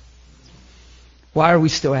doing? Why are we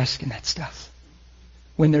still asking that stuff?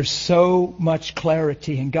 When there's so much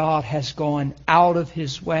clarity and God has gone out of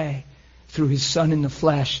His way through His Son in the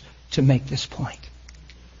flesh to make this point.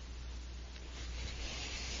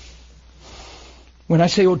 When I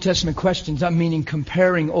say Old Testament questions, I'm meaning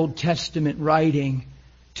comparing Old Testament writing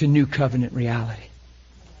to New Covenant reality.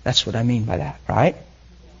 That's what I mean by that, right?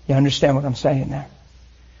 You understand what I'm saying there?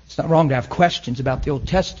 It's not wrong to have questions about the Old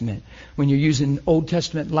Testament when you're using Old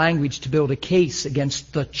Testament language to build a case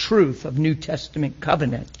against the truth of New Testament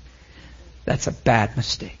covenant. That's a bad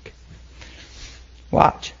mistake.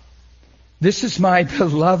 Watch. This is my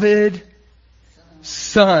beloved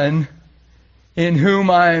Son in whom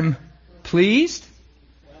I'm pleased.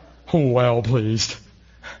 Well pleased.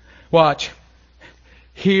 Watch.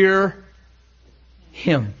 Hear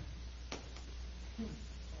Him.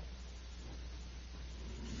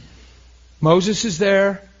 Moses is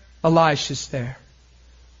there. Elisha's there.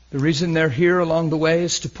 The reason they're here along the way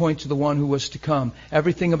is to point to the one who was to come.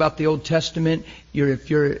 Everything about the Old Testament, if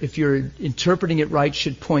you're interpreting it right,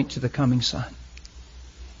 should point to the coming Son.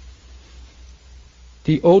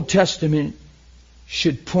 The Old Testament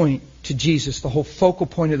should point to Jesus. The whole focal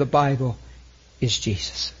point of the Bible is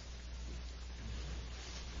Jesus.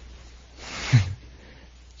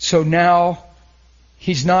 So now,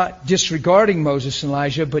 He's not disregarding Moses and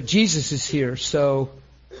Elijah, but Jesus is here. So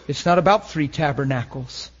it's not about 3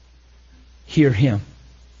 tabernacles. Hear Him.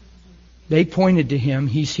 They pointed to Him.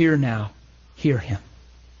 He's here now. Hear Him.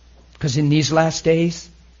 Because in these last days,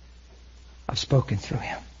 I've spoken through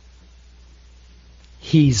Him.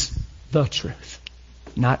 He's the truth,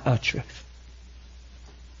 not a truth.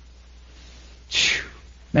 Whew.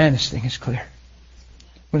 Man, this thing is clear.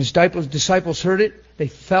 When His disciples heard it, they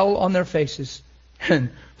fell on their faces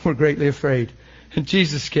and were greatly afraid. And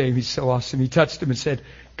Jesus came. He's so awesome. He touched them and said,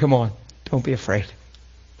 "Come on, don't be afraid."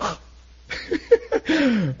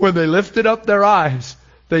 When they lifted up their eyes,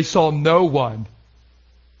 they saw no one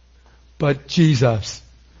but Jesus.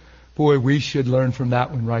 Boy, we should learn from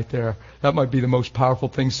that one right there. That might be the most powerful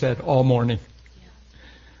thing said all morning.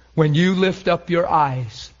 When you lift up your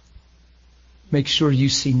eyes, make sure you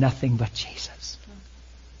see nothing but Jesus.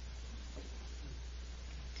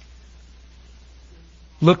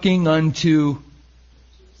 Looking unto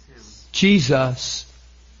Jesus,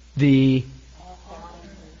 the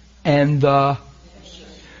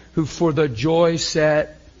who for the joy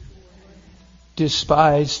set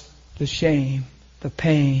despised the shame, the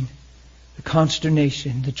pain, the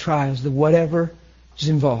consternation, the trials, the whatever is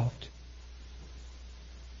involved.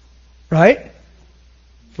 Right?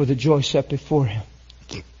 For the joy set before Him.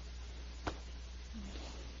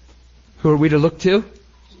 Who are we to look to?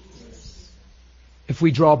 If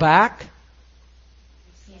we draw back,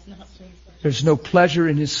 there's no pleasure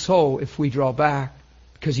in His soul if we draw back,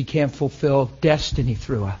 because He can't fulfill destiny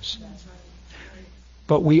through us.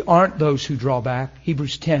 But we aren't those who draw back,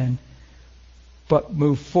 Hebrews 10, but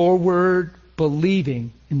move forward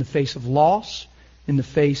believing in the face of loss, in the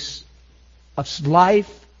face of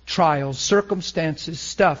life, trials, circumstances,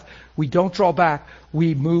 stuff. We don't draw back.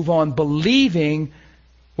 We move on believing,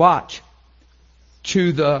 watch,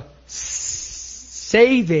 to the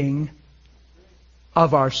saving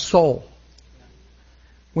of our soul.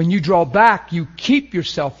 When you draw back, you keep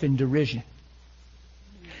yourself in derision.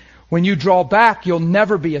 When you draw back, you'll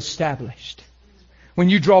never be established. When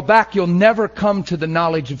you draw back, you'll never come to the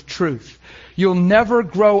knowledge of truth. You'll never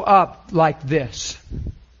grow up like this.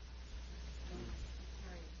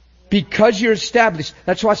 Because you're established.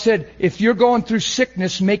 That's why I said, if you're going through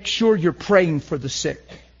sickness, make sure you're praying for the sick.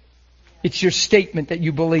 It's your statement that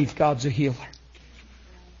you believe God's a healer.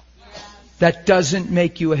 That doesn't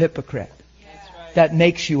make you a hypocrite. That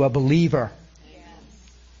makes you a believer.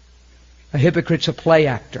 A hypocrite's a play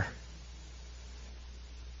actor.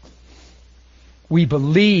 We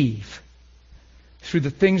believe through the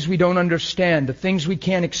things we don't understand, the things we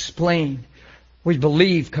can't explain. We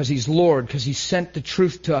believe because He's Lord, because He sent the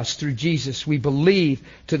truth to us through Jesus. We believe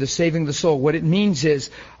to the saving of the soul. What it means is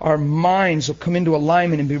our minds will come into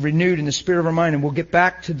alignment and be renewed in the spirit of our mind, and we'll get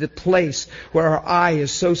back to the place where our eye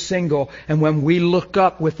is so single, and when we look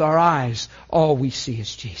up with our eyes, all we see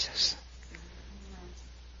is Jesus.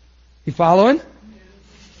 You following?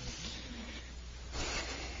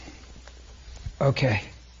 Okay.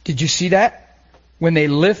 Did you see that? When they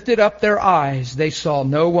lifted up their eyes, they saw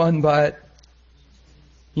no one but...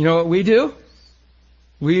 You know what we do?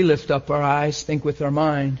 We lift up our eyes, think with our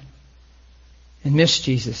mind, and miss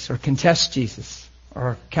Jesus, or contest Jesus,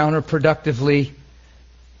 or counterproductively.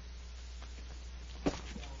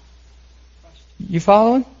 You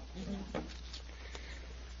following?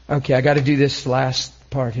 Okay, I got to do this last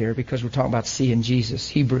part here because we're talking about seeing Jesus.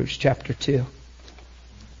 Hebrews chapter 2.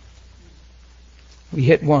 We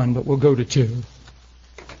hit 1, but we'll go to 2.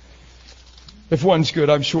 If 1's good,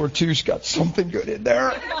 I'm sure 2's got something good in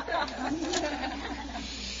there.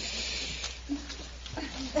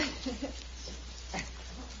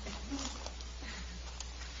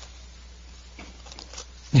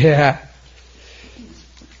 Yeah.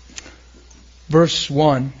 Verse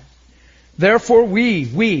 1. Therefore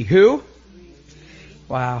we who?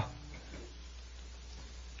 Wow.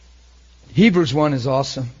 Hebrews 1 is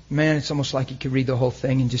awesome. Man, it's almost like you could read the whole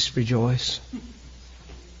thing and just rejoice.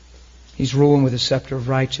 He's ruling with a scepter of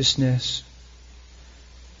righteousness.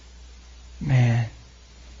 Man,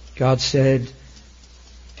 God said,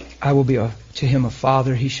 I will be to him a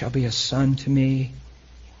father, he shall be a son to me.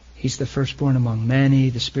 He's the firstborn among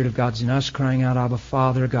many. The Spirit of God's in us, crying out, Abba,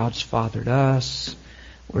 Father. God's fathered us.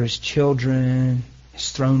 We're His children.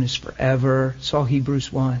 His throne is forever. It's all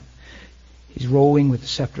Hebrews 1. He's rolling with the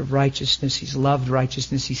scepter of righteousness. He's loved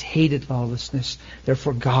righteousness. He's hated lawlessness.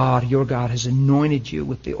 Therefore God, your God, has anointed you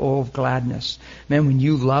with the oil of gladness. Man, when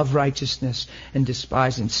you love righteousness and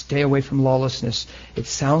despise and stay away from lawlessness, it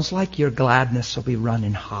sounds like your gladness will be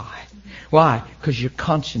running high. Why? Because your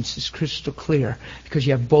conscience is crystal clear. Because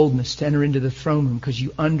you have boldness to enter into the throne room. Because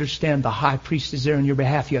you understand the high priest is there on your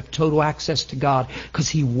behalf. You have total access to God because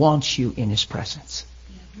He wants you in His presence.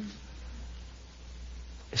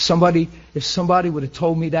 If somebody would have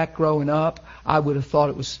told me that growing up, I would have thought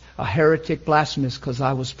it was a heretic, blasphemous, because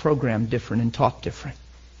I was programmed different and taught different.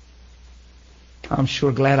 I'm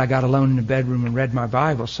sure glad I got alone in the bedroom and read my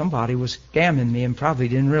Bible. Somebody was scamming me and probably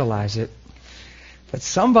didn't realize it. But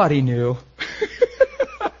somebody knew.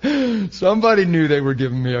 Somebody knew they were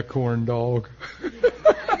giving me a corn dog.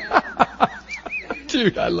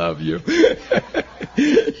 Dude, I love you.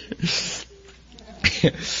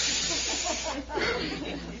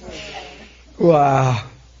 Wow.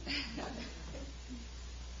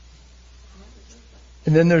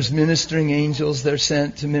 And then there's ministering angels. They're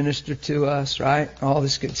sent to minister to us, right? All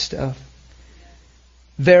this good stuff.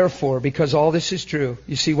 Therefore, because all this is true,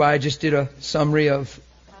 you see why I just did a summary of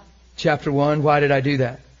chapter 1? Why did I do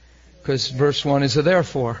that? Because verse 1 is a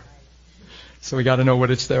therefore. So we got to know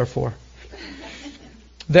what it's there for.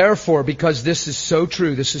 Therefore, because this is so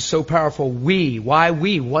true, this is so powerful, why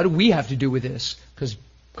we? What do we have to do with this? Because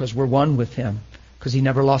we're one with Him. Because He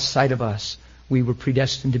never lost sight of us. We were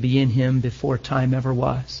predestined to be in Him before time ever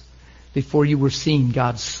was. Before you were seen,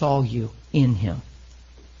 God saw you in Him.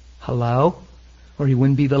 Hello? Or He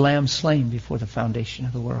wouldn't be the lamb slain before the foundation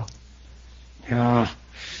of the world.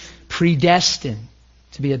 Predestined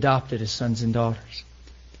to be adopted as sons and daughters.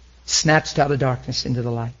 Snatched out of darkness into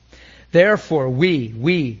the light. Therefore,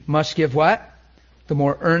 we must give what? The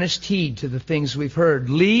more earnest heed to the things we've heard.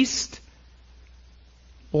 Lest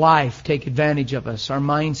life take advantage of us, our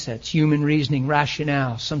mindsets, human reasoning,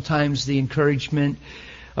 rationale, sometimes the encouragement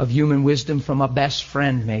of human wisdom from a best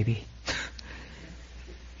friend, maybe.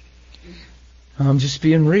 I'm just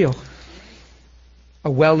being real. A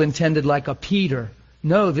well-intended like a Peter.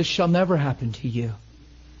 No, this shall never happen to you.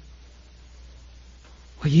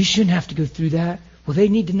 Well, you shouldn't have to go through that. Well, they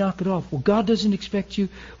need to knock it off. Well, God doesn't expect you.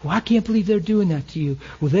 Well, I can't believe they're doing that to you.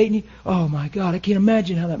 Well, they need... Oh, my God, I can't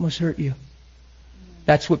imagine how that must hurt you.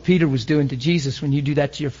 That's what Peter was doing to Jesus. When you do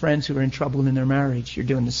that to your friends who are in trouble in their marriage, you're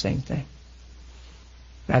doing the same thing.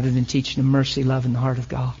 Rather than teaching them mercy, love, and the heart of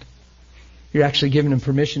God. You're actually giving them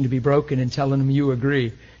permission to be broken and telling them you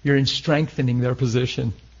agree. You're in strengthening their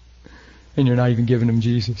position. And you're not even giving them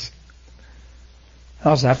Jesus.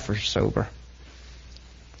 How's that for sober?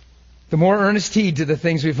 The more earnest heed to the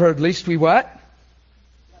things we've heard, least we what?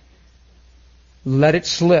 Let it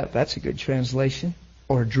slip. That's a good translation.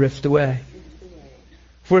 Or drift away.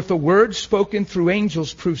 For if the word spoken through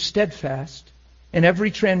angels proved steadfast, and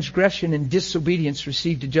every transgression and disobedience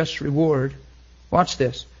received a just reward, watch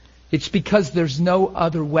this. It's because there's no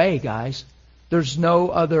other way, guys. There's no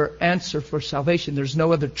other answer for salvation. There's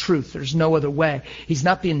no other truth. There's no other way. He's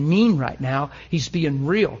not being mean right now. He's being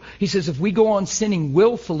real. He says if we go on sinning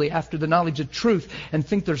willfully after the knowledge of truth and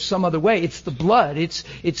think there's some other way, it's the blood. It's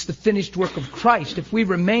the finished work of Christ. If we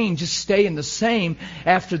remain, just stay in the same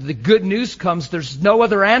after the good news comes, there's no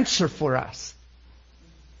other answer for us.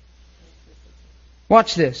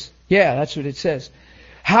 Watch this. Yeah, that's what it says.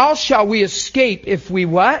 How shall we escape if we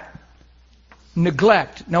what?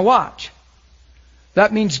 Neglect. Now watch.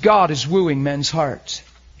 That means God is wooing men's hearts.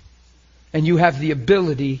 And you have the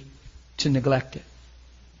ability to neglect it.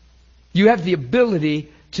 You have the ability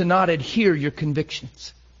to not adhere your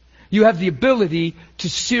convictions. You have the ability to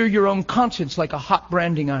sear your own conscience like a hot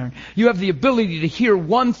branding iron. You have the ability to hear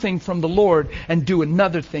one thing from the Lord and do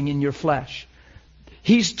another thing in your flesh.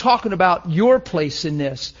 He's talking about your place in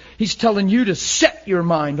this. He's telling you to set your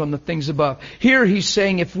mind on the things above. Here he's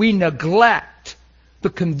saying if we neglect the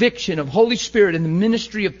conviction of Holy Spirit and the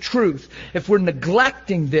ministry of truth, if we're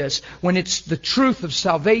neglecting this when it's the truth of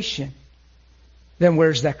salvation, then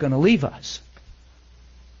where's that going to leave us?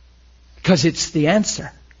 Because it's the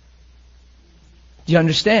answer. Do you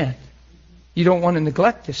understand? You don't want to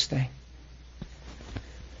neglect this thing.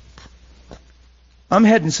 I'm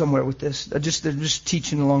heading somewhere with this. They're just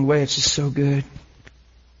teaching along the way. It's just so good.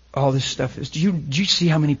 All this stuff is. Do you see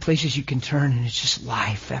how many places you can turn and it's just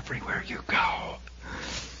life everywhere you go?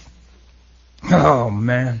 Oh,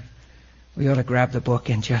 man. We ought to grab the book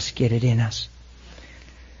and just get it in us.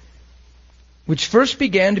 Which first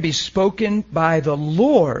began to be spoken by the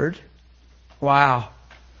Lord. Wow.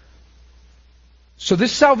 So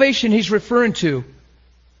this salvation he's referring to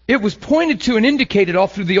It was pointed to and indicated all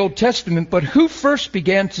through the Old Testament, but who first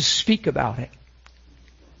began to speak about it?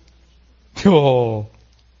 Oh,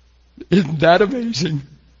 isn't that amazing?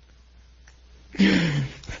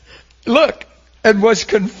 Look, and was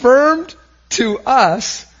confirmed to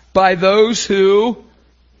us by those who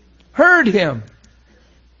heard Him.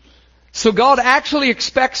 So God actually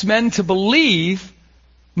expects men to believe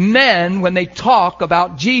men when they talk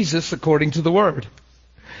about Jesus according to the Word.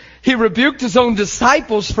 He rebuked His own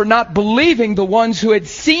disciples for not believing the ones who had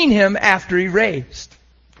seen Him after He raised.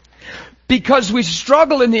 Because we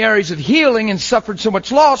struggle in the areas of healing and suffered so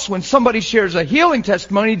much loss, when somebody shares a healing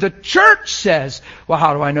testimony, the church says, well,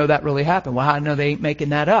 how do I know that really happened? Well, how do I know they ain't making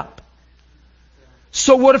that up?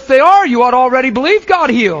 So what if they are? You ought to already believe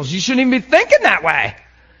God heals. You shouldn't even be thinking that way.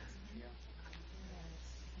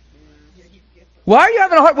 Why are you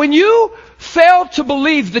having a hard... When you fail to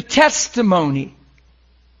believe the testimony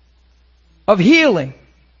of healing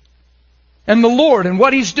and the Lord and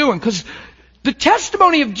what He's doing, because the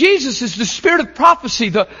testimony of Jesus is the spirit of prophecy.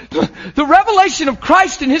 The revelation of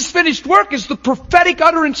Christ and His finished work is the prophetic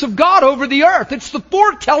utterance of God over the earth. It's the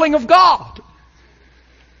foretelling of God.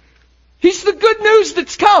 He's the good news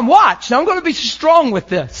that's come. Watch. Now I'm going to be strong with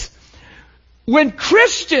this. When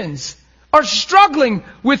Christians are struggling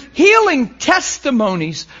with healing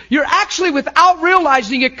testimonies, you're actually, without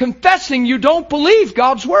realizing it, confessing you don't believe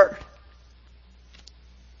God's Word.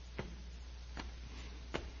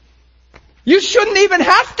 You shouldn't even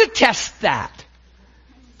have to test that.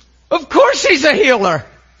 Of course He's a healer.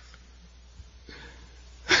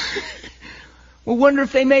 We'll wonder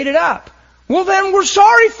if they made it up. Well, then we're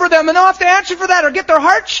sorry for them and they'll have to answer for that or get their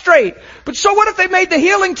heart straight. But so what if they made the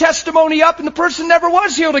healing testimony up and the person never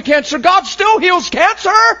was healed of cancer? God still heals cancer.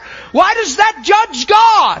 Why does that judge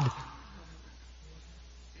God?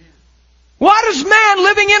 Why does man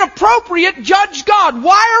living inappropriate judge God?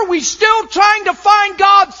 Why are we still trying to find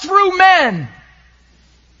God through men?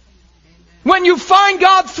 When you find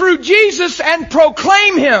God through Jesus and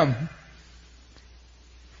proclaim Him.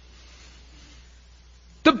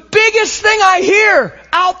 The biggest thing I hear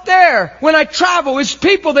out there when I travel is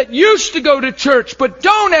people that used to go to church but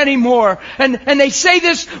don't anymore. And they say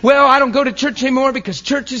this, well, I don't go to church anymore because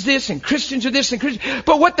church is this and Christians are this and Christians.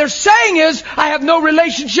 But what they're saying is, I have no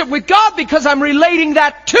relationship with God because I'm relating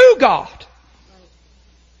that to God.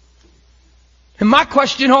 And my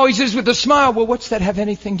question always is with a smile, well, what's that have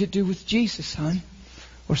anything to do with Jesus, son?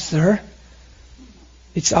 Or sir?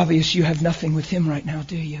 It's obvious you have nothing with Him right now,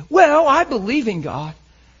 do you? Well, I believe in God.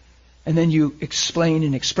 And then you explain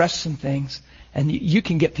and express some things, and you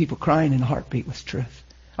can get people crying in a heartbeat with truth.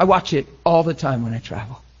 I watch it all the time when I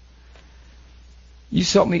travel. You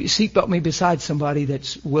seatbelt me beside somebody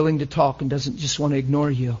that's willing to talk and doesn't just want to ignore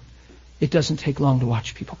you. It doesn't take long to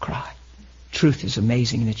watch people cry. Truth is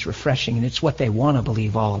amazing and it's refreshing and it's what they want to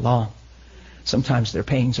believe all along. Sometimes their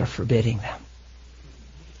pains are forbidding them.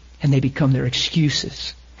 And they become their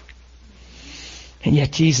excuses. And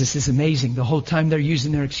yet Jesus is amazing. The whole time they're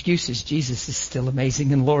using their excuses, Jesus is still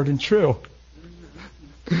amazing and Lord and true.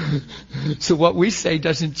 So what we say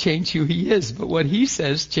doesn't change who He is, but what He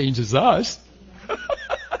says changes us.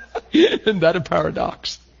 Isn't that a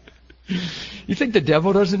paradox? You think the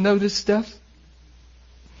devil doesn't know this stuff?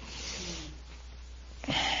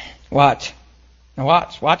 Watch. Now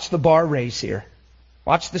watch. Watch the bar raise here.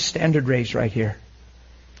 Watch the standard raise right here.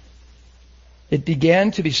 It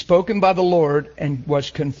began to be spoken by the Lord and was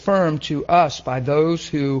confirmed to us by those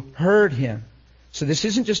who heard Him. So this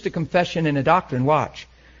isn't just a confession and a doctrine. Watch.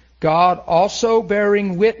 God also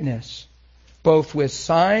bearing witness, both with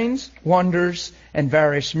signs, wonders, and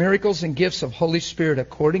various miracles and gifts of Holy Spirit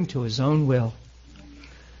according to His own will.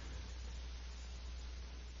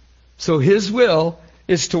 So His will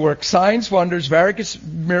is to work signs, wonders, various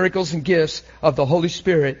miracles, and gifts of the Holy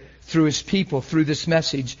Spirit through His people, through this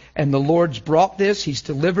message. And the Lord's brought this, He's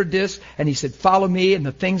delivered this, and He said, follow me, and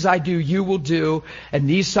the things I do, you will do, and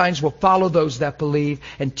these signs will follow those that believe,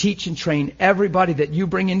 and teach and train everybody that you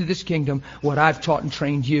bring into this kingdom what I've taught and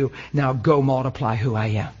trained you. Now go multiply who I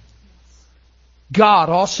am. God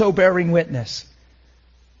also bearing witness.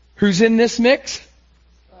 Who's in this mix?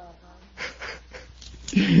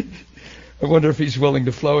 I wonder if He's willing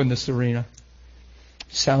to flow in this arena.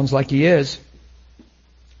 Sounds like He is.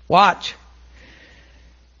 Watch.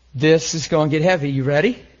 This is going to get heavy. You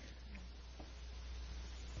ready?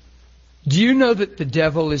 Do you know that the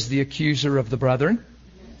devil is the accuser of the brethren?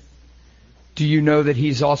 Do you know that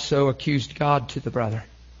he's also accused God to the brethren?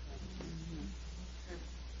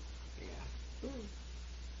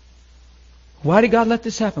 Why did God let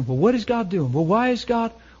this happen? Well, what is God doing? Well, why is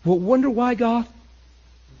God? Well, wonder why God?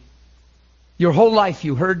 Your whole life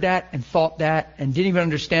you heard that and thought that and didn't even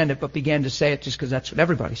understand it, but began to say it just because that's what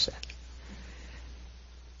everybody said.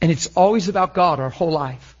 And it's always about God our whole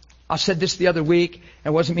life. I said this the other week.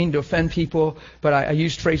 I wasn't meaning to offend people, but I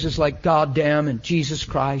used phrases like God damn and Jesus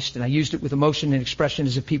Christ, and I used it with emotion and expression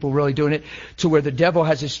as if people were really doing it, to where the devil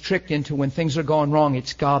has us tricked into when things are going wrong,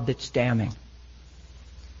 it's God that's damning.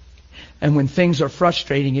 And when things are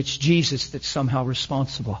frustrating, it's Jesus that's somehow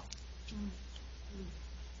responsible.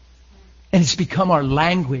 And it's become our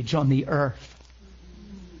language on the earth.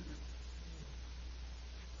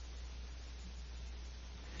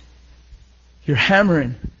 You're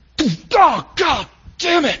hammering. Oh, God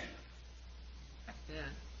damn it!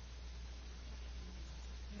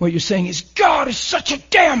 What you're saying is, God is such a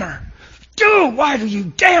damner. Dude, why do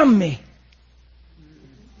you damn me?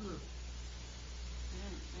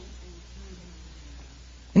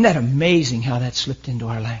 Isn't that amazing how that slipped into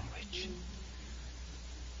our language?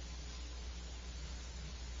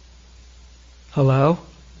 Hello?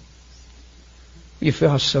 You feel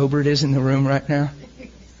how sober it is in the room right now?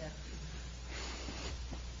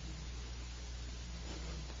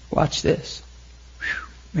 Watch this.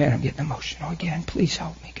 Whew. Man, I'm getting emotional again. Please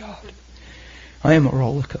help me, God. I am a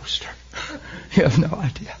roller coaster. You have no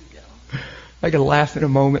idea. I can laugh in a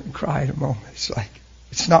moment and cry in a moment. It's like,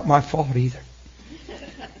 it's not my fault either.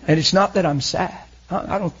 And it's not that I'm sad.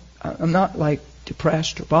 I'm not like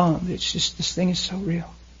depressed or bummed. It's just this thing is so real.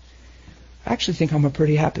 I actually think I'm a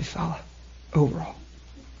pretty happy fella overall.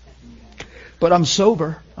 But I'm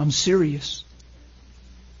sober. I'm serious.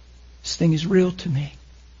 This thing is real to me.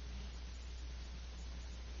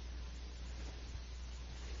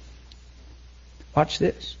 Watch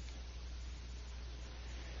this.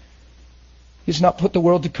 He has not put the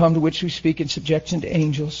world to come to which we speak in subjection to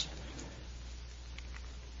angels.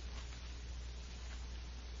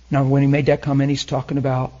 Now, when he made that comment, he's talking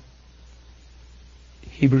about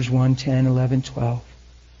Hebrews 1, 10, 11, 12.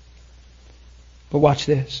 But watch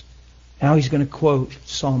this. Now he's going to quote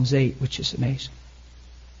Psalms 8, which is amazing.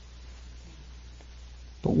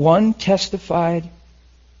 But one testified,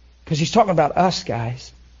 because he's talking about us,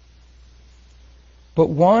 guys. But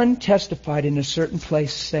one testified in a certain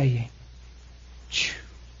place saying,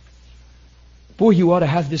 boy, you ought to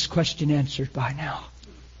have this question answered by now.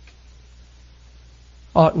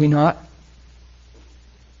 Ought we not?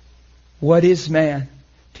 What is man?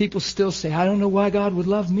 People still say, I don't know why God would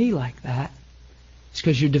love me like that. It's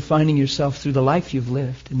because you're defining yourself through the life you've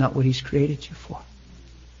lived and not what He's created you for.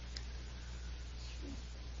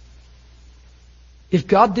 If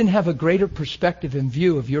God didn't have a greater perspective and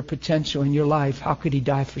view of your potential in your life, how could He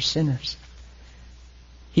die for sinners?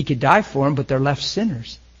 He could die for them, but they're left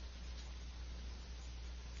sinners.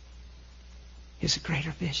 He has a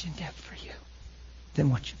greater vision depth for you than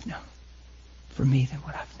what you've known. For me than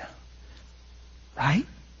what I've known. Right?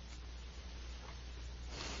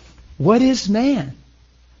 What is man?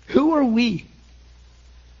 Who are we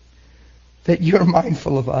that you're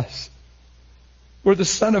mindful of us? We're the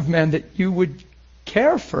Son of Man that you would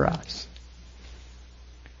care for us.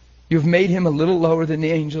 You've made Him a little lower than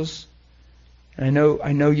the angels. And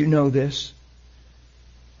I know you know this.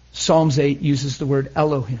 Psalms 8 uses the word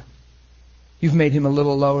Elohim. You've made Him a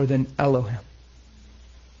little lower than Elohim.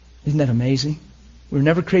 Isn't that amazing? We were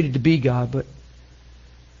never created to be God, but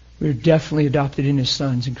we were definitely adopted in His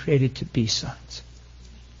sons and created to be sons.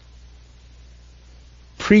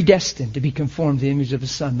 Predestined to be conformed to the image of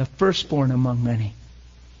His Son, the firstborn among many.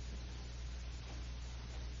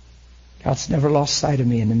 God's never lost sight of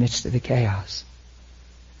me in the midst of the chaos.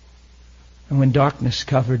 And when darkness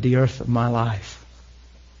covered the earth of my life,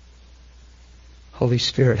 Holy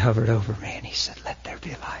Spirit hovered over me and He said, let there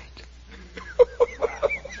be light.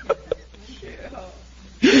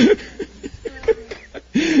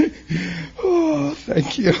 Oh,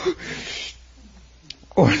 thank you.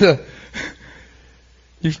 Or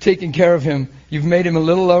you've taken care of him. You've made him a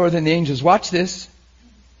little lower than the angels. Watch this.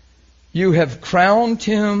 You have crowned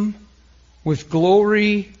him with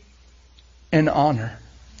glory and honor.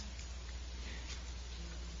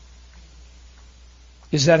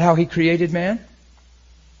 Is that how He created man?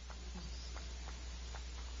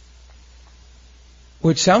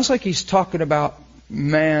 Well, it sounds like He's talking about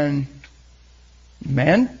man.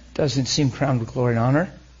 Man doesn't seem crowned with glory and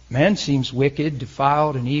honor. Man seems wicked,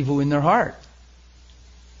 defiled, and evil in their heart.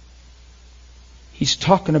 He's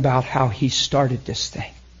talking about how He started this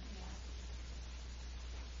thing.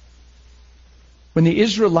 When the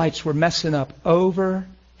Israelites were messing up over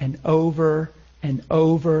and over and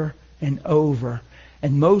over and over,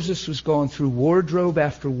 and Moses was going through wardrobe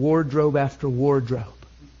after wardrobe after wardrobe,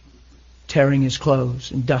 tearing his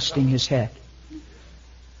clothes and dusting his head.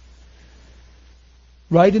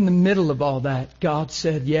 Right in the middle of all that, God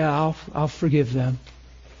said, yeah, I'll forgive them.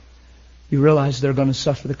 You realize they're going to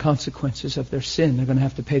suffer the consequences of their sin. They're going to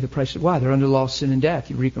have to pay the price. Why? They're under the law of sin and death.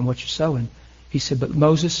 You're reaping what you're sowing. He said, but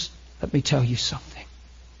Moses, let me tell you something.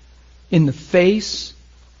 In the face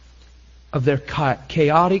of their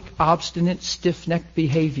chaotic, obstinate, stiff-necked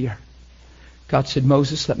behavior, God said,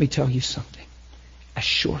 Moses, let me tell you something. As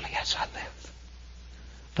surely as I live,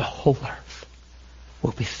 the whole earth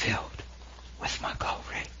will be filled with my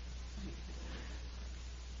glory.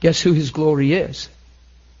 Guess who His glory is?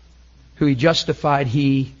 Who He justified,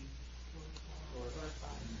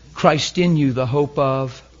 Christ in you, the hope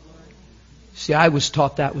of. See, I was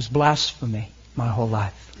taught that was blasphemy my whole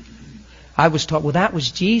life. I was taught, well, that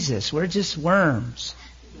was Jesus. We're just worms.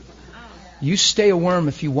 You stay a worm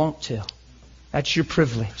if you want to. That's your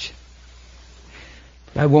privilege.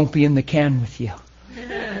 But I won't be in the can with you.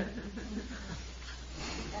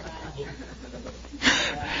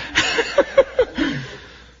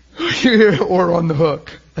 Or on the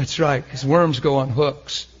hook. That's right, because worms go on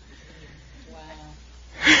hooks.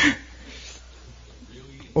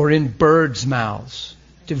 Or in birds' mouths,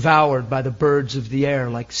 devoured by the birds of the air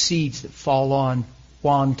like seeds that fall on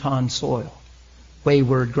wanton soil,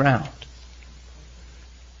 wayward ground.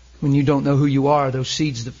 When you don't know who you are, those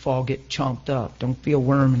seeds that fall get chomped up. Don't be a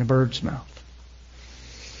worm in a bird's mouth.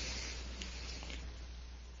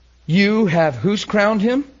 You have, who's crowned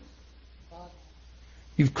Him?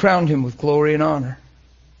 You've crowned Him with glory and honor.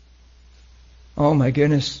 Oh my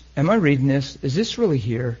goodness. Am I reading this? Is this really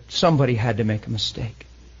here? Somebody had to make a mistake.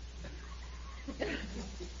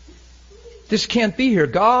 This can't be here.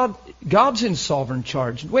 God's in sovereign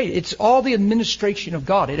charge. Wait, it's all the administration of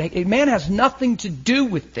God. Man has nothing to do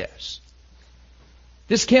with this.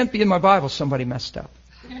 This can't be in my Bible. Somebody messed up.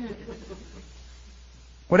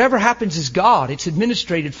 Whatever happens is God. It's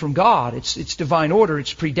administrated from God. It's divine order.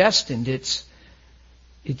 It's predestined. It's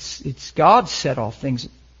God set all things.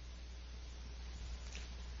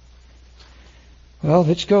 Well,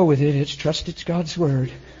 let's go with it. Let's trust it's God's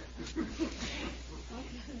Word.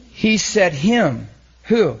 He set Him.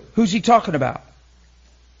 Who? Who's He talking about?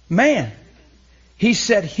 Man. He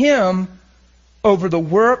set Him over the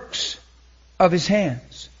works of His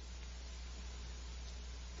hands.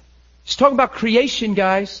 He's talking about creation,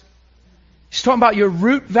 guys. He's talking about your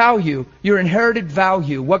root value, your inherited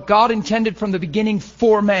value, what God intended from the beginning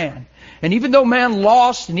for man. And even though man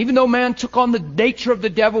lost, and even though man took on the nature of the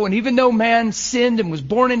devil, and even though man sinned and was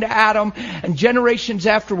born into Adam, and generations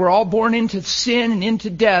after we're all born into sin and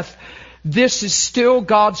into death, this is still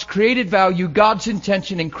God's created value, God's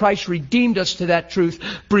intention, and Christ redeemed us to that truth,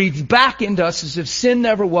 breathed back into us as if sin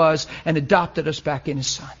never was, and adopted us back in His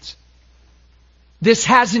sons. This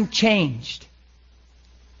hasn't changed.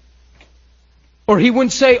 Or He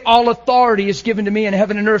wouldn't say, all authority is given to me in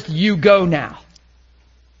heaven and earth, you go now.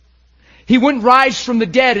 He wouldn't rise from the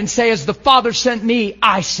dead and say, as the Father sent me,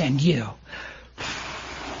 I send you.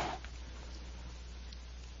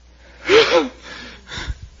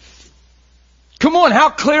 Come on,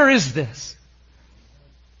 how clear is this?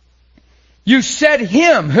 You set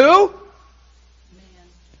Him, who?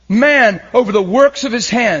 Man, over the works of His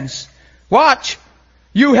hands. Watch.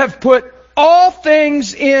 You have put all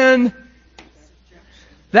things in.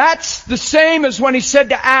 That's the same as when He said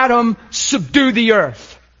to Adam, subdue the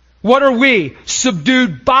earth. What are we?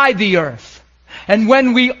 Subdued by the earth. And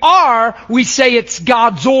when we are, we say it's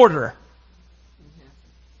God's order.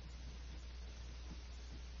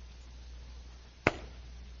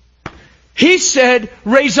 He said,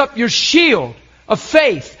 raise up your shield of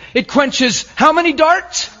faith. It quenches how many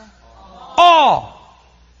darts? All.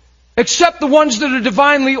 Except the ones that are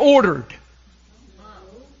divinely ordered.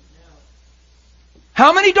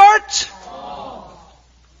 How many darts?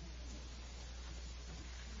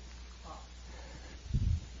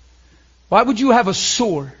 Why would you have a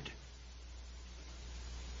sword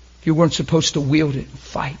if you weren't supposed to wield it and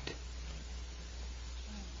fight?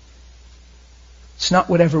 It's not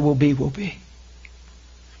whatever will be, will be.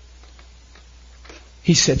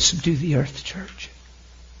 He said, subdue the earth, church.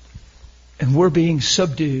 And we're being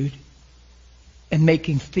subdued and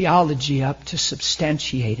making theology up to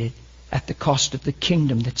substantiate it at the cost of the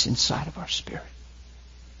kingdom that's inside of our spirit.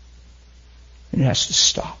 And it has to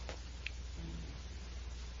stop.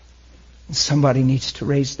 And somebody needs to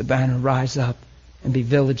raise the banner, rise up, and be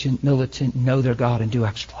vigilant, militant, know their God, and do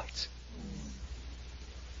exploits.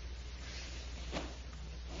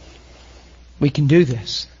 We can do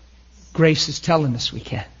this. Grace is telling us we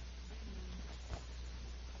can.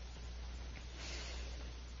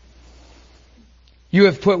 You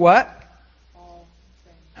have put what?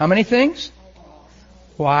 How many things?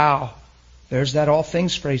 Wow. There's that all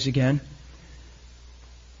things phrase again.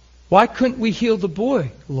 Why couldn't we heal the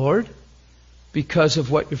boy, Lord? Because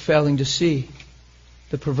of what you're failing to see.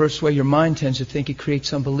 The perverse way your mind tends to think, it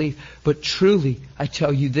creates unbelief. But truly, I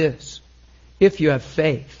tell you this. If you have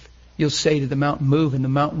faith, you'll say to the mountain, move, and the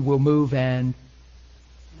mountain will move, and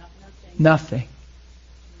nothing.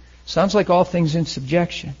 Sounds like all things in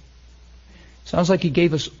subjection. Sounds like He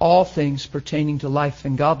gave us all things pertaining to life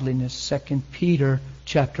and godliness. 2 Peter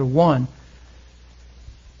chapter 1.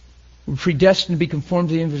 We're predestined to be conformed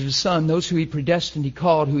to the image of His Son. Those who He predestined, He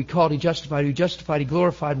called. Who He called, He justified. Who He justified, He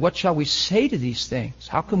glorified. What shall we say to these things?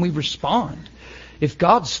 How can we respond? If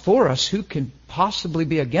God's for us, who can possibly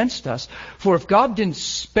be against us? For if God didn't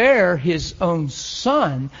spare His own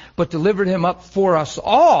Son, but delivered Him up for us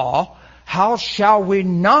all, how shall we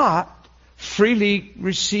not freely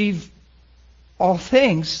receive all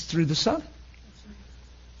things through the Son?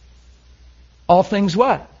 All things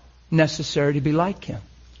what? Necessary to be like Him.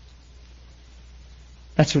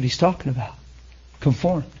 That's what He's talking about.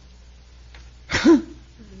 Conformed.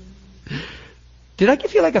 Did I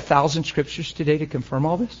give you like 1,000 scriptures today to confirm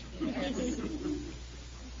all this?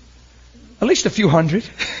 At least a few hundred.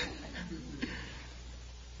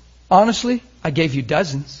 Honestly, I gave you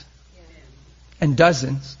dozens. And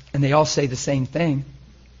dozens. And they all say the same thing.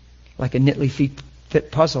 Like a neatly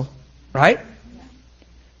fit puzzle. Right?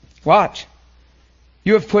 Watch.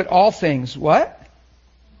 You have put all things, what?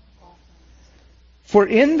 For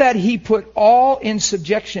in that He put all in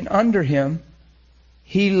subjection under Him,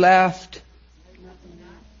 He left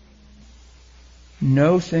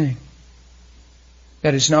no thing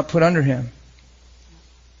that is not put under Him.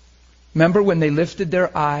 Remember when they lifted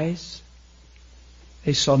their eyes,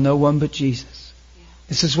 they saw no one but Jesus.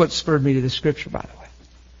 This is what spurred me to the scripture, by the way.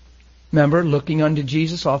 Remember, looking unto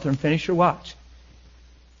Jesus, author and finisher, watch.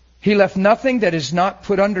 He left nothing that is not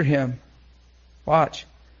put under Him. Watch.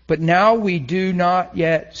 But now we do not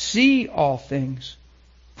yet see all things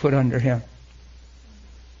put under Him.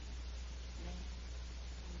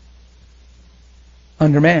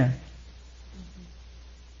 Under man.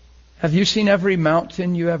 Have you seen every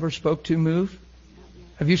mountain you ever spoke to move?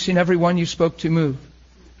 Have you seen every one you spoke to move?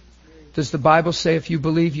 Does the Bible say if you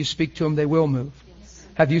believe you speak to them, they will move?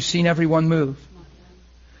 Have you seen everyone move?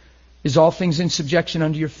 Is all things in subjection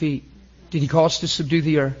under your feet? Did He call us to subdue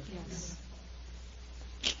the earth?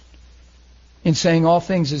 In saying all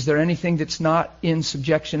things, is there anything that's not in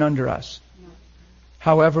subjection under us? No.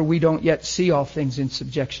 However, we don't yet see all things in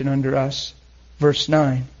subjection under us. Verse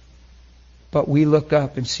 9. But we look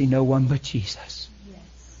up and see no one but Jesus.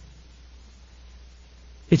 Yes.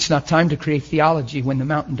 It's not time to create theology when the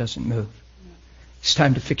mountain doesn't move. No. It's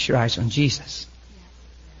time to fix your eyes on Jesus. Yeah.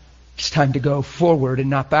 It's time to go forward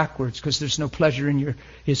and not backwards, because there's no pleasure in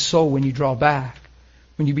His soul when you draw back.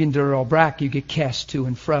 When you begin to draw back, you get cast to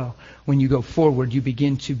and fro. When you go forward, you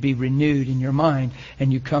begin to be renewed in your mind,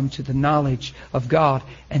 and you come to the knowledge of God,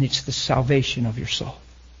 and it's the salvation of your soul.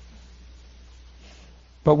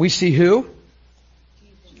 But we see who?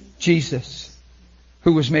 Jesus,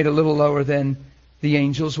 who was made a little lower than the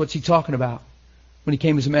angels. What's He talking about? When He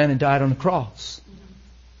came as a man and died on the cross.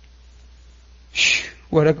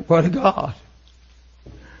 What a God.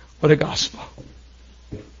 What a gospel.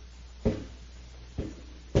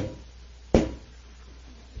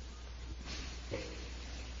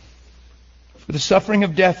 For the suffering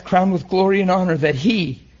of death, crowned with glory and honor, that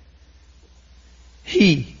He,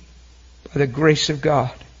 by the grace of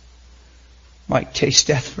God, might taste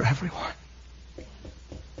death for everyone.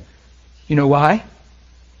 You know why?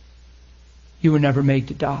 You were never made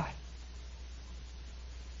to die.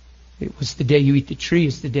 It was the day you eat the tree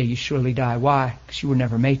is the day you surely die. Why? Because you were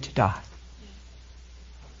never made to die.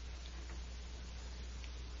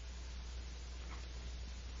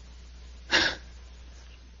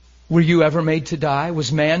 Were you ever made to die?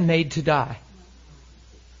 Was man made to die?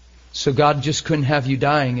 So God just couldn't have you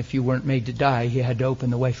dying if you weren't made to die. He had to open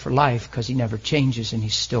the way for life, because He never changes and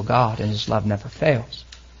He's still God and His love never fails.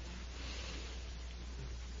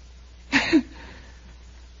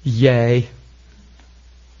 Yay.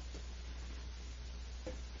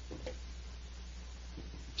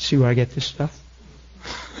 See where I get this stuff?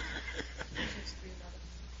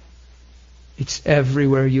 It's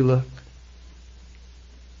everywhere you look.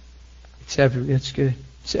 It's good.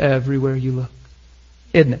 It's everywhere you look.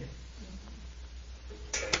 Isn't it?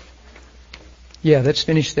 Yeah, let's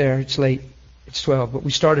finish there. It's late. It's 12, but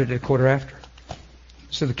we started at 15:15.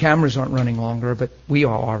 So the cameras aren't running longer, but we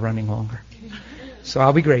all are running longer. So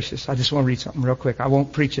I'll be gracious. I just want to read something real quick. I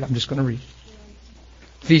won't preach it. I'm just going to read.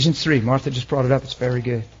 Ephesians 3. Martha just brought it up. It's very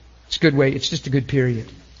good. It's a good way. It's just a good period.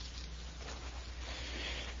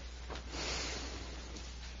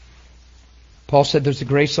 Paul said there's a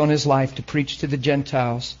grace on his life to preach to the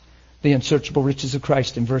Gentiles the unsearchable riches of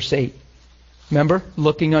Christ in verse 8. Remember,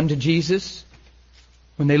 looking unto Jesus.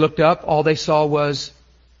 When they looked up, all they saw was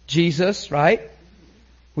Jesus, right?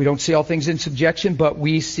 We don't see all things in subjection, but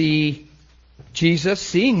we see Jesus.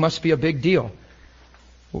 Seeing must be a big deal.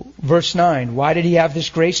 Verse 9. Why did he have this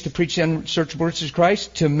grace to preach the unsearchable riches of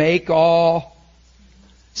Christ? To make all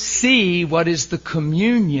see what is the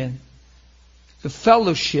communion, the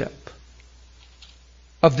fellowship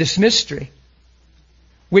of this mystery,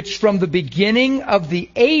 which from the beginning of the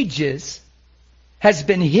ages has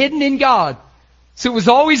been hidden in God. So it was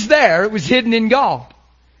always there. It was hidden in God,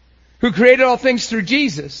 who created all things through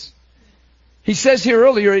Jesus. He says here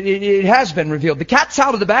earlier, it has been revealed. The cat's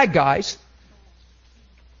out of the bag, guys.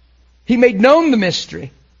 He made known the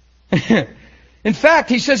mystery. In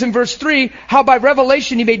fact, he says in verse 3, how by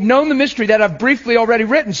revelation he made known the mystery that I've briefly already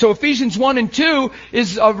written. So Ephesians 1 and 2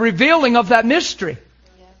 is a revealing of that mystery.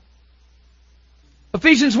 Yeah.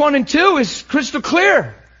 Ephesians 1 and 2 is crystal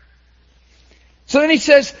clear. So then he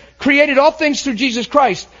says, created all things through Jesus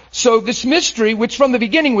Christ. So this mystery, which from the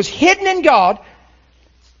beginning was hidden in God,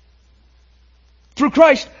 through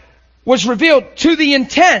Christ, was revealed to the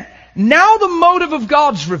intent. Now the motive of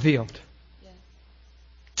God's revealed.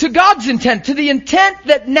 To God's intent. To the intent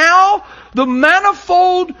that now the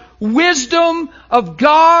manifold wisdom of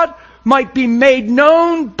God might be made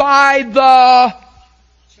known by the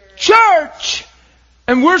church.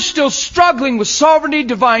 And we're still struggling with sovereignty,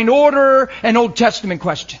 divine order, and Old Testament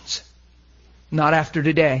questions. Not after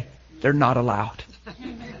today. They're not allowed.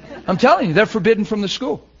 I'm telling you, they're forbidden from the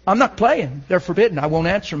school. I'm not playing. They're forbidden. I won't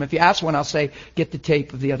answer them. If you ask one, I'll say, get the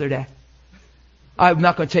tape of the other day. I'm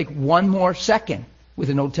not going to take one more second with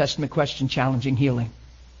an Old Testament question challenging healing.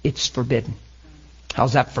 It's forbidden.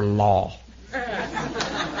 How's that for law?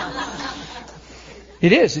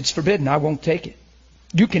 It is. It's forbidden. I won't take it.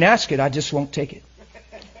 You can ask it. I just won't take it.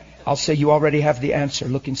 I'll say you already have the answer.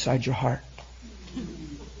 Look inside your heart.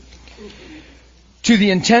 To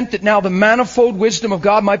the intent that now the manifold wisdom of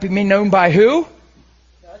God might be made known by who?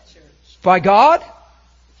 By God?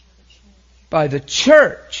 By the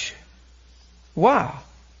church. Wow.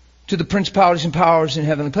 To the principalities and powers in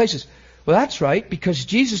heavenly places. Well, that's right, because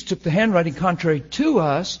Jesus took the handwriting contrary to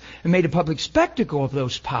us and made a public spectacle of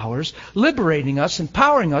those powers, liberating us,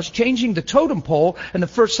 empowering us, changing the totem pole, and the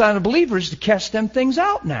first sign of believers to cast them things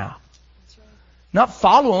out now. That's right. Not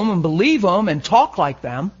follow them and believe them and talk like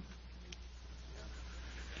them.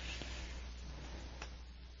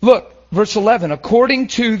 Look, verse 11. According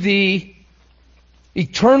to the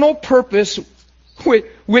eternal purpose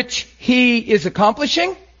which He is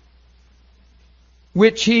accomplishing,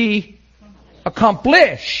 which He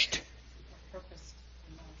accomplished.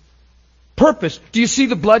 Purpose. Do you see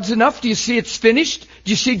the blood's enough? Do you see it's finished?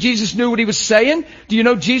 Do you see Jesus knew what He was saying? Do you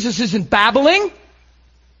know Jesus isn't babbling?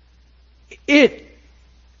 It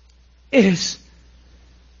is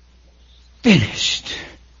finished.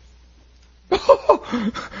 Do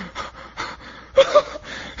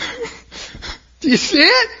you see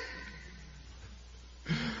it?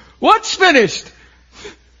 What's finished?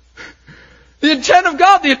 The intent of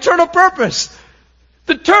God, the eternal purpose.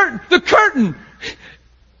 The curtain.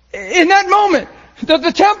 In that moment,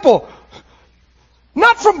 the temple.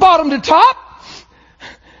 Not from bottom to top.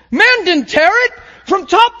 Man didn't tear it from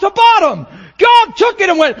top to bottom. God took it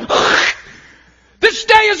and went, this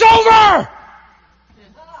day is over.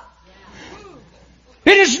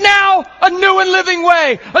 It is now a new and living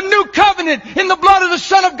way, a new covenant in the blood of the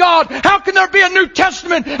Son of God. How can there be a New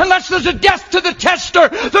Testament unless there's a death to the tester?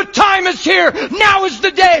 The time is here. Now is the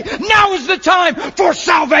day. Now is the time for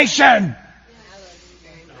salvation.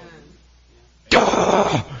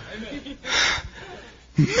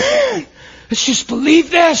 Man, let's just believe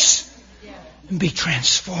this and be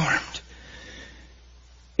transformed.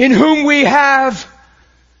 In whom we have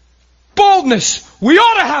boldness. We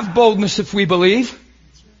ought to have boldness if we believe.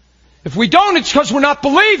 If we don't, it's because we're not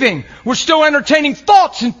believing. We're still entertaining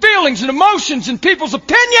thoughts and feelings and emotions and people's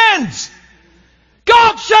opinions.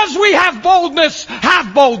 God says we have boldness.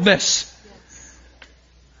 Have boldness.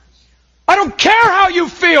 I don't care how you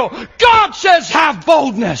feel. God says have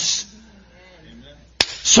boldness.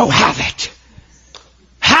 So have it.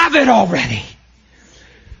 Have it already.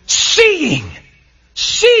 Seeing.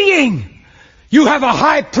 You have a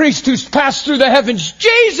high priest who's passed through the heavens.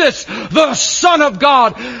 Jesus, the Son of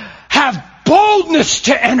God. Have boldness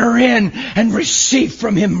to enter in and receive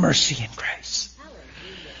from Him mercy and grace.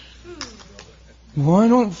 Well, I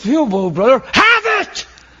don't feel bold, brother. Have it!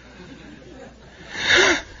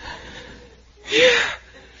 Yeah.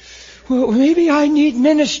 Well, maybe I need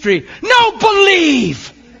ministry. No,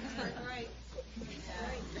 believe!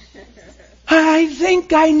 I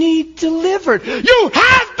think I need delivered. You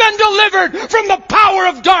have been delivered from the power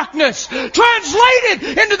of darkness,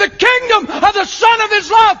 translated into the kingdom of the Son of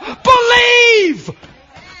His love. Believe!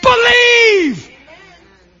 Believe!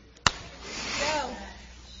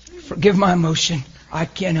 Forgive my emotion. I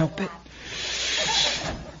can't help it.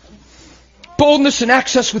 Boldness and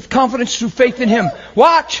access with confidence through faith in Him.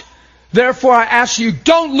 Watch! Therefore I ask you,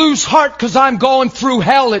 don't lose heart because I'm going through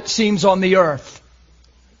hell, it seems, on the earth.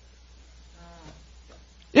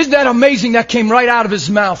 Isn't that amazing? That came right out of his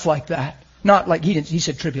mouth like that. Not like he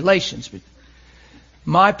said tribulations, but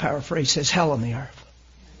my paraphrase says hell on the earth.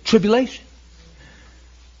 Tribulation.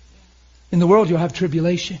 In the world you'll have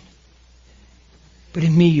tribulation. But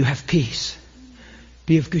in me you have peace.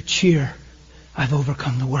 Be of good cheer. I've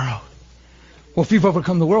overcome the world. Well, if you've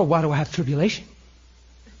overcome the world, why do I have tribulation?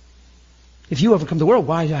 If you overcome the world,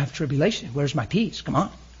 why do I have tribulation? Where's my peace? Come on.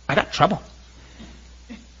 I got trouble.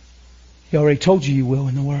 He already told you will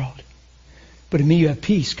in the world. But in me you have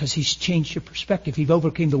peace because He's changed your perspective. You've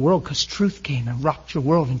overcame the world because truth came and rocked your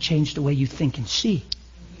world and changed the way you think and see.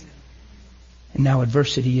 And now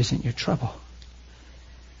adversity isn't your trouble.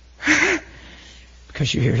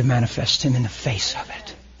 Because you're here to manifest Him in the face of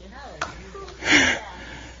it.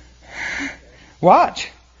 Watch.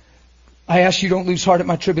 I ask you, don't lose heart at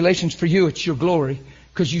my tribulations. For you, it's your glory.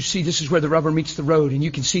 Because you see, this is where the rubber meets the road. And you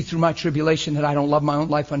can see through my tribulation that I don't love my own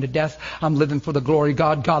life unto death. I'm living for the glory of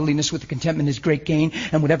God. Godliness with the contentment is great gain.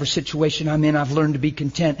 And whatever situation I'm in, I've learned to be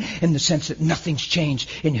content in the sense that nothing's changed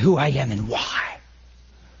in who I am and why.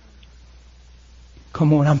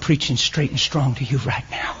 Come on, I'm preaching straight and strong to you right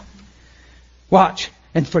now. Watch.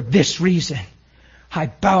 And for this reason, I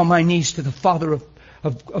bow my knees to the Father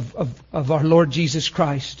of our Lord Jesus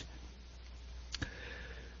Christ,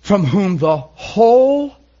 from whom the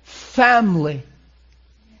whole family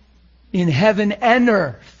in heaven and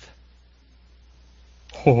earth,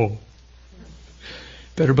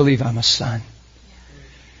 better believe I'm a son,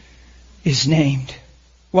 is named.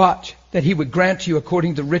 Watch, that He would grant you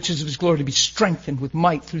according to the riches of His glory to be strengthened with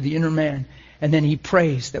might through the inner man. And then He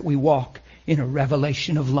prays that we walk in a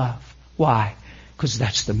revelation of love. Why? Because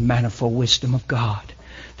that's the manifold wisdom of God.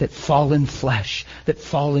 That fallen flesh, that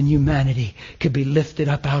fallen humanity could be lifted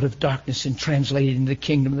up out of darkness and translated into the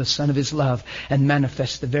kingdom of the Son of His love and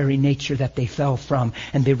manifest the very nature that they fell from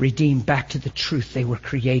and be redeemed back to the truth they were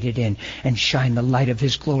created in and shine the light of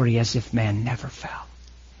His glory as if man never fell.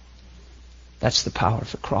 That's the power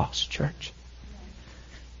of the cross, church.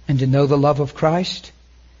 And to know the love of Christ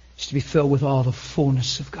is to be filled with all the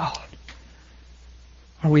fullness of God.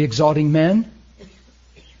 Are we exalting men?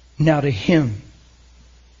 Now to Him.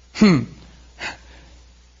 To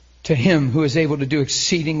Him who is able to do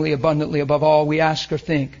exceedingly abundantly above all we ask or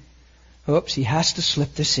think. Oops, he has to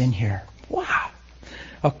slip this in here. Wow.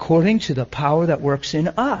 According to the power that works in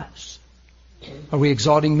us. Are we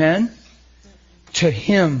exalting men? To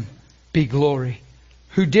Him be glory.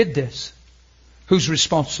 Who did this? Who's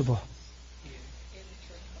responsible?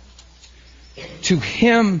 To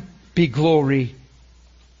Him be glory.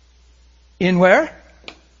 In where?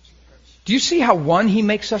 Do you see how one He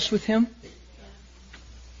makes us with Him?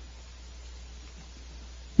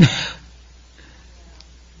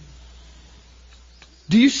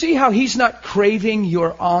 Do you see how He's not craving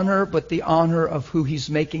your honor, but the honor of who He's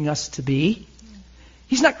making us to be?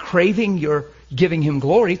 He's not craving your giving Him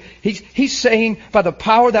glory. He's saying, by the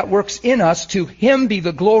power that works in us, to Him be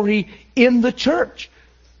the glory in the church.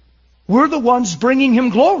 We're the ones bringing Him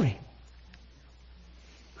glory.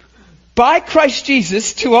 By Christ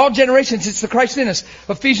Jesus to all generations. It's the Christ in us.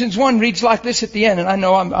 Ephesians 1 reads like this at the end. And I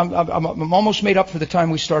know I'm almost made up for the time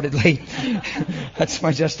we started late. That's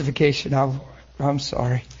my justification. I'm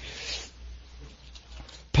sorry.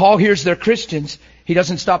 Paul hears they're Christians. He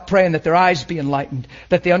doesn't stop praying that their eyes be enlightened,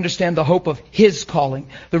 that they understand the hope of His calling,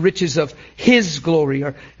 the riches of His glory,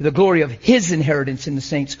 or the glory of His inheritance in the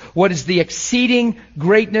saints. What is the exceeding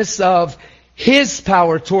greatness of His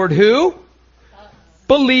power toward who?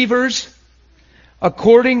 Believers,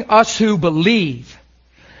 according us who believe,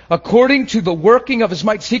 according to the working of His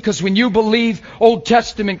might. See, because when you believe Old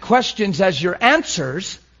Testament questions as your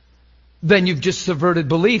answers, then you've just subverted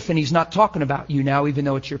belief, and He's not talking about you now, even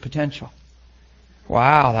though it's your potential.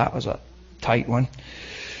 Wow, that was a tight one.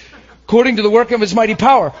 According to the work of His mighty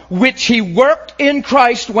power, which He worked in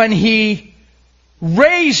Christ when He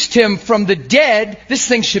raised Him from the dead. This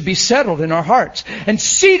thing should be settled in our hearts. And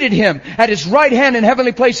seated Him at His right hand in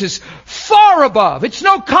heavenly places, far above. It's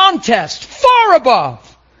no contest. Far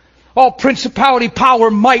above all principality,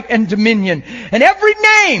 power, might, and dominion. And every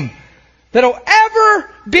name that'll ever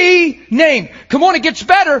be named. Come on, it gets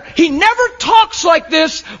better. He never talks like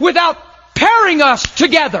this without comparing us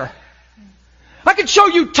together. I could show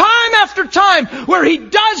you time after time where He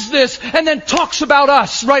does this and then talks about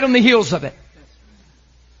us right on the heels of it.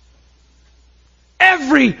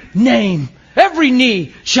 Every name, every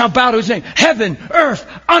knee shall bow to His name. Heaven, earth,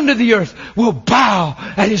 under the earth will bow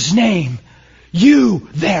at His name. You,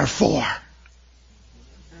 therefore.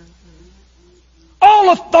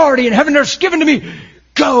 All authority in heaven and earth is given to me.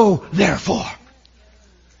 Go, therefore.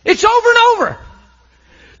 It's over and over.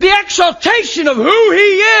 The exaltation of who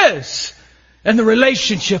He is and the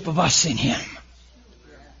relationship of us in Him.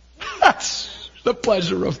 That's the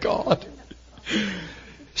pleasure of God.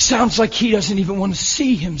 Sounds like He doesn't even want to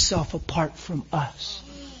see Himself apart from us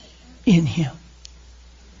in Him.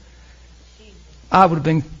 I would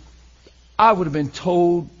have been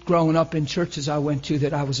told growing up in churches I went to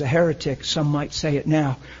that I was a heretic. Some might say it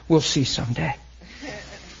now. We'll see someday.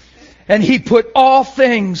 And He put all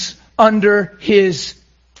things under His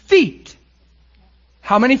feet.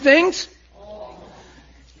 How many things?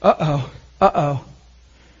 Uh-oh.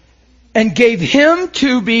 And gave Him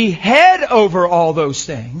to be head over all those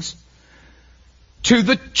things to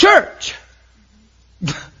the church,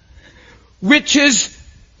 which is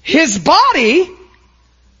His body,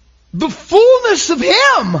 the fullness of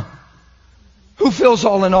Him who fills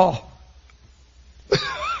all in all.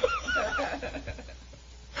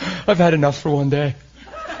 I've had enough for one day.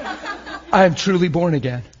 I am truly born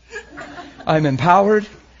again. I'm empowered,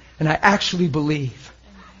 and I actually believe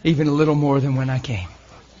even a little more than when I came.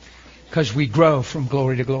 Because we grow from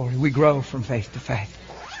glory to glory. We grow from faith to faith.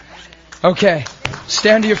 Okay,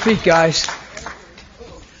 stand to your feet, guys.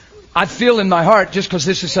 I feel in my heart, just because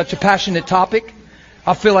this is such a passionate topic,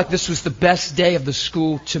 I feel like this was the best day of the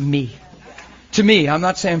school to me. To me, I'm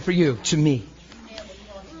not saying for you, to me.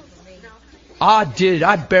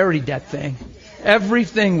 I buried that thing.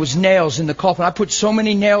 Everything was nails in the coffin. I put so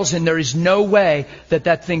many nails in, there is no way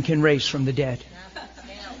that thing can raise from the dead.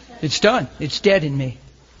 It's done. It's dead in me.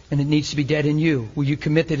 And it needs to be dead in you. Will you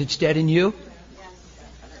commit that it's dead in you?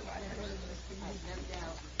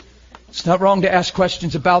 It's not wrong to ask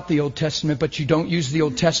questions about the Old Testament, but you don't use the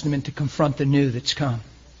Old Testament to confront the new that's come.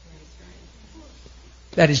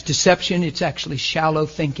 That is deception. It's actually shallow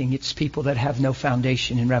thinking. It's people that have no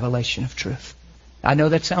foundation in revelation of truth. I know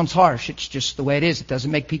that sounds harsh. It's just the way it is. It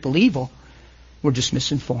doesn't make people evil. We're just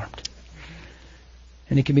misinformed.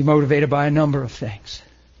 And it can be motivated by a number of things.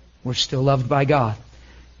 We're still loved by God.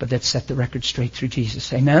 But that set the record straight through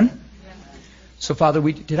Jesus. Amen? Yes. So, Father,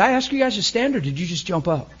 did I ask you guys to stand, or did you just jump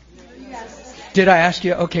up? Yes. Did I ask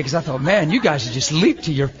you? Okay, because I thought, man, you guys just leaped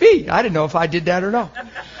to your feet. I didn't know if I did that or not.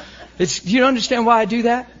 Do you understand why I do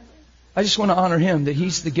that? I just want to honor Him, that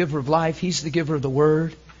He's the giver of life. He's the giver of the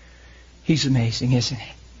Word. He's amazing, isn't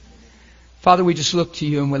He? Father, we just look to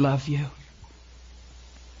You and we love You.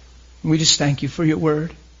 And we just thank You for Your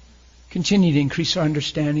Word. Continue to increase our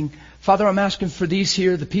understanding. Father, I'm asking for these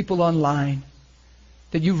here, the people online,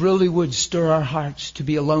 that You really would stir our hearts to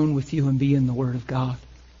be alone with You and be in the Word of God.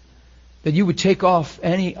 That You would take off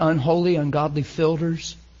any unholy, ungodly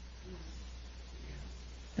filters,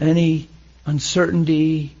 any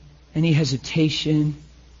uncertainty, any hesitation,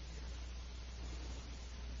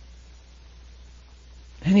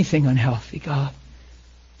 anything unhealthy, God.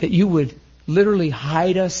 That You would literally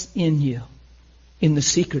hide us in You, in the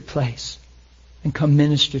secret place, and come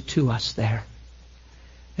minister to us there.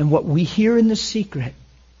 And what we hear in the secret,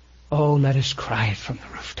 oh, let us cry it from the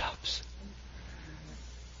rooftops.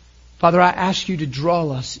 Father, I ask You to draw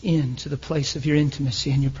us into the place of Your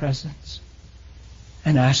intimacy and Your presence.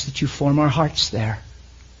 And I ask that You form our hearts there.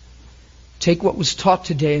 Take what was taught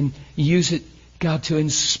today and use it, God, to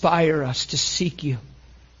inspire us to seek You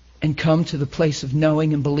and come to the place of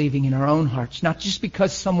knowing and believing in our own hearts. Not just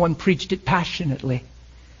because someone preached it passionately,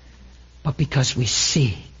 but because we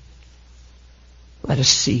see. Let us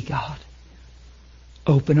see, God.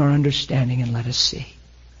 Open our understanding and let us see.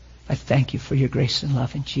 I thank You for Your grace and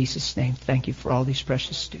love in Jesus' name. Thank You for all these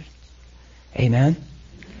precious students. Amen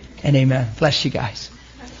and amen. Bless you guys.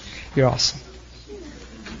 You're awesome.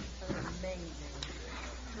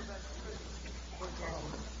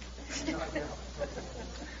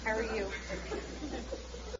 How are you?